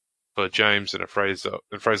for James, and Fraser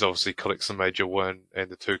obviously collects a major win and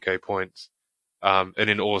the 2k points. And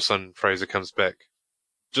then all of a sudden, Fraser comes back,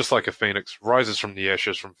 just like a phoenix, rises from the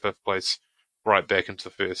ashes from 5th place, right back into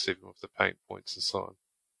first, even with the paint points and so on.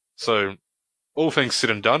 So, all things said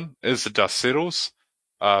and done, as the dust settles,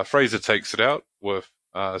 Fraser takes it out with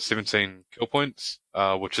 17 kill points,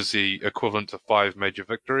 which is the equivalent to 5 major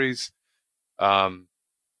victories. And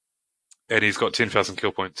he's got 10,000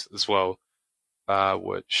 kill points as well,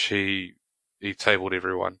 which he tabled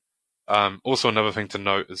everyone. Also, another thing to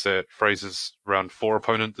note is that Fraser's round 4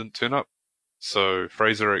 opponent didn't turn up. So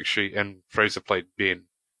Fraser played Ben,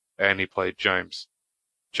 and he played James.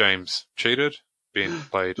 James cheated. Ben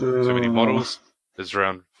played too many models. His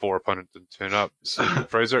round 4 opponent didn't turn up. So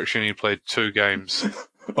Fraser actually only played 2 games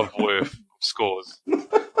of worth scores.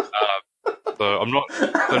 So I'm not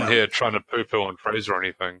sitting here trying to poo-poo on Fraser or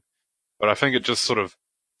anything, but I think it just sort of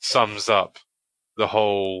sums up the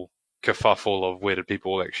whole kerfuffle of where did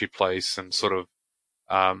people actually place, and sort of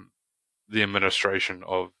the administration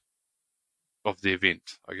of the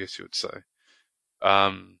event, I guess you would say.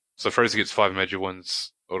 So Fraser gets 5 major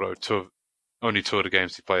wins, although only 2 of the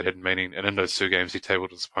games he played had meaning, and in those 2 games he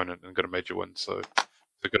tabled his opponent and got a major win, so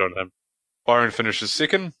good on him. Byron finishes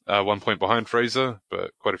second, 1 point behind Fraser,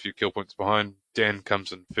 but quite a few kill points behind. Dan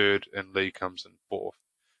comes in third, and Lee comes in fourth.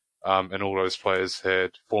 And all those players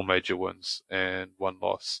had 4 major wins and 1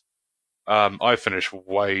 loss. I finished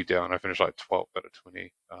way down. I finished like 12th out of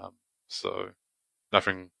 20. So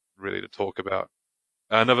nothing really to talk about.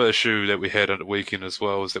 Another issue that we had at the weekend as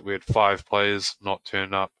well is that we had 5 players not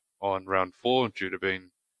turn up on round 4 due to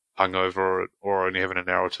being hungover or only having an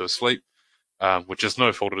hour or 2 of sleep, which is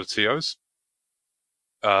no fault of the TOs.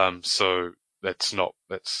 So that's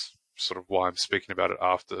sort of why I'm speaking about it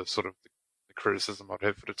after sort of the criticism I'd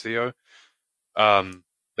have for the TO.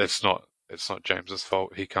 It's not James's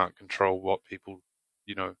fault. He can't control what people,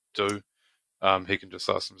 do. He can just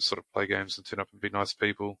ask them to sort of play games and turn up and be nice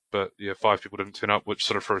people. But yeah, 5 people didn't turn up, which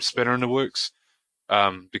sort of threw a spanner in the works.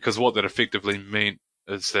 Because what that effectively meant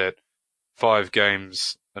is that 5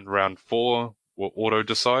 games in round 4 were auto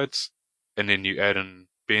decides, and then you add in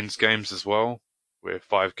Ben's games as well, where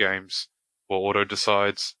 5 games were auto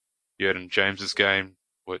decides. You add in James's game,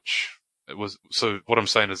 which it was. So what I'm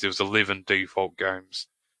saying is there was 11 default games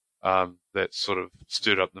that sort of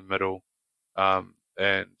stood up in the middle,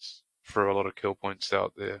 and threw a lot of kill points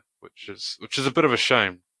out there, which is a bit of a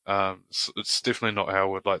shame. It's definitely not how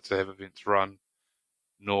we'd like to have events run,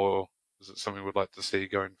 nor is it something we'd like to see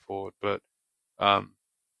going forward. But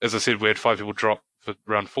as I said, we had 5 people drop for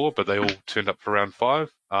round 4, but they all turned up for round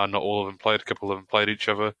 5. Not all of them played. A couple of them played each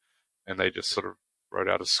other, and they just sort of wrote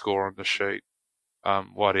out a score on the sheet.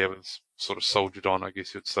 While the others sort of soldiered on, I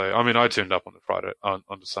guess you'd say. I mean, I turned up on the Friday, on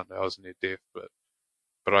the Sunday. I was near death, but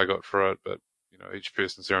I got through it. But each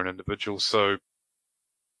person's their own individual. So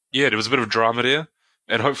yeah, there was a bit of drama there,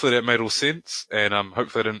 and hopefully that made all sense, and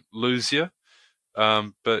hopefully I didn't lose you.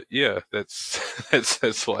 But yeah,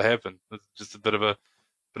 that's what happened. It's just a bit of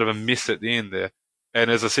a mess at the end there. And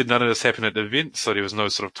as I said, none of this happened at the event, so there was no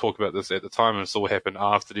sort of talk about this at the time, and it's all happened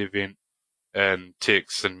after the event, and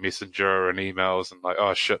texts and messenger and emails and like,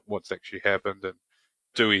 oh shit, what's actually happened, and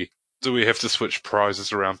do we have to switch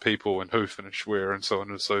prizes around people and who finished where and so on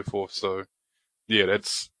and so forth. So yeah,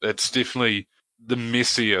 that's definitely the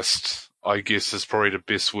messiest, I guess is probably the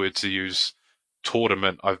best word to use,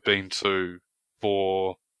 tournament I've been to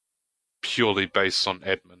for purely based on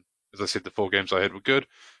admin. As I said, the 4 games I had were good,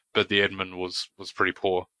 but the admin was pretty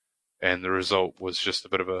poor, and the result was just a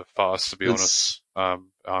bit of a farce, to be honest. I'm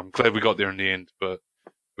glad we got there in the end, but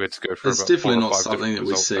we had to go for It's about definitely 4 or not 5 something different that we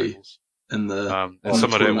result see tables. in the And some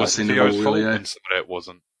of that tournament was scene at Theo's all, fault, really, and some of that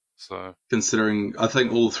wasn't. So considering I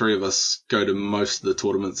think all 3 of us go to most of the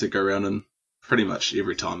tournaments that go around, and pretty much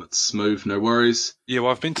every time it's smooth, no worries. yeah,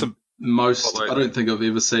 well, I've been to Most, Well, I don't think I've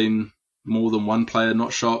ever seen more than one player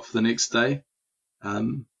not show up for the next day.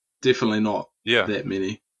 Definitely not yeah. that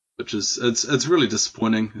many, which is it's really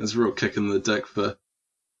disappointing. It's a real kick in the dick for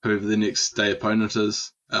whoever the next day opponent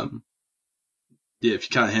is. Yeah, if you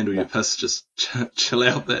can't handle your piss, just chill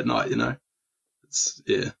out that night. You know, it's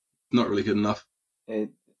not really good enough.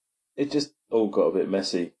 It just all got a bit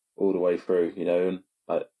messy all the way through, you know, and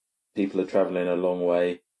like people are travelling a long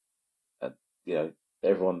way, and you know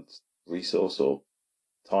everyone's resource or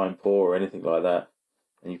time poor or anything like that,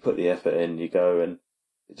 and you put the effort in, you go, and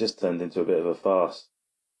it just turned into a bit of a farce.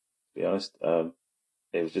 To be honest,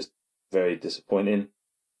 it was just very disappointing,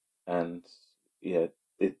 and yeah,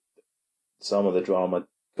 some of the drama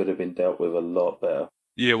could have been dealt with a lot better.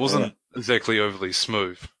 Yeah, it wasn't exactly overly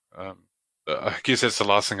smooth. I guess that's the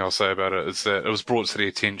last thing I'll say about it, is that it was brought to the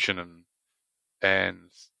attention, and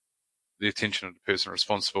the attention of the person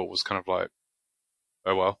responsible was kind of like,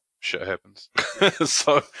 oh well, shit happens.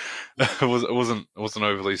 So it wasn't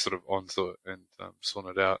overly sort of onto it and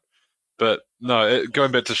sorting it out. But no,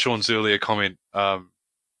 going back to Sean's earlier comment,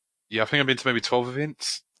 yeah, I think I've been to maybe 12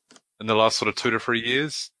 events in the last sort of 2 to 3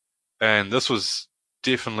 years, and this was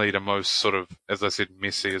definitely the most sort of, as I said,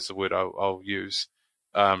 messy is the word I'll use,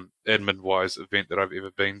 admin-wise event that I've ever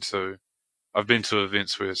been to. I've been to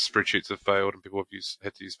events where spreadsheets have failed and people have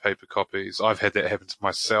had to use paper copies. I've had that happen to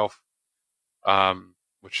myself,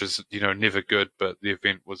 which is, you know, never good, but the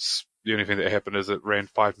event was, the only thing that happened is it ran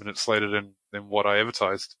 5 minutes later than what I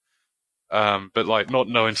advertised. But like not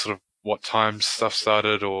knowing sort of what time stuff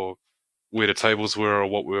started or where the tables were or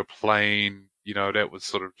what we were playing, you know, that was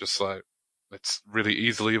sort of just like, it's really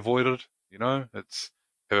easily avoided, you know, it's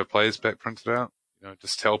have a player's pack printed out, you know,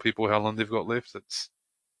 just tell people how long they've got left. It's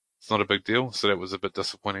not a big deal. So that was a bit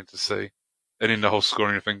disappointing to see. And then the whole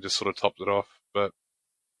scoring thing just sort of topped it off, but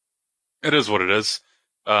it is what it is.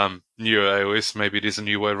 New AOS, maybe there's a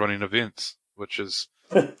new way of running events, which is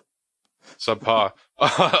subpar.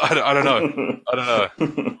 I don't know.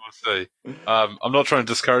 We'll see. I'm not trying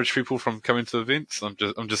to discourage people from coming to events. I'm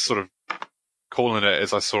just sort of calling it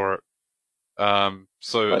as I saw it.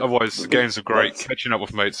 So otherwise the games are great. Catching up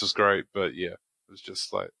with mates was great, but yeah, it was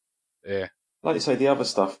just like, yeah. Like you say, the other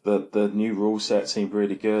stuff, the new rule set seemed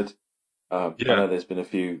really good. I know there's been a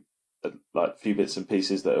few bits and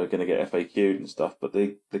pieces that are going to get FAQ'd and stuff, but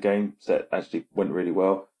the game set actually went really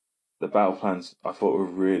well. The battle plans I thought were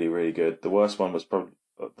really, really good. The worst one was probably,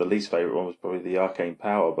 the least favourite one was probably the Arcane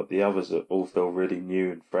Power, but the others all feel really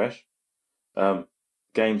new and fresh.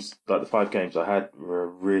 Games, like the 5 games I had were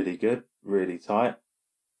really good, really tight.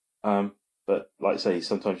 But like I say,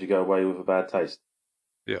 sometimes you go away with a bad taste.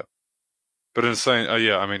 Yeah. But in saying,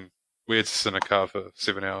 I mean, we had to sit in a car for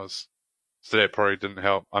 7 hours. So that probably didn't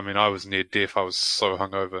help. I mean, I was near death. I was so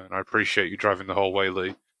hungover, and I appreciate you driving the whole way,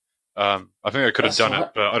 Lee. I think I could have done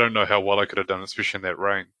it, but I don't know how well I could have done it, especially in that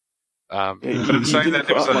rain. But in saying that,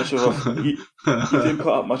 you didn't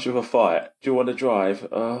put up much of a fight. Do you want to drive?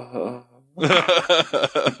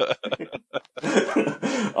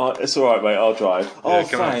 It's all right, mate. I'll drive. Yeah,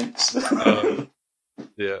 thanks.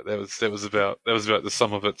 Yeah, that was about the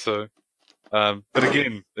sum of it too. But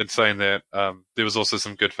again, in saying that, there was also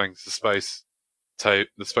some good things. The space at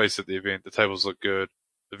the event, the tables looked good.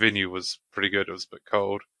 The venue was pretty good. It was a bit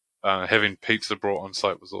cold. Having pizza brought on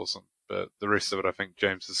site was awesome. But the rest of it, I think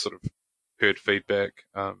James has sort of heard feedback.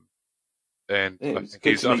 And I think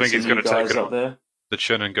he's going to take it on the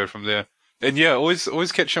chin and go from there. And yeah,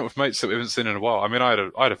 always catching up with mates that we haven't seen in a while. I mean, I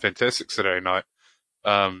had a fantastic Saturday night.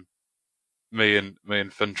 Me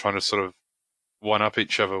and Finn trying to sort of one up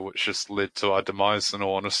each other, which just led to our demise, in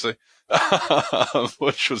all honesty.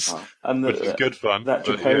 which was good fun. That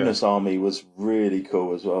Draconis army was really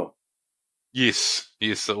cool as well. Yes,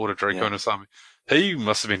 the Order Draconis army. He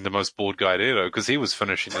must have been the most bored guy there, though, because he was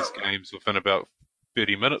finishing his games within about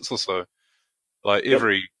 30 minutes or so. Like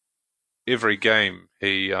every every game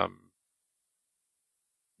he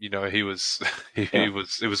he was Yeah. he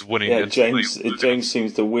was winning. Yeah, instantly. James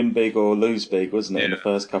seems to win big or lose big, wasn't it, in the Yeah.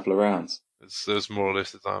 first couple of rounds? It was more or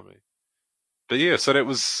less his army. But yeah, so that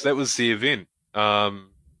was the event.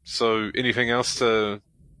 So anything else to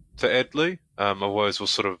add, Lee? Otherwise we'll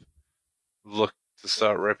sort of look to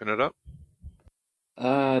start wrapping it up.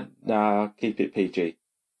 Nah, keep it PG.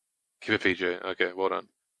 Keep it PG. Okay, well done.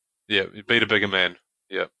 Yeah, beat a bigger man.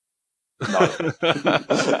 Yeah. No.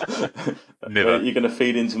 Never. You're going to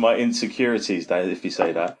feed into my insecurities, Dave, if you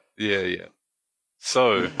say that. Yeah.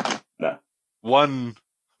 So, No.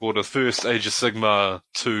 the first Age of Sigmar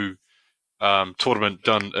 2 tournament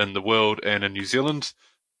done in the world and in New Zealand.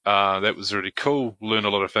 That was really cool. Learned a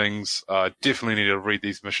lot of things. Definitely need to read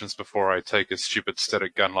these missions before I take a stupid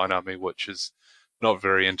static gunline army, which is not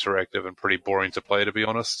very interactive and pretty boring to play, to be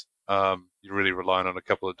honest. You're really relying on a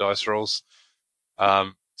couple of dice rolls.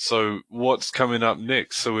 So what's coming up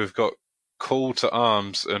next? So we've got Call to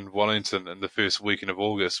Arms in Wellington in the first weekend of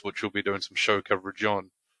August, which we'll be doing some show coverage on.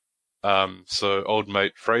 So old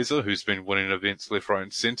mate Fraser, who's been winning events left, right,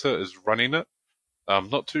 and centre, is running it. I'm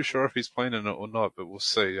not too sure if he's playing in it or not, but we'll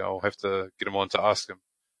see. I'll have to get him on to ask him.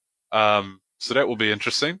 So that will be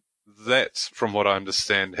interesting. That, from what I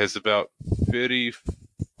understand, has about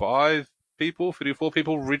 34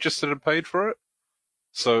 people registered and paid for it.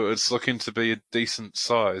 So it's looking to be a decent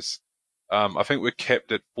size. I think we're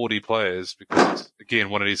capped at 40 players because it's, again,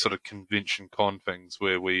 one of these sort of convention con things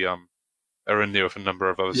where we are in there with a number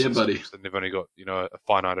of other systems and they've only got, a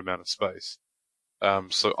finite amount of space.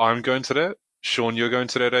 So I'm going to that. Sean, you're going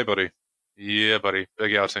to that, eh, buddy? Yeah, buddy.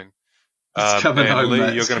 Big outing. It's coming and home, Lee,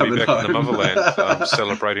 mate. you're It's going to be coming back in the home. motherland,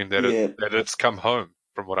 celebrating that, Yeah. that it's come home,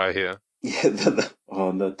 from what I hear. Yeah.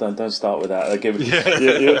 Oh no! Don't start with that.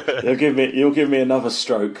 Yeah. You'll give me another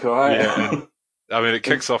stroke, all right? Yeah. I mean, it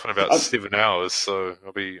kicks off in about 7 hours, so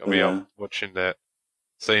I'll be Yeah. up watching that,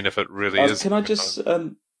 seeing if it really is. Can I just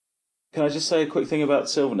say a quick thing about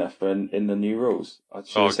Sylvaneth in the new rules? I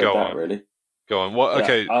should have said go that on. really. Go on. What? Yeah,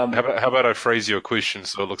 Okay. How about I phrase your question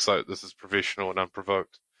so it looks like this is professional and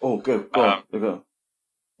unprovoked? Oh, good. Go on.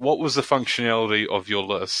 What was the functionality of your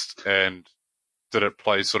list, and did it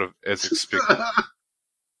play sort of as expected?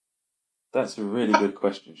 That's a really good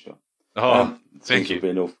question, Sean. Oh, thank you.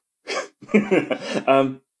 Being off.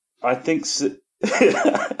 I think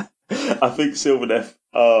Sylvaneth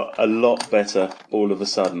are a lot better all of a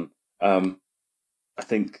sudden. I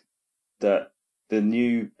think that the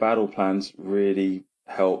new battle plans really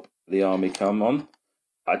help the army come on.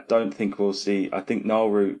 I don't think we'll see. I think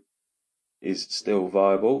Nalroot is still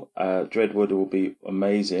viable. Dreadwood will be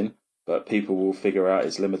amazing, but people will figure out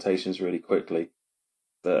its limitations really quickly.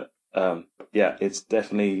 But it's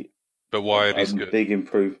definitely. But why it is good. A big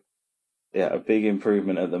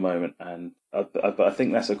improvement at the moment, and but I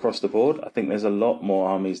think that's across the board. I think there's a lot more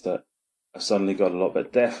armies that have suddenly got a lot.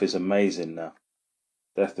 But Death is amazing now.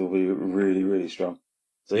 Death will be really, really strong.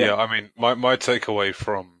 So yeah, I mean, my takeaway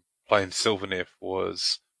from playing Sylvaneth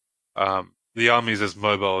was the army's as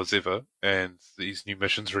mobile as ever, and these new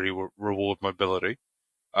missions really reward mobility.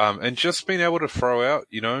 And just being able to throw out,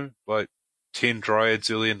 like 10 dryads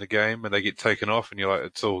early in the game and they get taken off and you're like,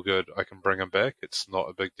 it's all good, I can bring them back, it's not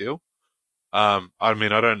a big deal. I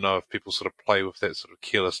mean, I don't know if people sort of play with that sort of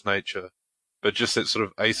careless nature, but just that sort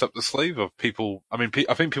of ace up the sleeve of people. I mean,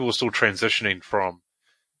 I think people are still transitioning from,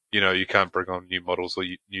 you can't bring on new models or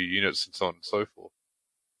new units and so on and so forth.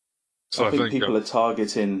 So I think people are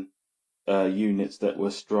targeting units that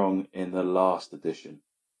were strong in the last edition,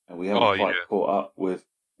 and we haven't quite caught up with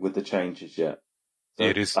the changes yet. So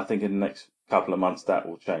it is. I think in the next couple of months that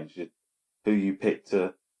will change. Who you pick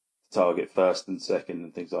to target first and second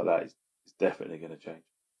and things like that is definitely going to change.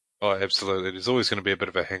 Oh, absolutely. There's always going to be a bit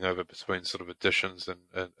of a hangover between sort of additions and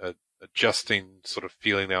adjusting sort of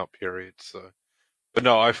feeling out periods. So, but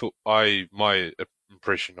no, my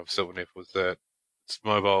impression of Sylvaneth was that it's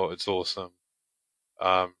mobile, it's awesome.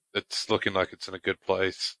 It's looking like it's in a good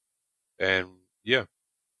place, and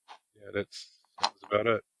that's about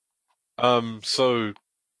it. So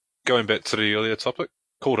going back to the earlier topic,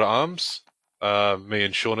 Call to Arms. Me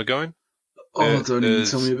and Sean are going. Oh, don't even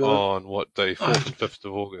tell me about it. On what day? 4th and 5th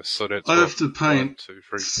of August. So that's I have to paint 1,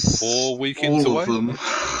 2, 3, 4 weekends all away. of them.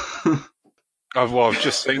 I've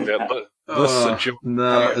just seen that list.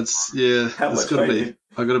 It's got to be.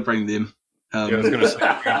 I got to bring them. I was going to say,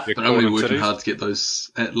 but I'm really working hard to get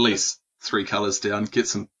those at least 3 colours down.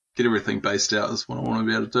 Get everything based out is what I want to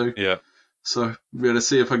be able to do. Yeah. So be able to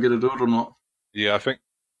see if I get to do it or not. Yeah,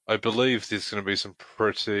 I believe there's going to be some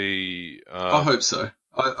pretty. I hope so.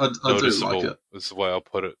 I do like noticeable, it. is the way I'll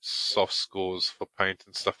put it. Soft scores for paint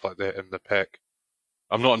and stuff like that in the pack.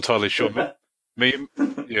 I'm not entirely sure. Me,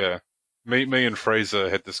 yeah, me and Fraser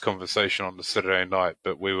had this conversation on the Saturday night,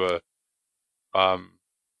 but we were, I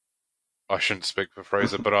shouldn't speak for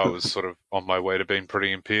Fraser, but I was sort of on my way to being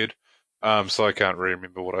pretty impaired. So I can't really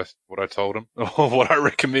remember what I told him or what I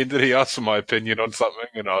recommended. He asked for my opinion on something,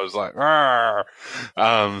 and I was like, "Arr!"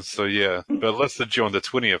 So yeah, but listed due on the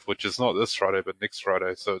 20th, which is not this Friday, but next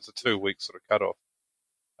Friday. So it's a 2 week sort of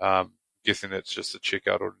cutoff. Guessing that's just to check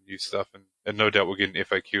out all the new stuff, and no doubt we'll get an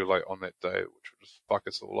FAQ like on that day, which will just fuck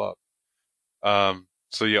us all up.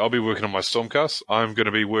 So yeah, I'll be working on my Stormcast. I'm going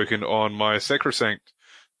to be working on my Sacrosanct,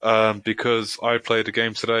 because I played a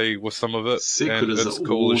game today with some of it, and Secret is it's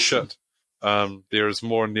cool as awesome. shit. There is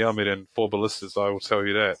more in the army than 4 ballistas, I will tell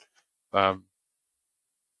you that.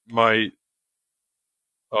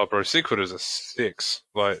 Secret is a 6,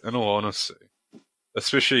 like, in all honesty.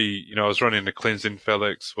 Especially, I was running the Cleansing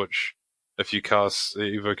Phalanx, which, if you cast the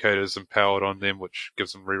Evocators Empowered on them, which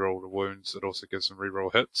gives them reroll the wounds, it also gives them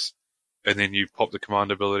reroll hits. And then you pop the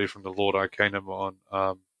command ability from the Lord Arcanum on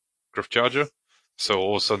Griff Charger. So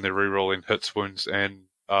all of a sudden they're rerolling hits, wounds, and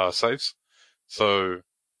saves. So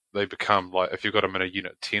they become, like, if you've got them in a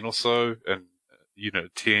unit 10 or so, and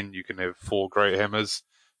unit 10 you can have 4 Great Hammers.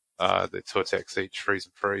 They're 2 attacks each, freeze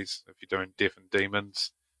and freeze. If you're doing Death and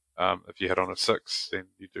Demons, if you hit on a 6, then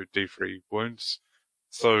you do D3 wounds.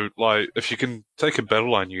 So, like, if you can take a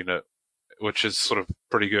battle line unit, which is sort of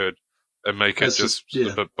pretty good, and make it just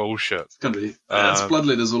a bit bullshit. It's gonna be. It's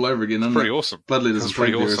Bloodletters all over again, isn't pretty it? awesome. Bloodletters It's and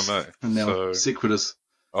Plague pretty Bearers, awesome, eh? and now So Sequitous.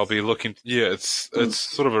 I'll be looking. Yeah, it's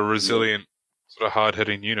sort of a resilient, sort of hard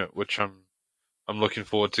hitting unit, which I'm looking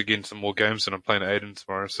forward to getting some more games. And I'm playing Aiden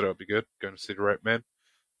tomorrow, so that'll be good. Going to see the Rat Man,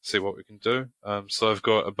 see what we can do. So I've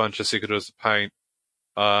got a bunch of Secretors to paint.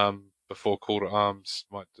 Before Call to Arms,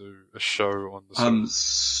 might do a show on the. I'm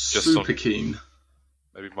super keen.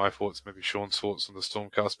 Maybe my thoughts, maybe Sean's thoughts on the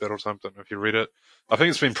Stormcast Battle Time. Don't know if you read it. I think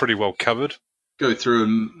it's been pretty well covered. Go through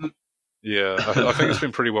and. Yeah, I think it's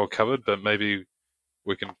been pretty well covered, but maybe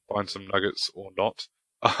we can find some nuggets or not,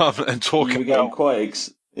 and talk you were about.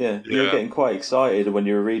 You were getting quite excited when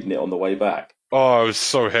you were reading it on the way back. Oh, I was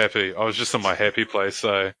so happy. I was just in my happy place.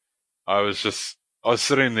 So I was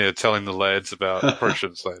sitting there telling the lads about. I probably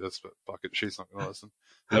shouldn't say this, but fuck it, she's not going to listen.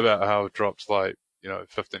 About how it dropped like,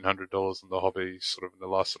 $1,500 in the hobby sort of in the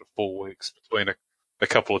last sort of 4 weeks between a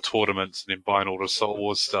couple of tournaments and then buying all the Soul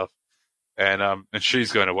Wars stuff. And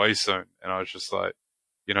she's going away soon. And I was just like,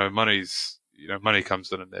 money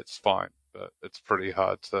comes in and that's fine, but it's pretty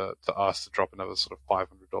hard to ask to drop another sort of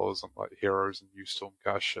 $500 on like heroes and new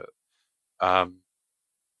Stormcast shit.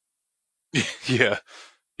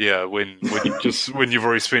 Yeah, when you've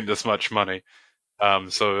already spent this much money.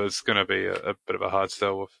 So it's going to be a bit of a hard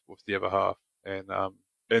sell with the other half.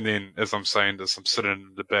 And then, as I'm saying this, I'm sitting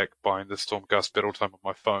in the back buying the Stormcast Battle Time on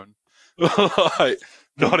my phone. Like,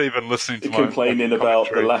 not even listening to You're complaining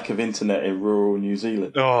about the lack of internet in rural New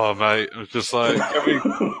Zealand. Oh, mate, it was just like,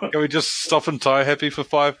 can we just stop and tie happy for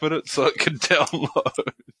 5 minutes so it can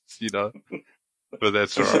download, But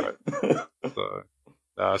that's alright.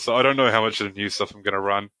 So I don't know how much of the new stuff I'm going to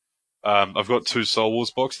run. I've got 2 Soul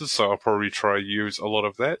Wars boxes, so I'll probably try to use a lot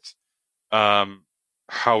of that.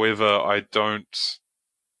 However, I don't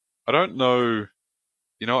know,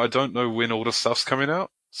 I don't know when all the stuff's coming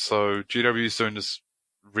out. So GW's doing this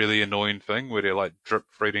really annoying thing where they're like drip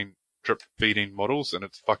feeding models, and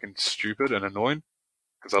it's fucking stupid and annoying.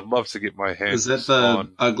 Because I'd love to get my hands on. Is that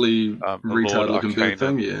the ugly retard looking bird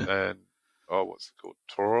thing? Yeah. And what's it called?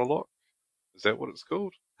 Toralock? Is that what it's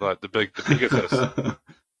called? Like the bigger fist.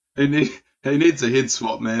 He needs a head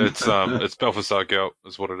swap, man. It's Balthasar Gout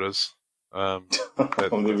is what it is. There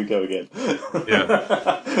we go again.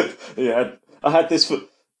 Yeah. Yeah. I had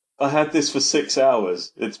this for 6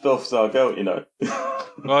 hours. It's Balthasar Gout,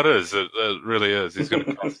 Well, it is. It really is. He's going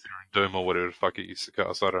to cast Doom or whatever the fuck he used to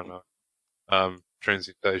cast. I don't know.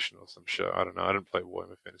 Transmutation or some shit. I don't know. I didn't play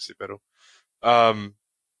Warhammer Fantasy Battle.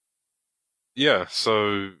 Yeah,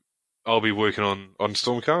 so I'll be working on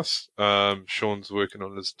Stormcast. Sean's working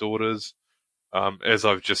on his daughters. As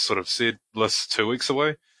I've just sort of said, list's 2 weeks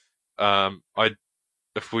away.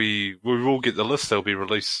 If we will get the list, they'll be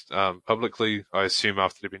released publicly, I assume,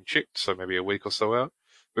 after they've been checked, so maybe a week or so out.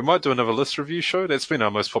 We might do another list review show. That's been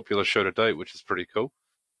our most popular show to date, which is pretty cool.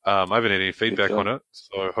 I haven't had any feedback on it,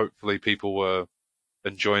 so hopefully people were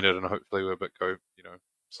enjoying it, and hopefully we're a bit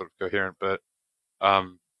sort of coherent. But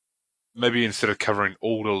maybe instead of covering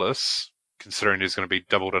all the lists, considering there's going to be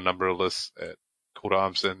double the number of lists at Call to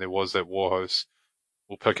Arms than there was at Warhost,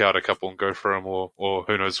 we'll pick out a couple and go for them, or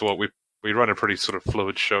who knows what. we run a pretty sort of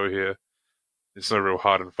fluid show here. There's no real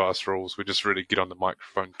hard and fast rules. We just really get on the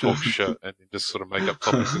microphone, talk shit, and then just sort of make up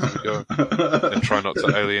topics as we go, and try not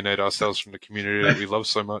to alienate ourselves from the community that we love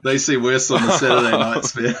so much. They see worse on the Saturday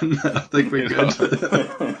nights, man. I think we're good.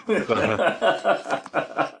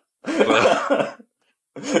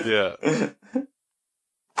 Yeah.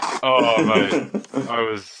 Oh mate,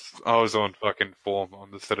 I was on fucking form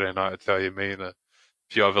on the Saturday night. I tell you, me and a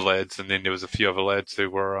few other lads, and then there was a few other lads who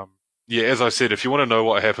were yeah. As I said, if you want to know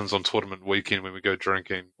what happens on tournament weekend when we go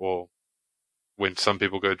drinking, or when some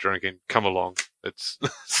people go drinking, come along. It's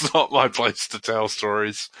it's not my place to tell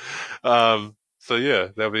stories. So yeah,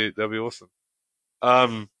 that'll be awesome.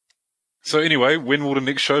 So anyway, when will the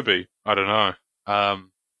next show be? I don't know.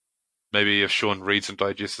 Maybe if Sean reads and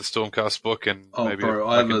digests the Stormcast book, and maybe bro,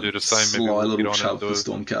 I can do the same. Maybe we'll get on chub and do for a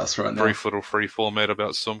Stormcast right now. brief little free format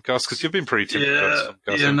about Stormcast, because you've been pretty tempted about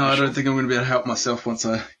Stormcast. Yeah, no, I don't think I'm going to be able to help myself once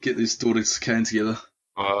I get these daughters canned together.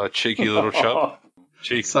 Cheeky little chub.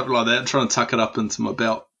 Cheeky. Something like that. I'm trying to tuck it up into my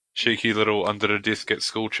belt. Cheeky little under the desk at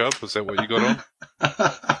school chub. Was that what you got on?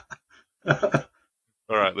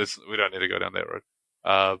 All right, we don't need to go down that road.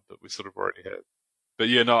 But we sort of already have. But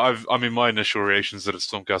yeah, no, I mean, my initial reactions to the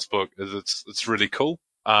Stormcast book is it's really cool.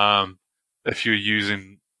 If you're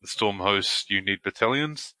using the Storm host, you need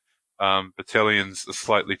battalions. Battalions are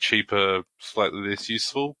slightly cheaper, slightly less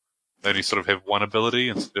useful. They only sort of have one ability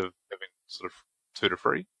instead of having sort of 2 to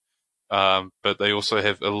 3. But they also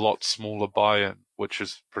have a lot smaller buy-in, which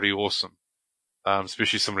is pretty awesome.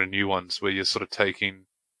 Especially some of the new ones where you're sort of taking,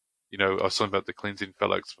 I was talking about the cleansing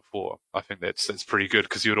Phalanx before. I think that's pretty good,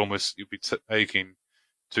 because you'd be taking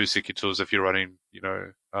 2 Secutors if you're running,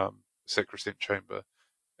 Sacrosanct Chamber.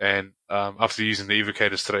 And after using the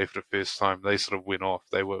Evocators today for the first time, they sort of went off.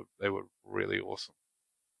 They were really awesome.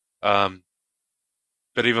 But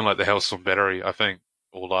even like the Hellstorm Battery, I think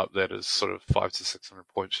all up that is sort of 500 to 600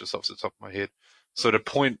 points just off the top of my head. So the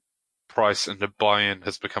point price and the buy-in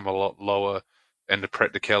has become a lot lower, and the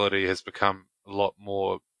practicality has become a lot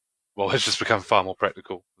more. Well, it's just become far more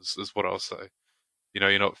practical, is what I'll say.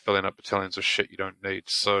 You're not filling up battalions with shit you don't need.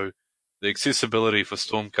 So the accessibility for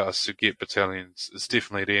Stormcast to get battalions is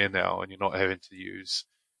definitely there now, and you're not having to use,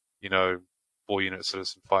 4 units of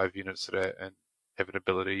this and 5 units of that, and have an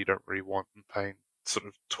ability you don't really want, and paying sort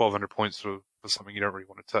of 1,200 points for something you don't really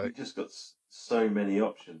want to take. You've just got so many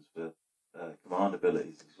options for command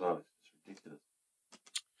abilities as well. It's ridiculous.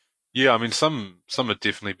 Yeah, I mean, some are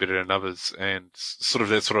definitely better than others, and sort of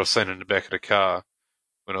that's what I was saying in the back of the car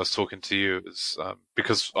when I was talking to you, is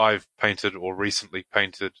because I've painted, or recently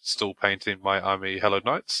painted, still painting my army Hallowed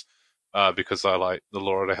Knights, because I like the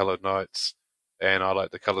lore of the Hallowed Knights, and I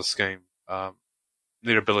like the color scheme.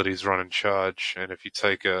 Their abilities run and charge, and if you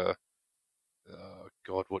take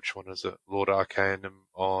which one is it? Lord Arcanum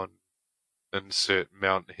on insert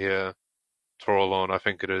mount here, Toralon, I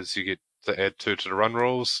think it is, you get to add 2 to the run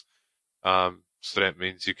rolls. So that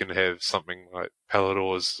means you can have something like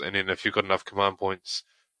Paladors, and then if you've got enough command points,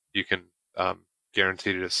 you can guarantee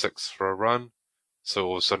it a 6 for a run. So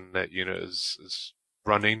all of a sudden that unit is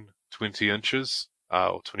running 20 inches,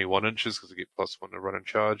 or 21 inches, because you get +1 to run and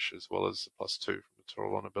charge, as well as the +2 from the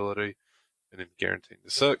Toralon ability, and then guaranteeing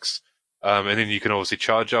the 6. And then you can obviously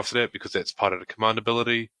charge after that, because that's part of the command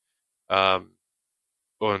ability. On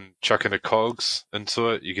chucking the cogs into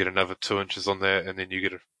it, you get another 2 inches on that, and then you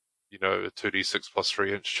get a 2d6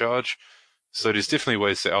 +3 inch charge. So there's definitely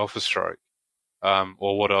ways to alpha strike.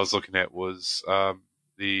 Or what I was looking at was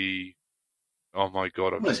the, oh my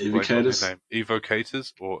god, I've just blanked on their name.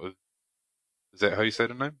 Evocators, or is that how you say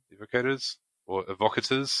the name? Evocators or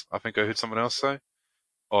Evocators? I think I heard someone else say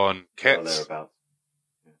on cats.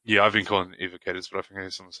 Yeah, I've been calling them Evocators, but I think I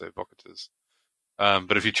heard someone say Evocators.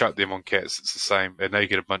 But if you chuck them on cats, it's the same, and they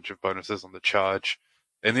get a bunch of bonuses on the charge.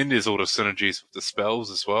 And then there's all the synergies with the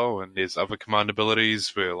spells as well, and there's other command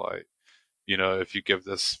abilities where, like, if you give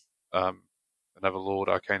this another Lord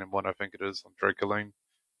Arcanum 1, I think it is, on Dracoline,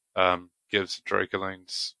 gives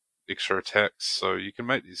Dracolines extra attacks, so you can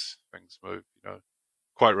make these things move,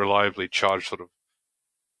 quite reliably, charge sort of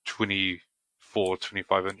 24,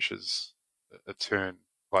 25 inches a turn,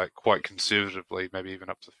 like quite conservatively, maybe even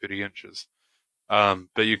up to 30 inches.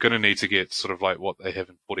 But you're going to need to get sort of like what they have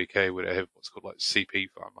in 40k, where they have what's called like CP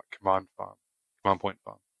farm, like command point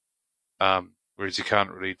farm. Whereas you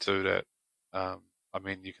can't really do that. I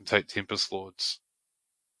mean, you can take Tempest Lords,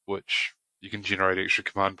 which you can generate extra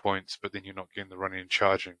command points, but then you're not getting the running and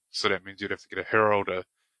charging. So that means you'd have to get a Heralder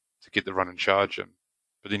to get the run and charge in,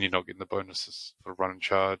 but then you're not getting the bonuses for run and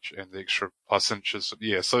charge and the extra +inches.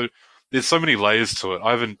 Yeah, so there's so many layers to it.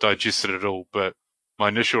 I haven't digested it all, but my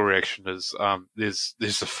initial reaction is there's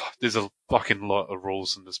a fucking lot of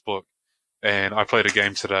rules in this book, and I played a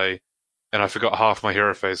game today, and I forgot half my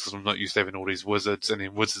hero phase because I'm not used to having all these wizards and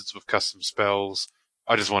then wizards with custom spells.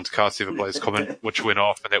 I just wanted to cast Everblaze Comment, which went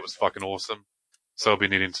off, and that was fucking awesome. So I'll be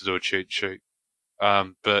needing to do a cheat sheet.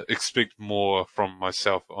 But expect more from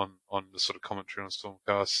myself on the sort of commentary on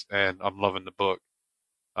Stormcast, and I'm loving the book.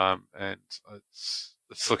 And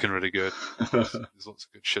it's looking really good. There's lots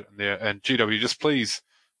of good shit in there. And GW, just please,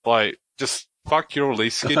 just fuck your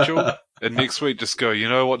release schedule, and next week just go, you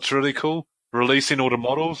know what's really cool? Releasing all the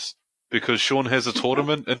models, because Sean has a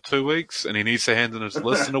tournament in 2 weeks, and he needs to hand in his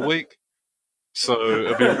list in a week. So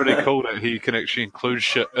it'd be really cool that he can actually include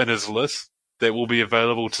shit in his list that will be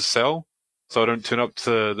available to sell. So I don't turn up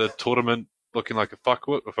to the tournament looking like a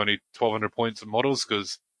fuckwit with only 1,200 points of models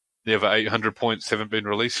because the other 800 points haven't been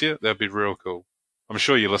released yet. That'd be real cool. I'm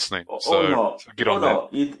sure you're listening. So get on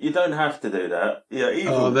that. You don't have to do that. Yeah,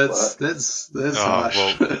 that's harsh.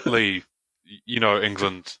 Well, Lee, you know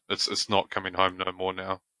England, it's not coming home no more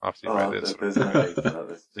now after you made that. There's no need for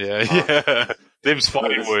that. Yeah. Them's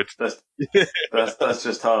fighting words. That's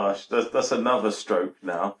just harsh. That's another stroke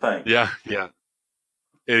now. Thanks. Yeah.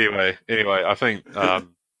 Anyway, I think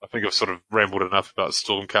I've sort of rambled enough about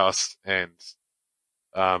Stormcast and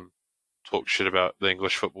talked shit about the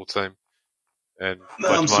English football team and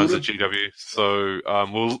both mine's at GW. So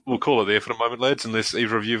we'll call it there for the moment, lads. Unless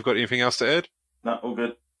either of you have got anything else to add. No, all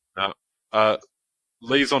good. No.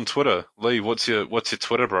 Lee's on Twitter. Lee, what's your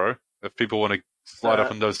Twitter, bro? If people want to slide up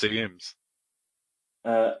in those DMs.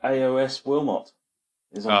 AOS Wilmot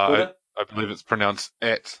is on Twitter. I believe it's pronounced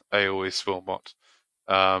at AOS Wilmot.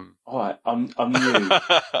 Alright, I'm new.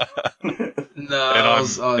 No, and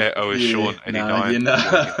I'm at OS Sean 89.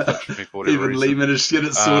 Even Lee managed to get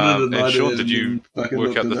it sorted. And Sean, did you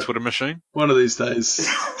work out the Twitter machine? One of these days.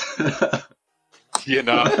 Yeah,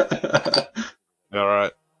 no.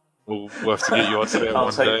 Alright. We'll have to get you onto that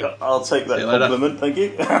one day. I'll take that compliment, thank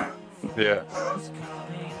you. Yeah.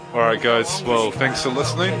 Alright guys, well thanks for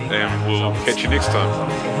listening and we'll catch you next time.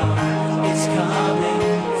 It's coming,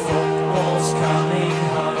 football's coming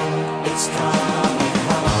home. It's coming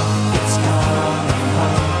home. It's coming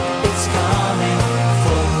home. It's coming.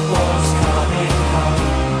 Football's coming home.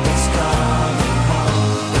 It's coming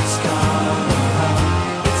home. It's coming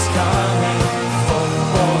home. It's coming.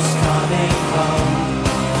 Football's coming home.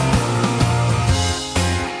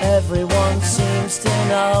 Everyone seems to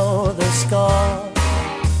know the score.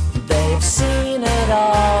 They've seen it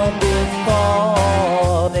all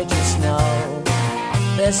before. They just know,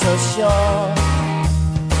 they're so sure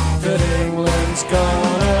that England's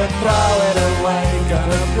gonna throw it away,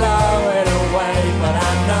 gonna blow it away. But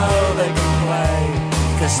I know they can play,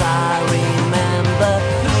 'cause I remember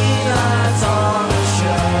 3 lines on the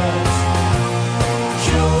shirt.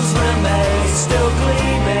 Jules Rimet still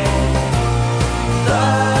gleaming,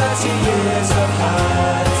 30 years of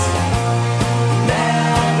hurt.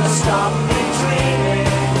 Stop me dreaming.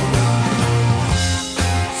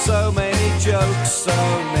 So many jokes, so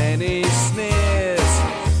many sneers,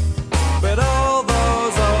 but all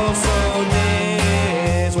those also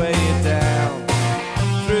nears weigh you down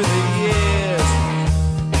through the years.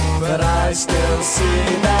 But I still see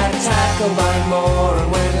that tackle by Moore, and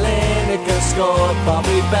when Lineker scored,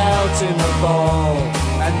 Bobby belting the ball,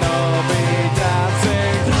 and Nobby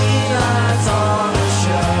dancing 3 lines on the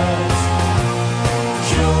shirt.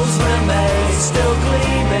 Jules Rimet still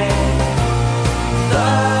gleaming,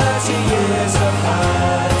 30 years of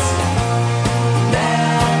hurt.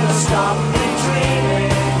 Never stop me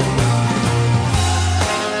dreaming.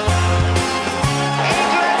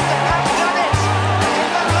 England have done it in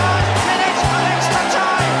the last minute of extra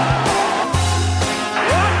time.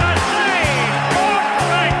 What a save!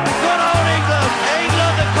 Good old England!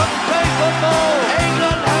 England have couldn't play football.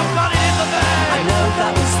 England have got it in the bag. I know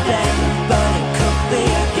that was then, but it could be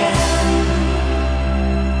again.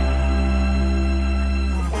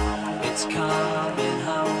 It's coming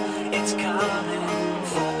home, it's coming,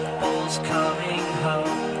 football's coming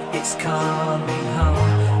home. It's coming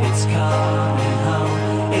home, it's coming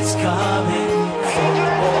home, it's coming,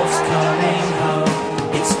 football's coming home.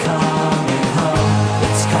 It's coming home,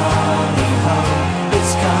 it's coming home,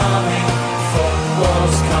 it's coming,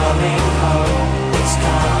 football's coming home. It's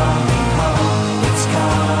coming home, it's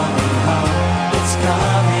coming home, it's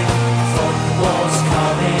coming, football's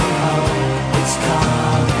coming home. It's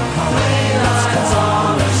coming home. 3 lines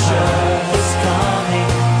on a shirt. It's coming.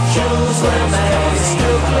 Jules Rimet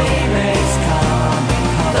still gleaming.